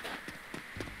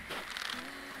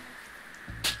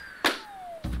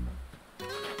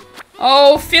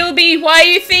 Oh, Philby, why are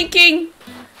you thinking?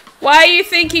 Why are you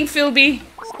thinking, Philby?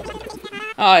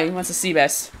 Oh, he wants a sea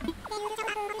bass.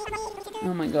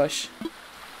 Oh my gosh.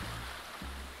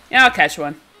 Yeah, I'll catch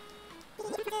one.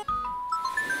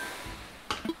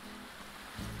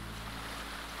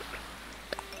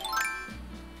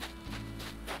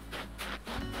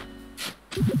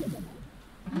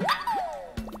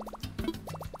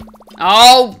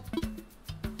 Oh!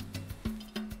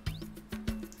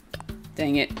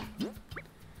 Dang it.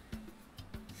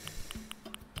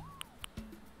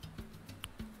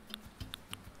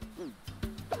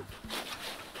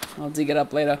 I'll dig it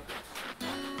up later.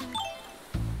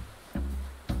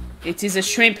 It is a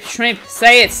shrimp. Shrimp.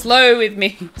 Say it slow with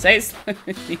me. Say it slow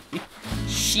with me.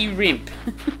 Shrimp.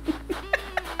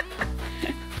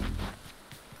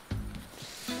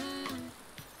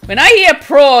 When I hear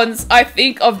prawns, I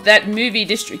think of that movie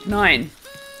District 9.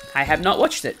 I have not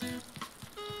watched it.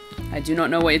 I do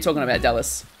not know what you're talking about,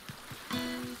 Dallas.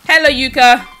 Hello,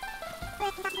 Yuka.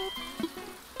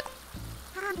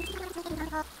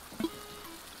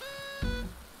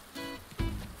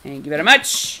 Thank you very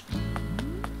much.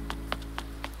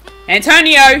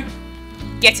 Antonio,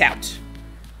 get out.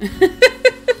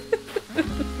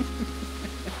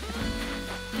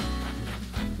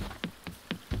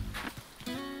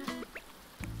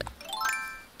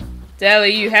 Deli,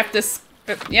 you have to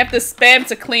spam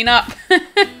to clean up.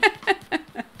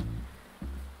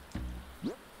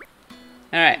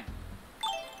 All right.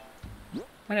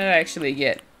 What did I actually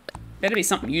get? Better be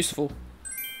something useful.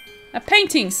 A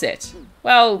painting set.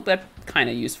 Well, that's kind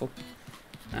of useful.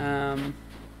 Alright,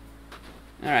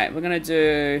 we're gonna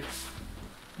do...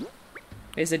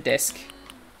 Where's a desk?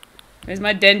 Where's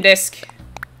my den desk?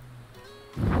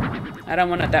 I don't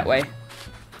want it that way.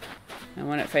 I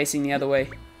want it facing the other way.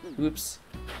 Oops.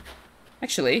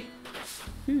 Actually...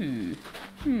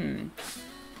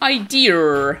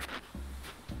 Idea!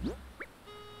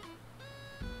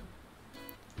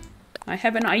 I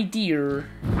have an idea.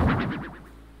 I'm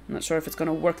not sure if it's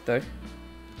gonna work though.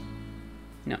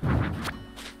 No.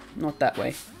 Not that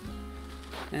way.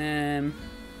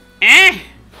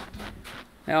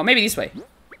 Oh, maybe this way.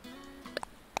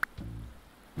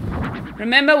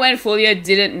 Remember when Fulia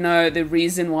didn't know the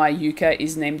reason why Yuka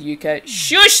is named Yuka?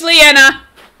 Shush, Leanna!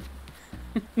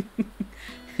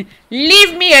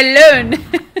 Leave me alone!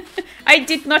 I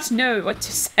did not know what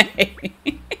to say.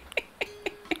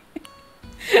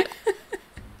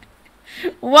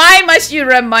 Why must you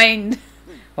remind...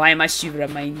 Why must you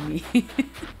remind me?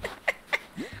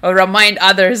 Or remind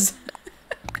others?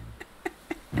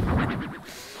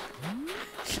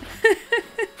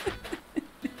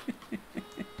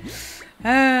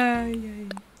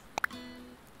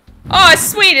 Oh,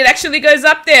 sweet! It actually goes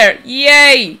up there!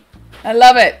 Yay! I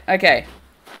love it! Okay.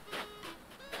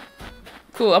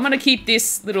 Cool, I'm gonna keep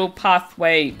this little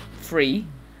pathway free.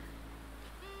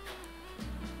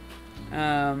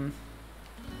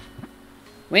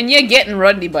 When you're getting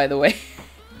Rodney, by the way.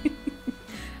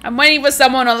 I'm waiting for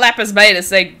someone on Lapis Bay to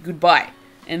say goodbye.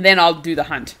 And then I'll do the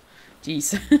hunt.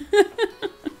 Jeez.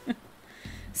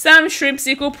 Some shrimps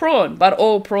equal prawn, but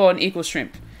all prawn equals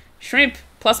shrimp. Shrimp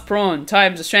plus prawn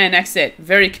times Australian accent.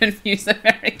 Very confused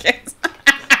Americans.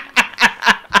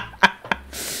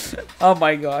 Oh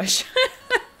my gosh.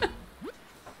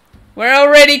 We're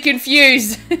already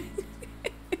confused.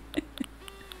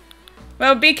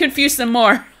 Well, be confused some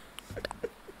more.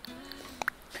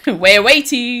 We're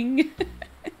waiting.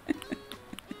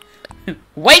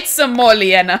 Wait some more,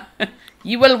 Leanna.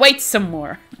 You will wait some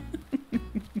more.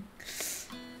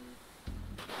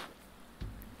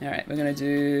 Alright, we're gonna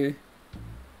do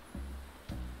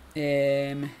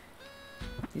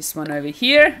this one over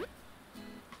here.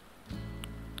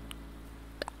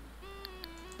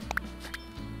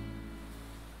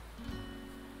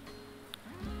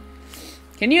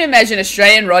 Can you imagine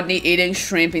Australian Rodney eating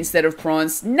shrimp instead of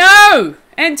prawns? No!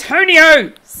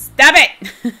 Antonio! Stop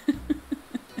it!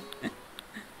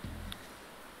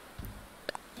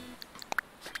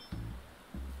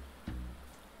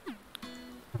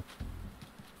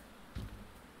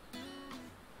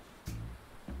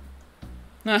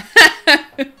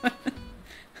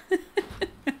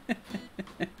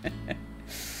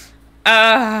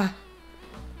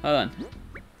 Hold on.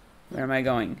 Where am I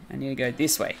going? I need to go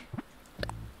this way.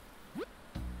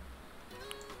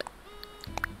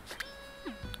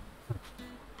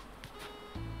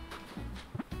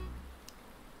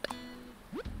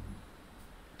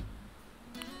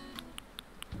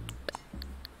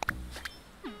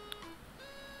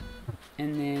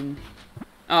 And then...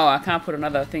 Oh, I can't put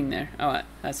another thing there. Alright,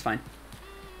 that's fine.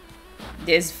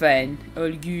 That's fine.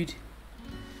 All good.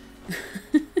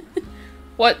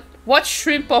 What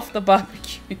shrimp off the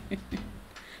barbecue?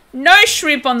 No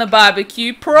shrimp on the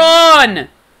barbecue. Prawn!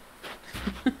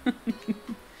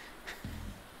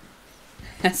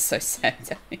 That's so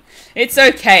sad. It's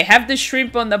okay. Have the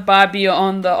shrimp on the barbie or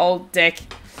on the old deck.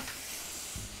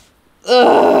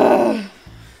 Ugh.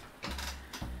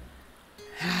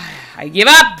 I give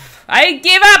up! I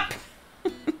give up!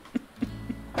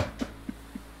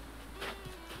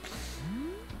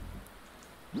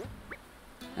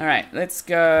 Alright, let's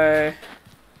go.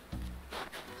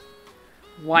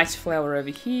 White flour over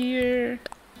here.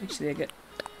 Actually, I get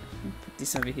put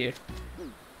this over here.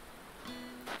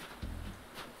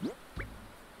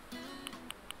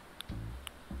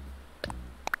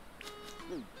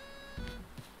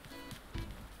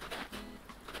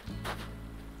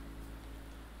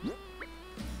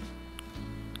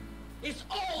 It's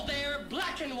all there,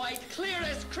 black and white, clear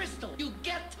as crystal. You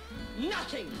get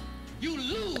nothing. You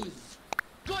lose.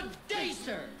 Good day,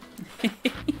 sir.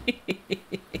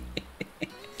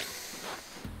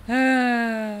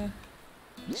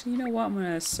 So you know what? I'm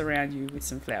gonna surround you with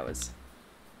some flowers.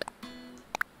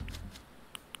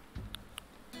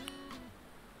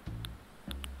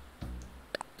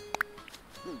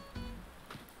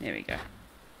 There we go.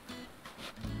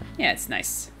 Yeah, it's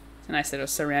nice. It's a nice little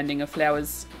surrounding of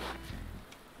flowers.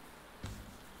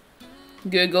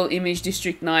 Google image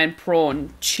District 9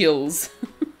 prawn chills.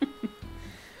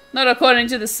 Not according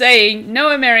to the saying. No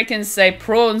Americans say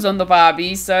prawns on the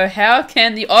barbie, so how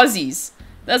can the Aussies?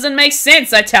 Doesn't make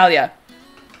sense, I tell ya.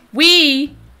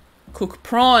 We cook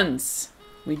prawns.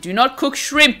 We do not cook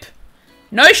shrimp.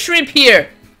 No shrimp here.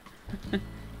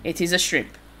 It is a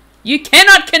shrimp. You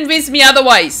cannot convince me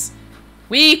otherwise.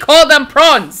 We call them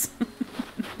prawns.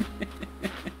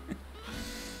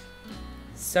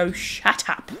 So shut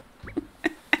up.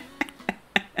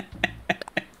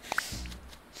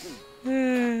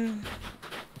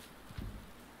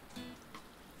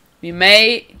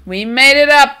 We made it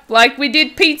up like we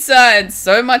did pizza and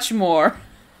so much more.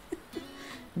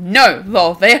 No,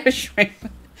 lol, they're shrimp.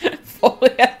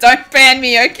 Don't ban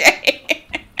me, okay?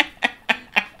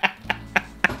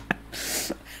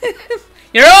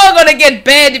 You're all gonna get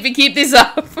banned if you keep this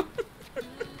up.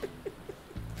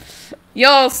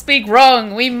 Y'all speak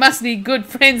wrong. We must be good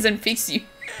friends and fix you.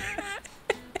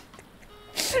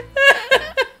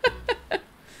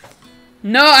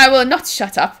 No, I will not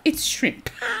shut up. It's shrimp.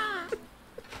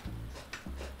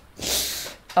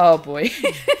 Oh boy.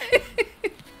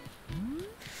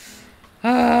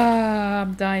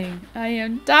 I'm dying. I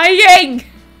am dying.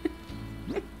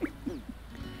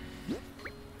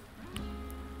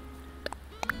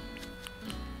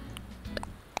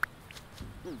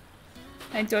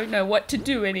 I don't know what to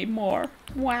do anymore.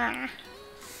 Wah.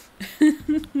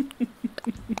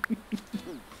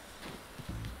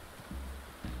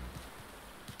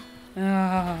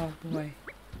 Oh boy.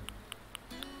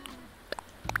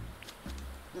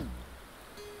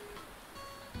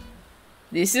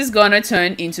 This is gonna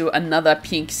turn into another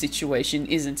pink situation,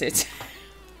 isn't it?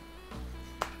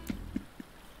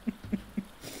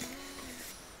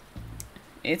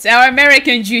 It's our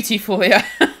American duty for you.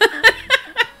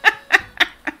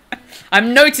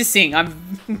 I'm noticing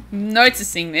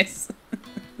this.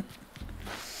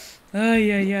 Ay,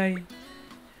 ay, ay.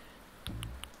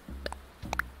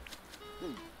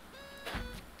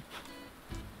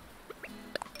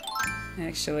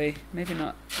 Actually, maybe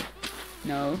not.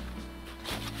 No.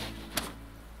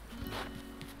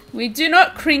 We do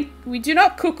not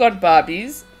cook on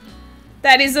Barbies.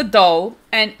 That is a doll,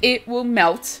 and it will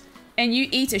melt. And you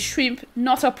eat a shrimp,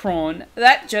 not a prawn.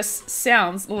 That just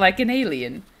sounds like an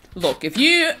alien. Look, if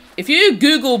you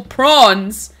Google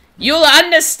prawns, you'll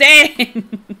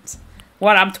understand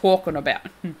what I'm talking about.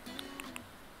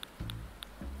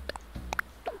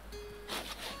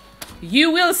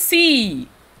 You will see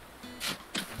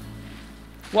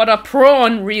what a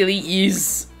prawn really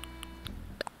is.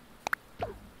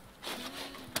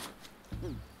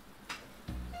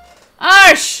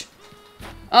 Arsh!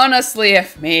 Honestly,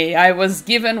 if me, I was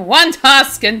given one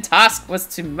task and task was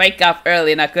to wake up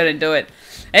early and I couldn't do it.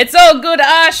 It's all good,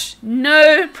 Ash.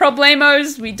 No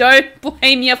problemos. We don't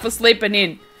blame you for sleeping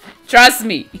in. Trust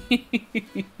me.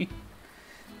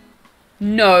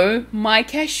 No, my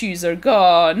cashews are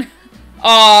gone.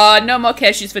 Aw, no more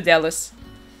cashews for Dallas.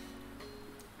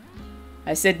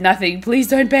 I said nothing. Please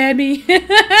don't ban me.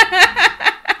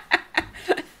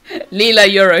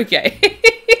 Leela, you're okay.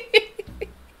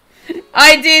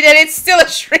 I did, and it's still a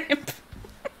shrimp.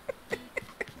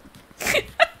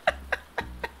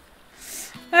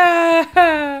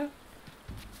 Oh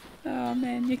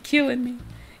man, you're killing me.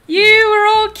 You are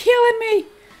all killing me.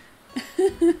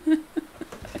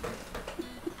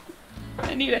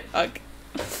 I need a hug.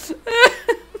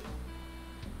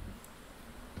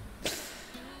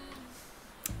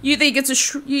 You think it's a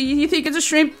you think it's a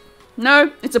shrimp?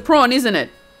 No, it's a prawn, isn't it?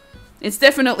 It's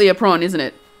definitely a prawn, isn't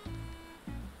it?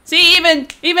 See,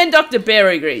 even Dr. Bear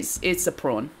agrees. It's a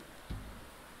prawn.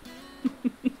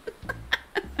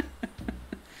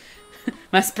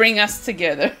 Must bring us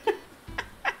together.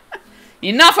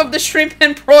 Enough of the shrimp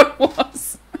and prawn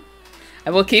wars. I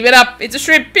will keep it up. It's a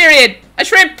shrimp, period. A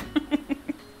shrimp.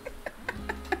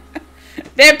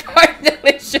 They're both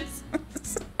delicious.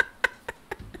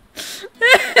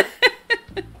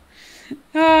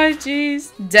 Oh,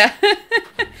 jeez.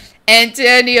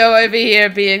 Antonio over here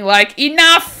being like,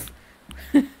 enough!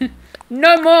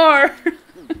 No more!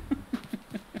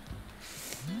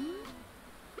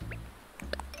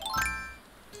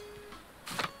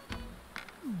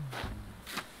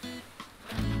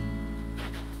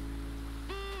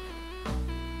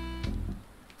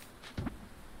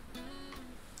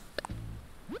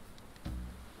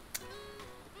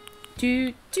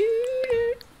 Do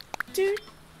do do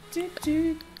do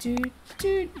do do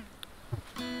do.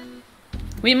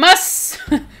 We must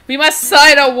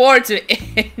sign a war to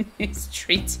end this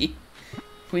treaty.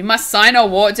 We must sign a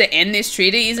war to end this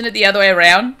treaty. Isn't it the other way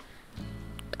around?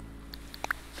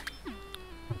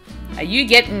 Are you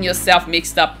getting yourself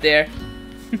mixed up there?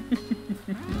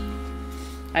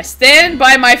 I stand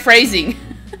by my phrasing.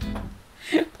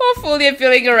 Poor Fulia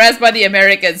feeling harassed by the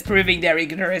Americans, proving their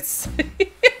ignorance.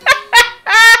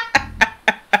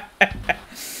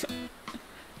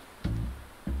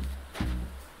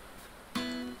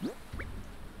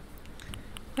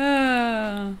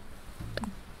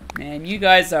 Man, you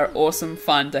guys are awesome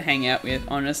fun to hang out with,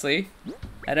 honestly.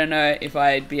 I don't know if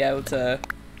I'd be able to...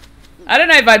 I don't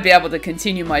know if I'd be able to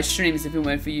continue my streams if it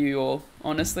weren't for you all,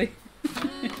 honestly.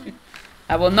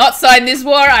 I will not sign this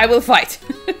war, I will fight.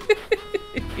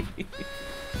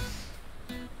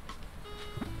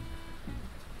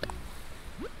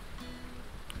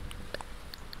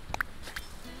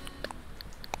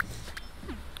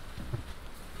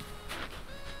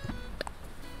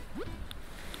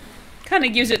 Kind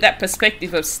of gives it that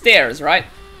perspective of stairs, right?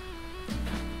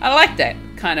 I like that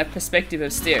kind of perspective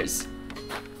of stairs.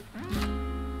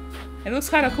 It looks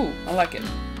kind of cool. I like it.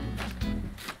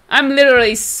 I'm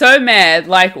literally so mad.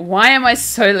 Like, why am I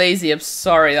so lazy? I'm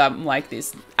sorry I'm like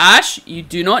this. Ash, you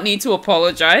do not need to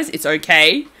apologize. It's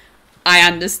okay. I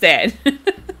understand.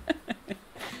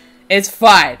 It's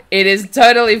fine. It is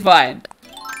totally fine.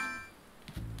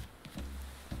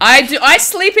 I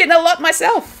sleep in a lot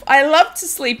myself. I love to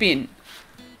sleep in.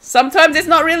 Sometimes it's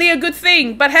not really a good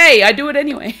thing, but hey, I do it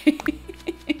anyway.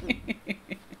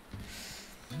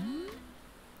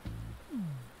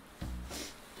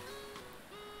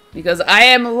 Because I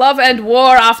am love and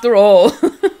war after all.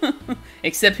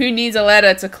 Except who needs a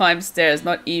ladder to climb stairs?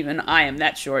 Not even I am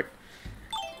that short.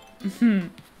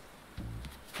 There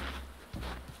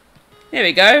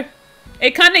we go.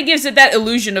 It kind of gives it that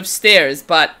illusion of stairs,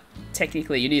 but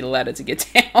technically you need a ladder to get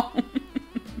down.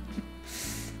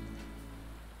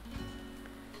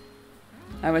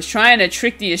 I was trying to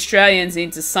trick the Australians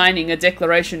into signing a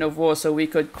declaration of war so we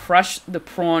could crush the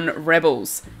prawn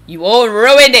rebels. You all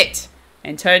ruined it!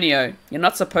 Antonio, you're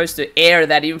not supposed to air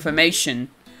that information.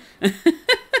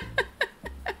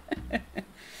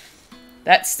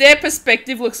 That stair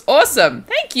perspective looks awesome.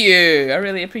 Thank you. I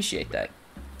really appreciate that.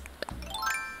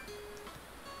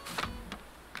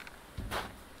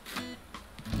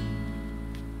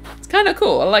 It's kind of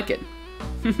cool. I like it.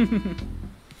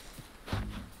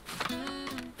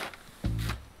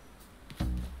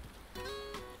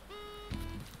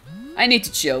 I need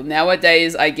to chill.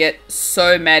 Nowadays, I get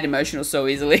so mad emotional so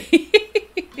easily.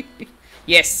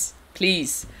 Yes,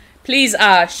 please. Please,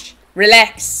 Ash.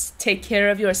 Relax. Take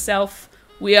care of yourself.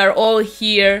 We are all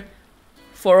here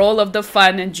for all of the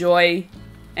fun and joy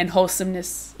and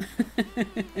wholesomeness.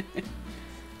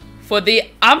 For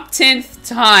the umpteenth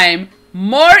time,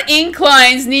 more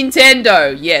inclines,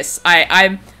 Nintendo. Yes,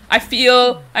 I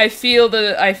feel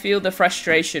the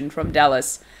frustration from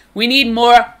Dallas. We need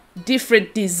more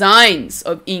different designs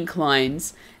of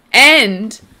inclines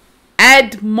and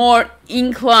add more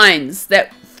inclines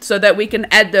so that we can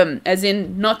add them, as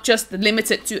in not just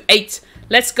limit it to 8.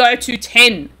 Let's go to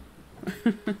 10.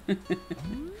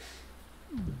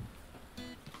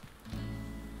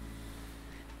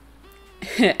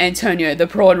 Antonio, the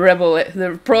Prawn Rebel,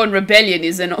 the Prawn Rebellion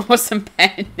is an awesome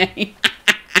band name.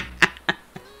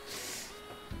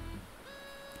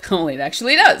 Oh, it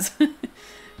actually does.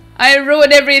 I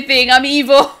ruined everything. I'm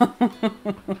evil.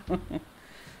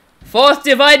 4th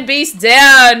Divine Beast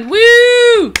down.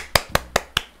 Woo!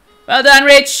 Well done,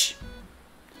 Rich.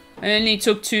 I only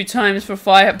took 2 times for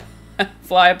Fire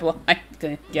Blind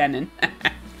Ganon.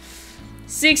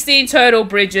 16 total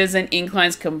bridges and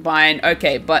inclines combined.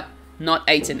 Okay, but not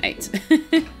 8 and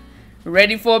 8.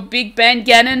 Ready for Big Band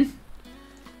Ganon?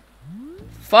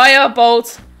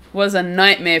 Firebolt was a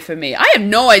nightmare for me. I have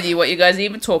no idea what you guys are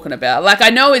even talking about. Like, I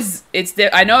know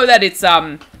I know that it's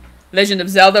Legend of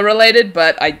Zelda related,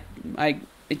 but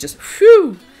it just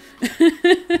whew.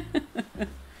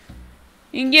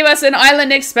 You can give us an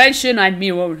island expansion. I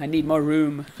need more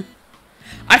room.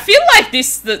 I feel like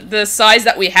the size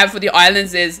that we have for the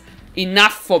islands is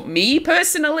enough for me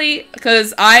personally,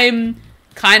 because I'm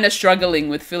kind of struggling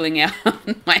with filling out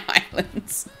my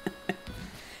islands.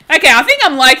 Okay, I think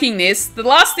I'm liking this. The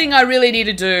last thing I really need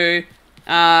to do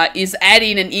is add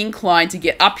in an incline to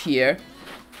get up here.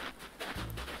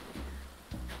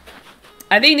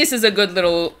 I think this is a good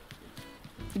little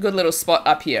spot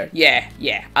up here. Yeah,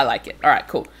 I like it. All right,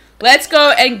 cool. Let's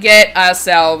go and get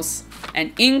ourselves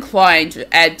an incline to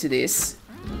add to this.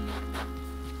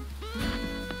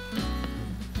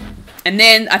 And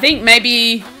then I think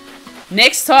maybe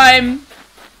next time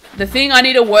the thing I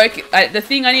need to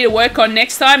work on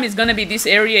next time is going to be this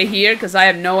area here, because I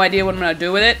have no idea what I'm going to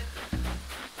do with it.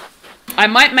 I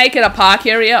might make it a park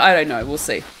area. I don't know. We'll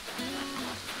see.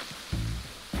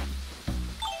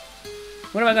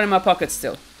 What have I got in my pocket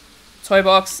still? Toy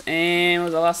box, and what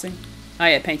was the last thing? Oh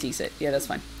yeah, painting set. Yeah, that's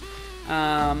fine.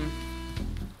 Oh,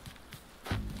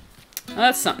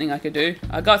 that's something I could do.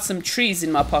 I got some trees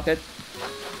in my pocket.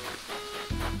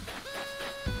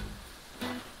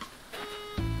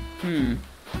 I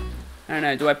don't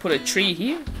know. Do I put a tree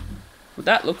here? Would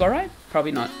that look alright?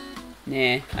 Probably not. Nah,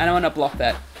 I don't want to block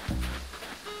that.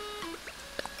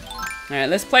 Alright,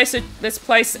 let's place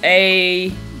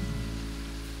a...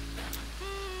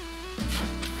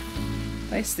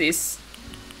 Place this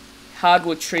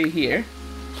hardwood tree here.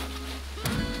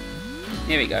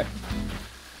 Here we go.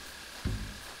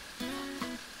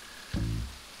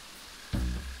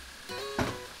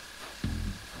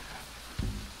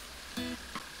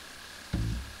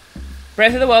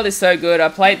 Breath of the Wild is so good. I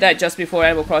played that just before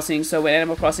Animal Crossing, so when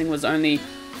Animal Crossing was only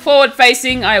forward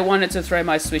facing, I wanted to throw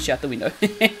my Switch out the window.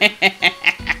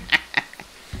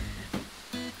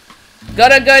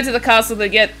 Gotta go to the castle to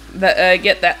get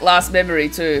that last memory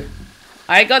too.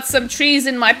 I got some trees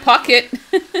in my pocket.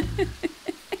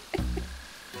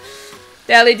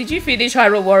 Dally, did you finish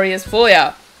Hyrule Warriors 4?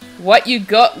 Yeah. What you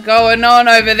got going on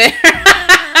over there?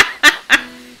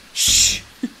 Shh.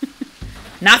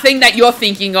 Nothing that you're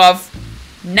thinking of.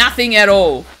 Nothing at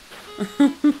all.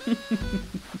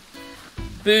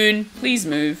 Boone, please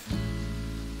move.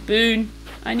 Boone,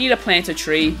 I need to plant a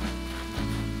tree.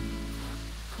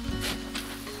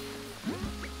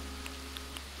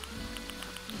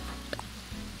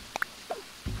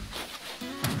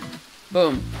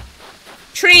 Boom.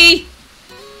 Tree!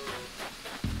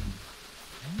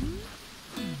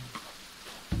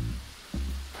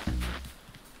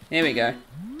 There we go.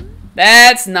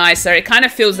 That's nicer. It kind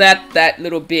of fills that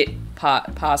little bit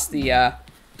past the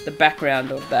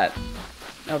background of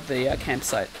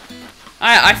campsite.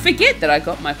 I forget that I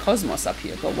got my cosmos up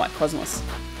here. Got white cosmos.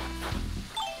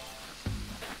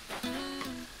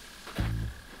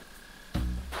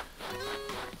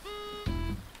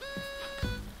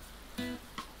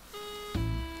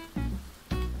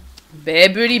 Bear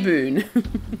booty boon.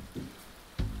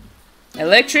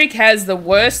 Electric has the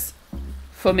worst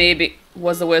for me.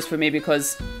 Was the worst for me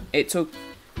because it took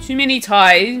too many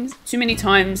times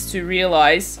to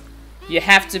realize you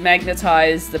have to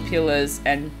magnetize the pillars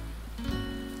and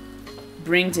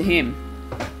bring to him.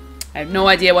 I have no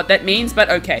idea what that means, but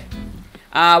okay.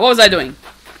 What was I doing?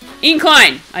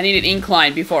 Incline. I needed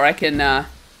incline before I can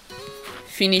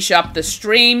finish up the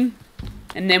stream.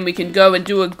 And then we can go and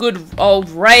do a good old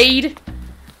raid.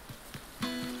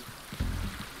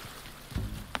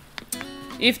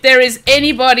 If there is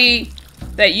anybody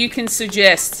that you can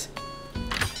suggest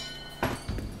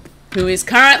who is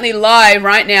currently live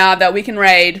right now that we can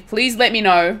raid, please let me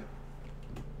know.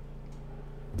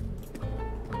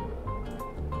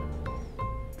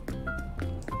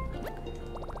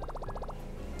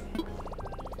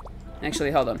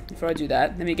 Actually, hold on. Before I do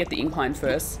that, let me get the incline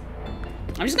first.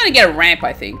 I'm just gonna get a ramp,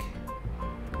 I think.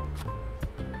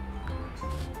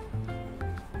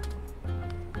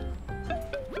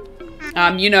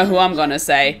 You know who I'm gonna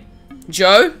say.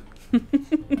 Joe?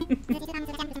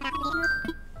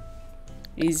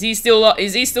 Is he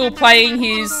still playing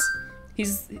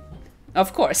his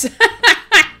of course.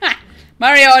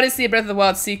 Mario Odyssey Breath of the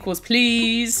Wild sequels,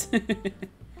 please.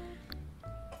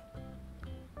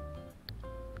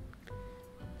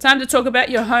 Time to talk about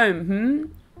your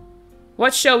home,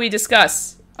 What shall we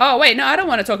discuss? Oh, wait, no, I don't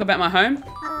want to talk about my home.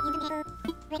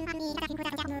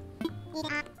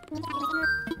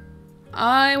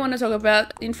 I want to talk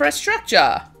about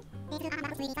infrastructure.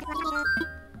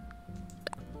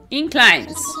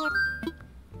 Inclines.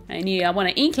 I want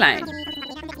an incline.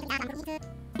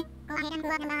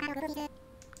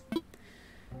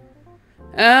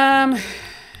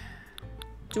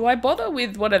 Do I bother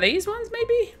with one of these ones,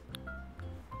 maybe?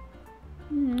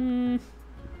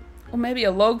 Or maybe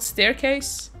a log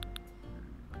staircase?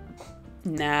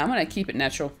 Nah, I'm gonna keep it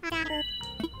natural.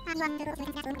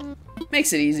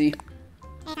 Makes it easy.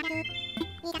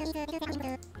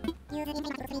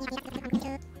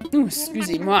 Ooh,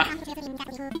 excusez-moi.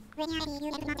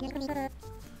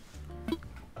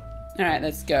 Alright,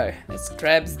 let's go. Let's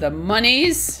grab the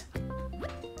monies.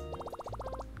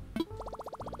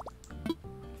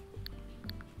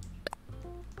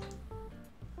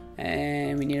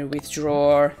 And we need to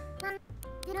withdraw.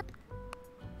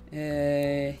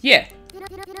 Yeah.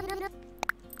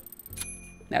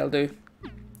 That'll do.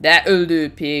 That'll do,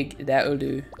 pig. That'll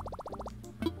do.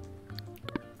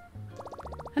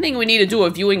 I think we need to do a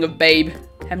viewing of Babe.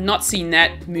 Have not seen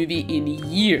that movie in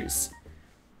years.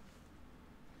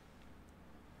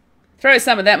 Throw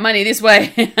some of that money this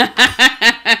way.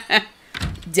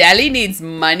 Dally needs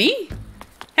money?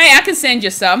 Hey, I can send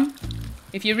you some.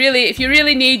 If you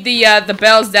really need the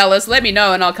bells, Dallas, let me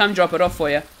know and I'll come drop it off for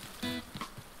you.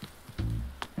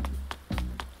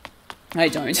 I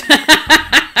don't.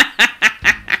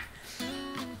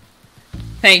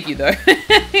 Thank you, though.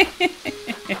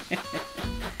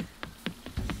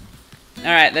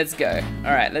 Alright, let's go.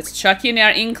 Alright, let's chuck in our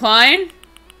incline.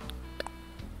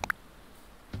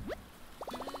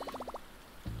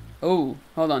 Oh,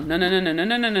 hold on.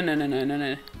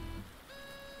 No.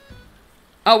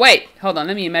 Oh, wait. Hold on,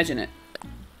 let me imagine it.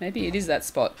 Maybe it is that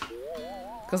spot.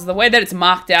 Because the way that it's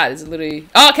marked out is literally...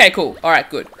 Oh, okay, cool. Alright,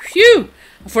 good. Phew!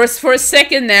 For a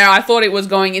second there, I thought it was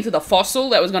going into the fossil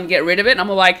that was going to get rid of it. And I'm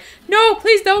like, no,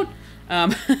 please don't.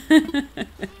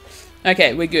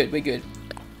 Okay, we're good. We're good.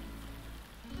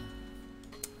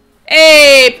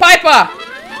 Hey, Piper!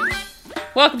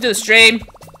 Welcome to the stream.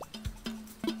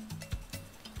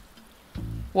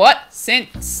 What?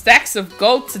 Sent stacks of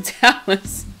gold to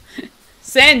Dallas.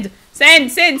 Send!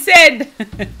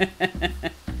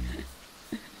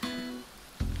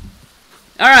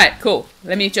 Alright, cool.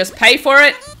 Let me just pay for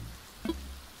it.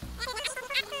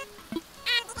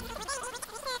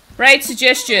 Raid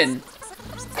suggestion.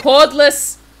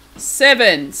 Cordless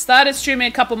 7. Started streaming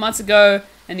a couple months ago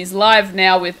and is live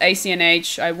now with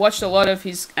ACNH. I watched a lot of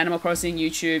his Animal Crossing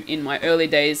YouTube in my early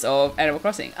days of Animal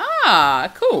Crossing.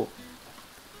 Ah, cool.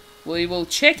 We will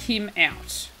check him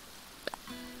out.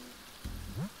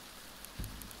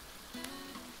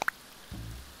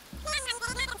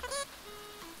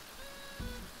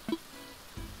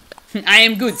 I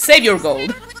am good. Save your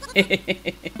gold.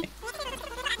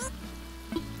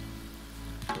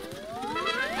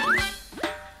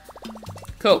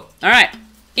 Cool. Alright.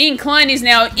 Incline is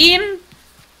now in.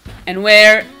 And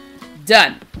we're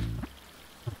done.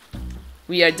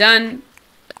 we are done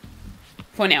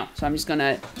for now. So I'm just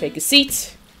gonna take a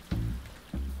seat.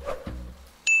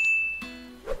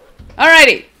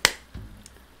 Alrighty.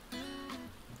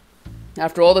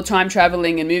 After all the time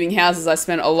traveling and moving houses, I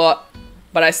spent a lot,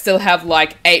 but I still have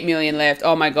like 8 million left.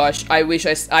 Oh my gosh, I wish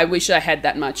I had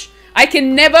that much. I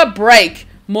can never break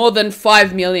more than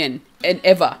 5 million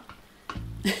ever.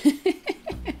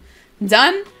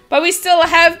 Done? But we still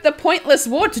have the pointless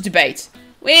war to debate.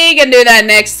 We can do that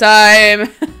next time.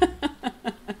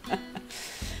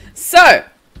 So,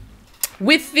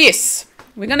 with this,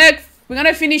 we're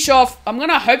gonna finish off. I'm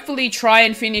gonna hopefully try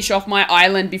and finish off my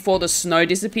island before the snow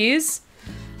disappears.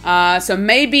 So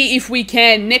maybe if we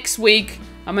can next week,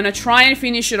 I'm gonna try and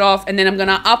finish it off, and then I'm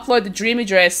gonna upload the dream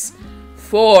address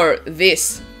for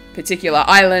this particular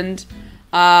island.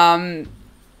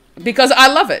 Because I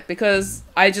love it. Because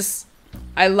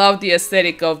I love the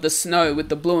aesthetic of the snow with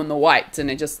the blue and the white, and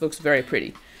it just looks very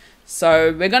pretty.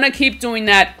 So we're gonna keep doing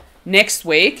that next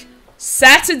week.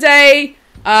 Saturday,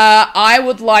 I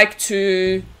would like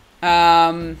to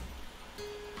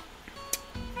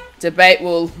debate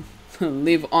will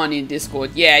live on in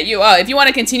Discord. Yeah, if you want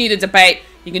to continue the debate,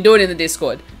 you can do it in the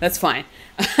Discord. That's fine.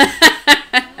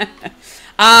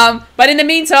 But in the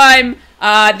meantime,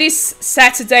 this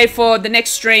Saturday for the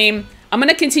next stream, I'm going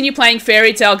to continue playing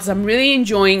Fairy Tale because I'm really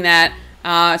enjoying that.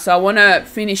 So I want to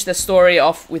finish the story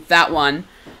off with that one.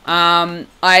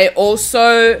 I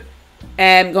also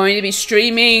am going to be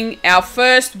streaming our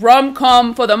first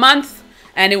rom-com for the month,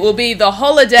 and it will be The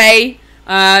Holiday.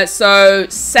 So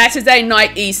Saturday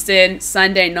night Eastern,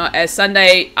 Sunday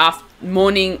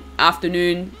morning,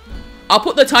 afternoon. I'll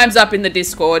put the times up in the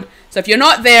Discord. So if you're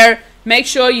not there, make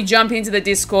sure you jump into the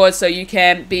Discord so you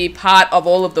can be part of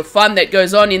all of the fun that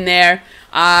goes on in there.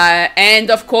 And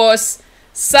of course,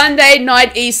 Sunday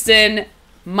night Eastern,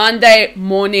 Monday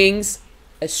mornings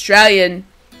Australian,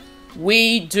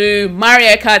 we do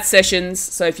Mario Kart sessions.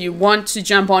 So if you want to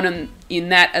jump on in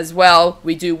that as well,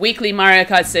 we do weekly Mario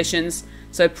Kart sessions.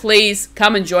 So please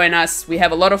come and join us. We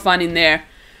have a lot of fun in there.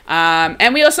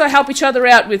 And we also help each other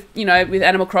out with, with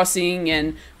Animal Crossing,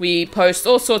 and we post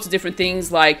all sorts of different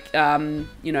things like,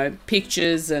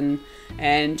 pictures and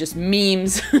just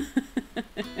memes.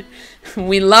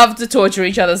 We love to torture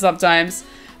each other sometimes.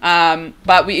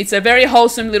 But it's a very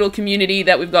wholesome little community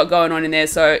that we've got going on in there.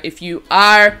 So if you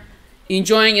are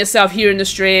enjoying yourself here in the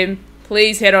stream,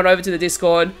 please head on over to the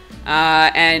Discord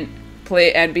and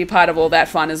be part of all that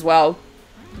fun as well.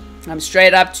 I'm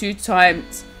straight up 2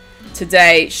 times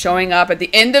today showing up at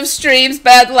the end of streams.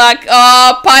 Bad luck.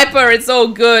 Oh, Piper, it's all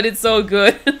good. It's all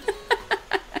good.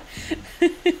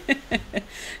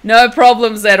 No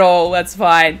problems at all. That's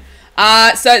fine.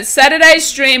 So Saturday's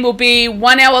stream will be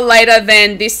 1 hour later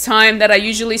than this time that I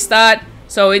usually start.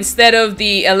 So instead of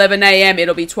the 11 AM,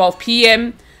 it'll be 12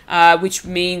 PM, which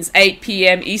means 8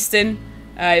 PM Eastern,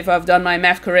 if I've done my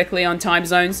math correctly on time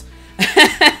zones.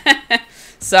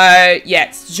 So,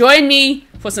 yes, join me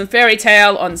for some Fairy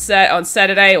Tale on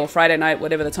Saturday or Friday night,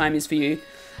 whatever the time is for you.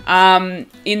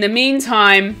 In the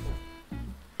meantime,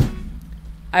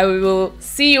 I will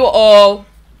see you all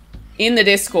in the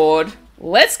Discord.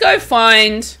 Let's go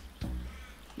find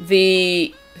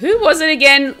the... Who was it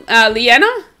again? Leanna?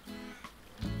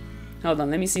 Hold on,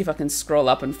 let me see if I can scroll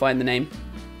up and find the name.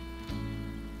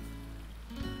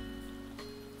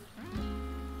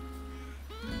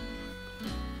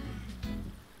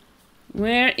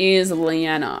 Where is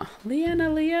Leanna? Leanna.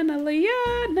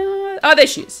 Oh, there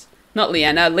she is. Not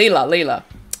Leanna, Leela.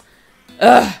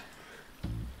 Ugh.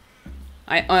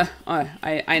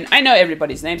 I know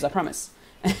everybody's names, I promise.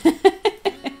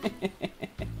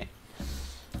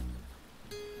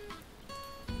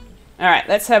 Alright,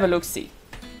 let's have a look-see.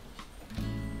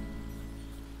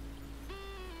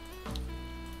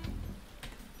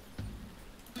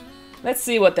 Let's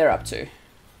see what they're up to.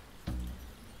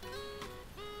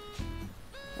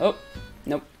 Oh,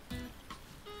 nope.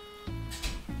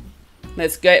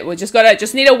 Let's go. We just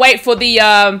need to wait for the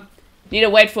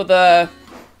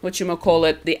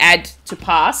whatchamacallit, the ad to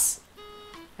pass.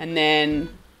 And then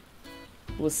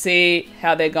we'll see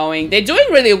how they're going. They're doing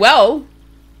really well.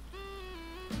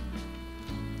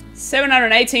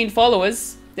 718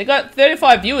 followers. They got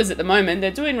 35 viewers at the moment. They're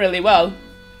doing really well.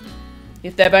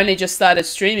 If they've only just started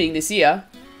streaming this year.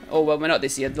 Oh, well, not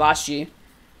this year, last year.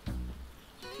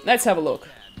 Let's have a look.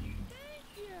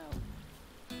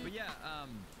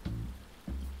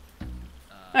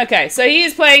 Okay, so he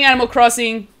is playing Animal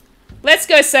Crossing. Let's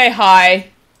go say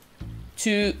hi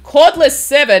to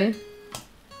Cordless7.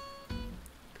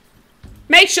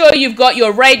 Make sure you've got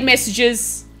your raid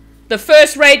messages The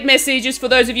first raid message is for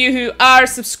those of you who are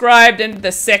subscribed, and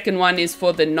the second one is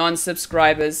for the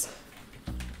non-subscribers.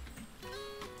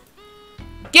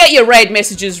 Get your raid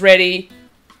messages ready.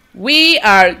 We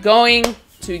are going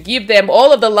to give them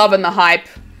all of the love and the hype.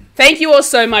 Thank you all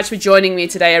so much for joining me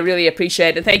today. I really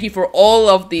appreciate it. Thank you for all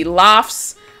of the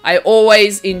laughs. I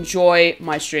always enjoy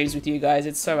my streams with you guys.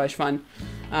 It's so much fun.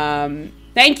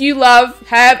 Thank you, love.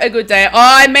 Have a good day. Oh,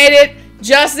 I made it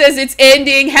just as it's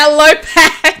ending. Hello,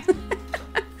 Pat.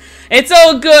 It's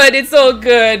all good. It's all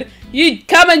good. You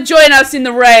come and join us in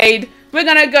the raid. We're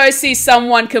going to go see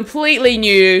someone completely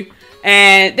new.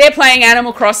 And they're playing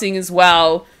Animal Crossing as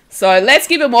well. So let's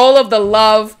give them all of the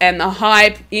love and the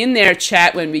hype in their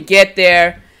chat when we get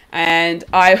there. And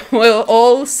I will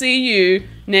all see you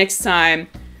next time.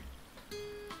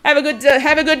 Have a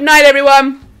good night,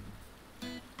 everyone.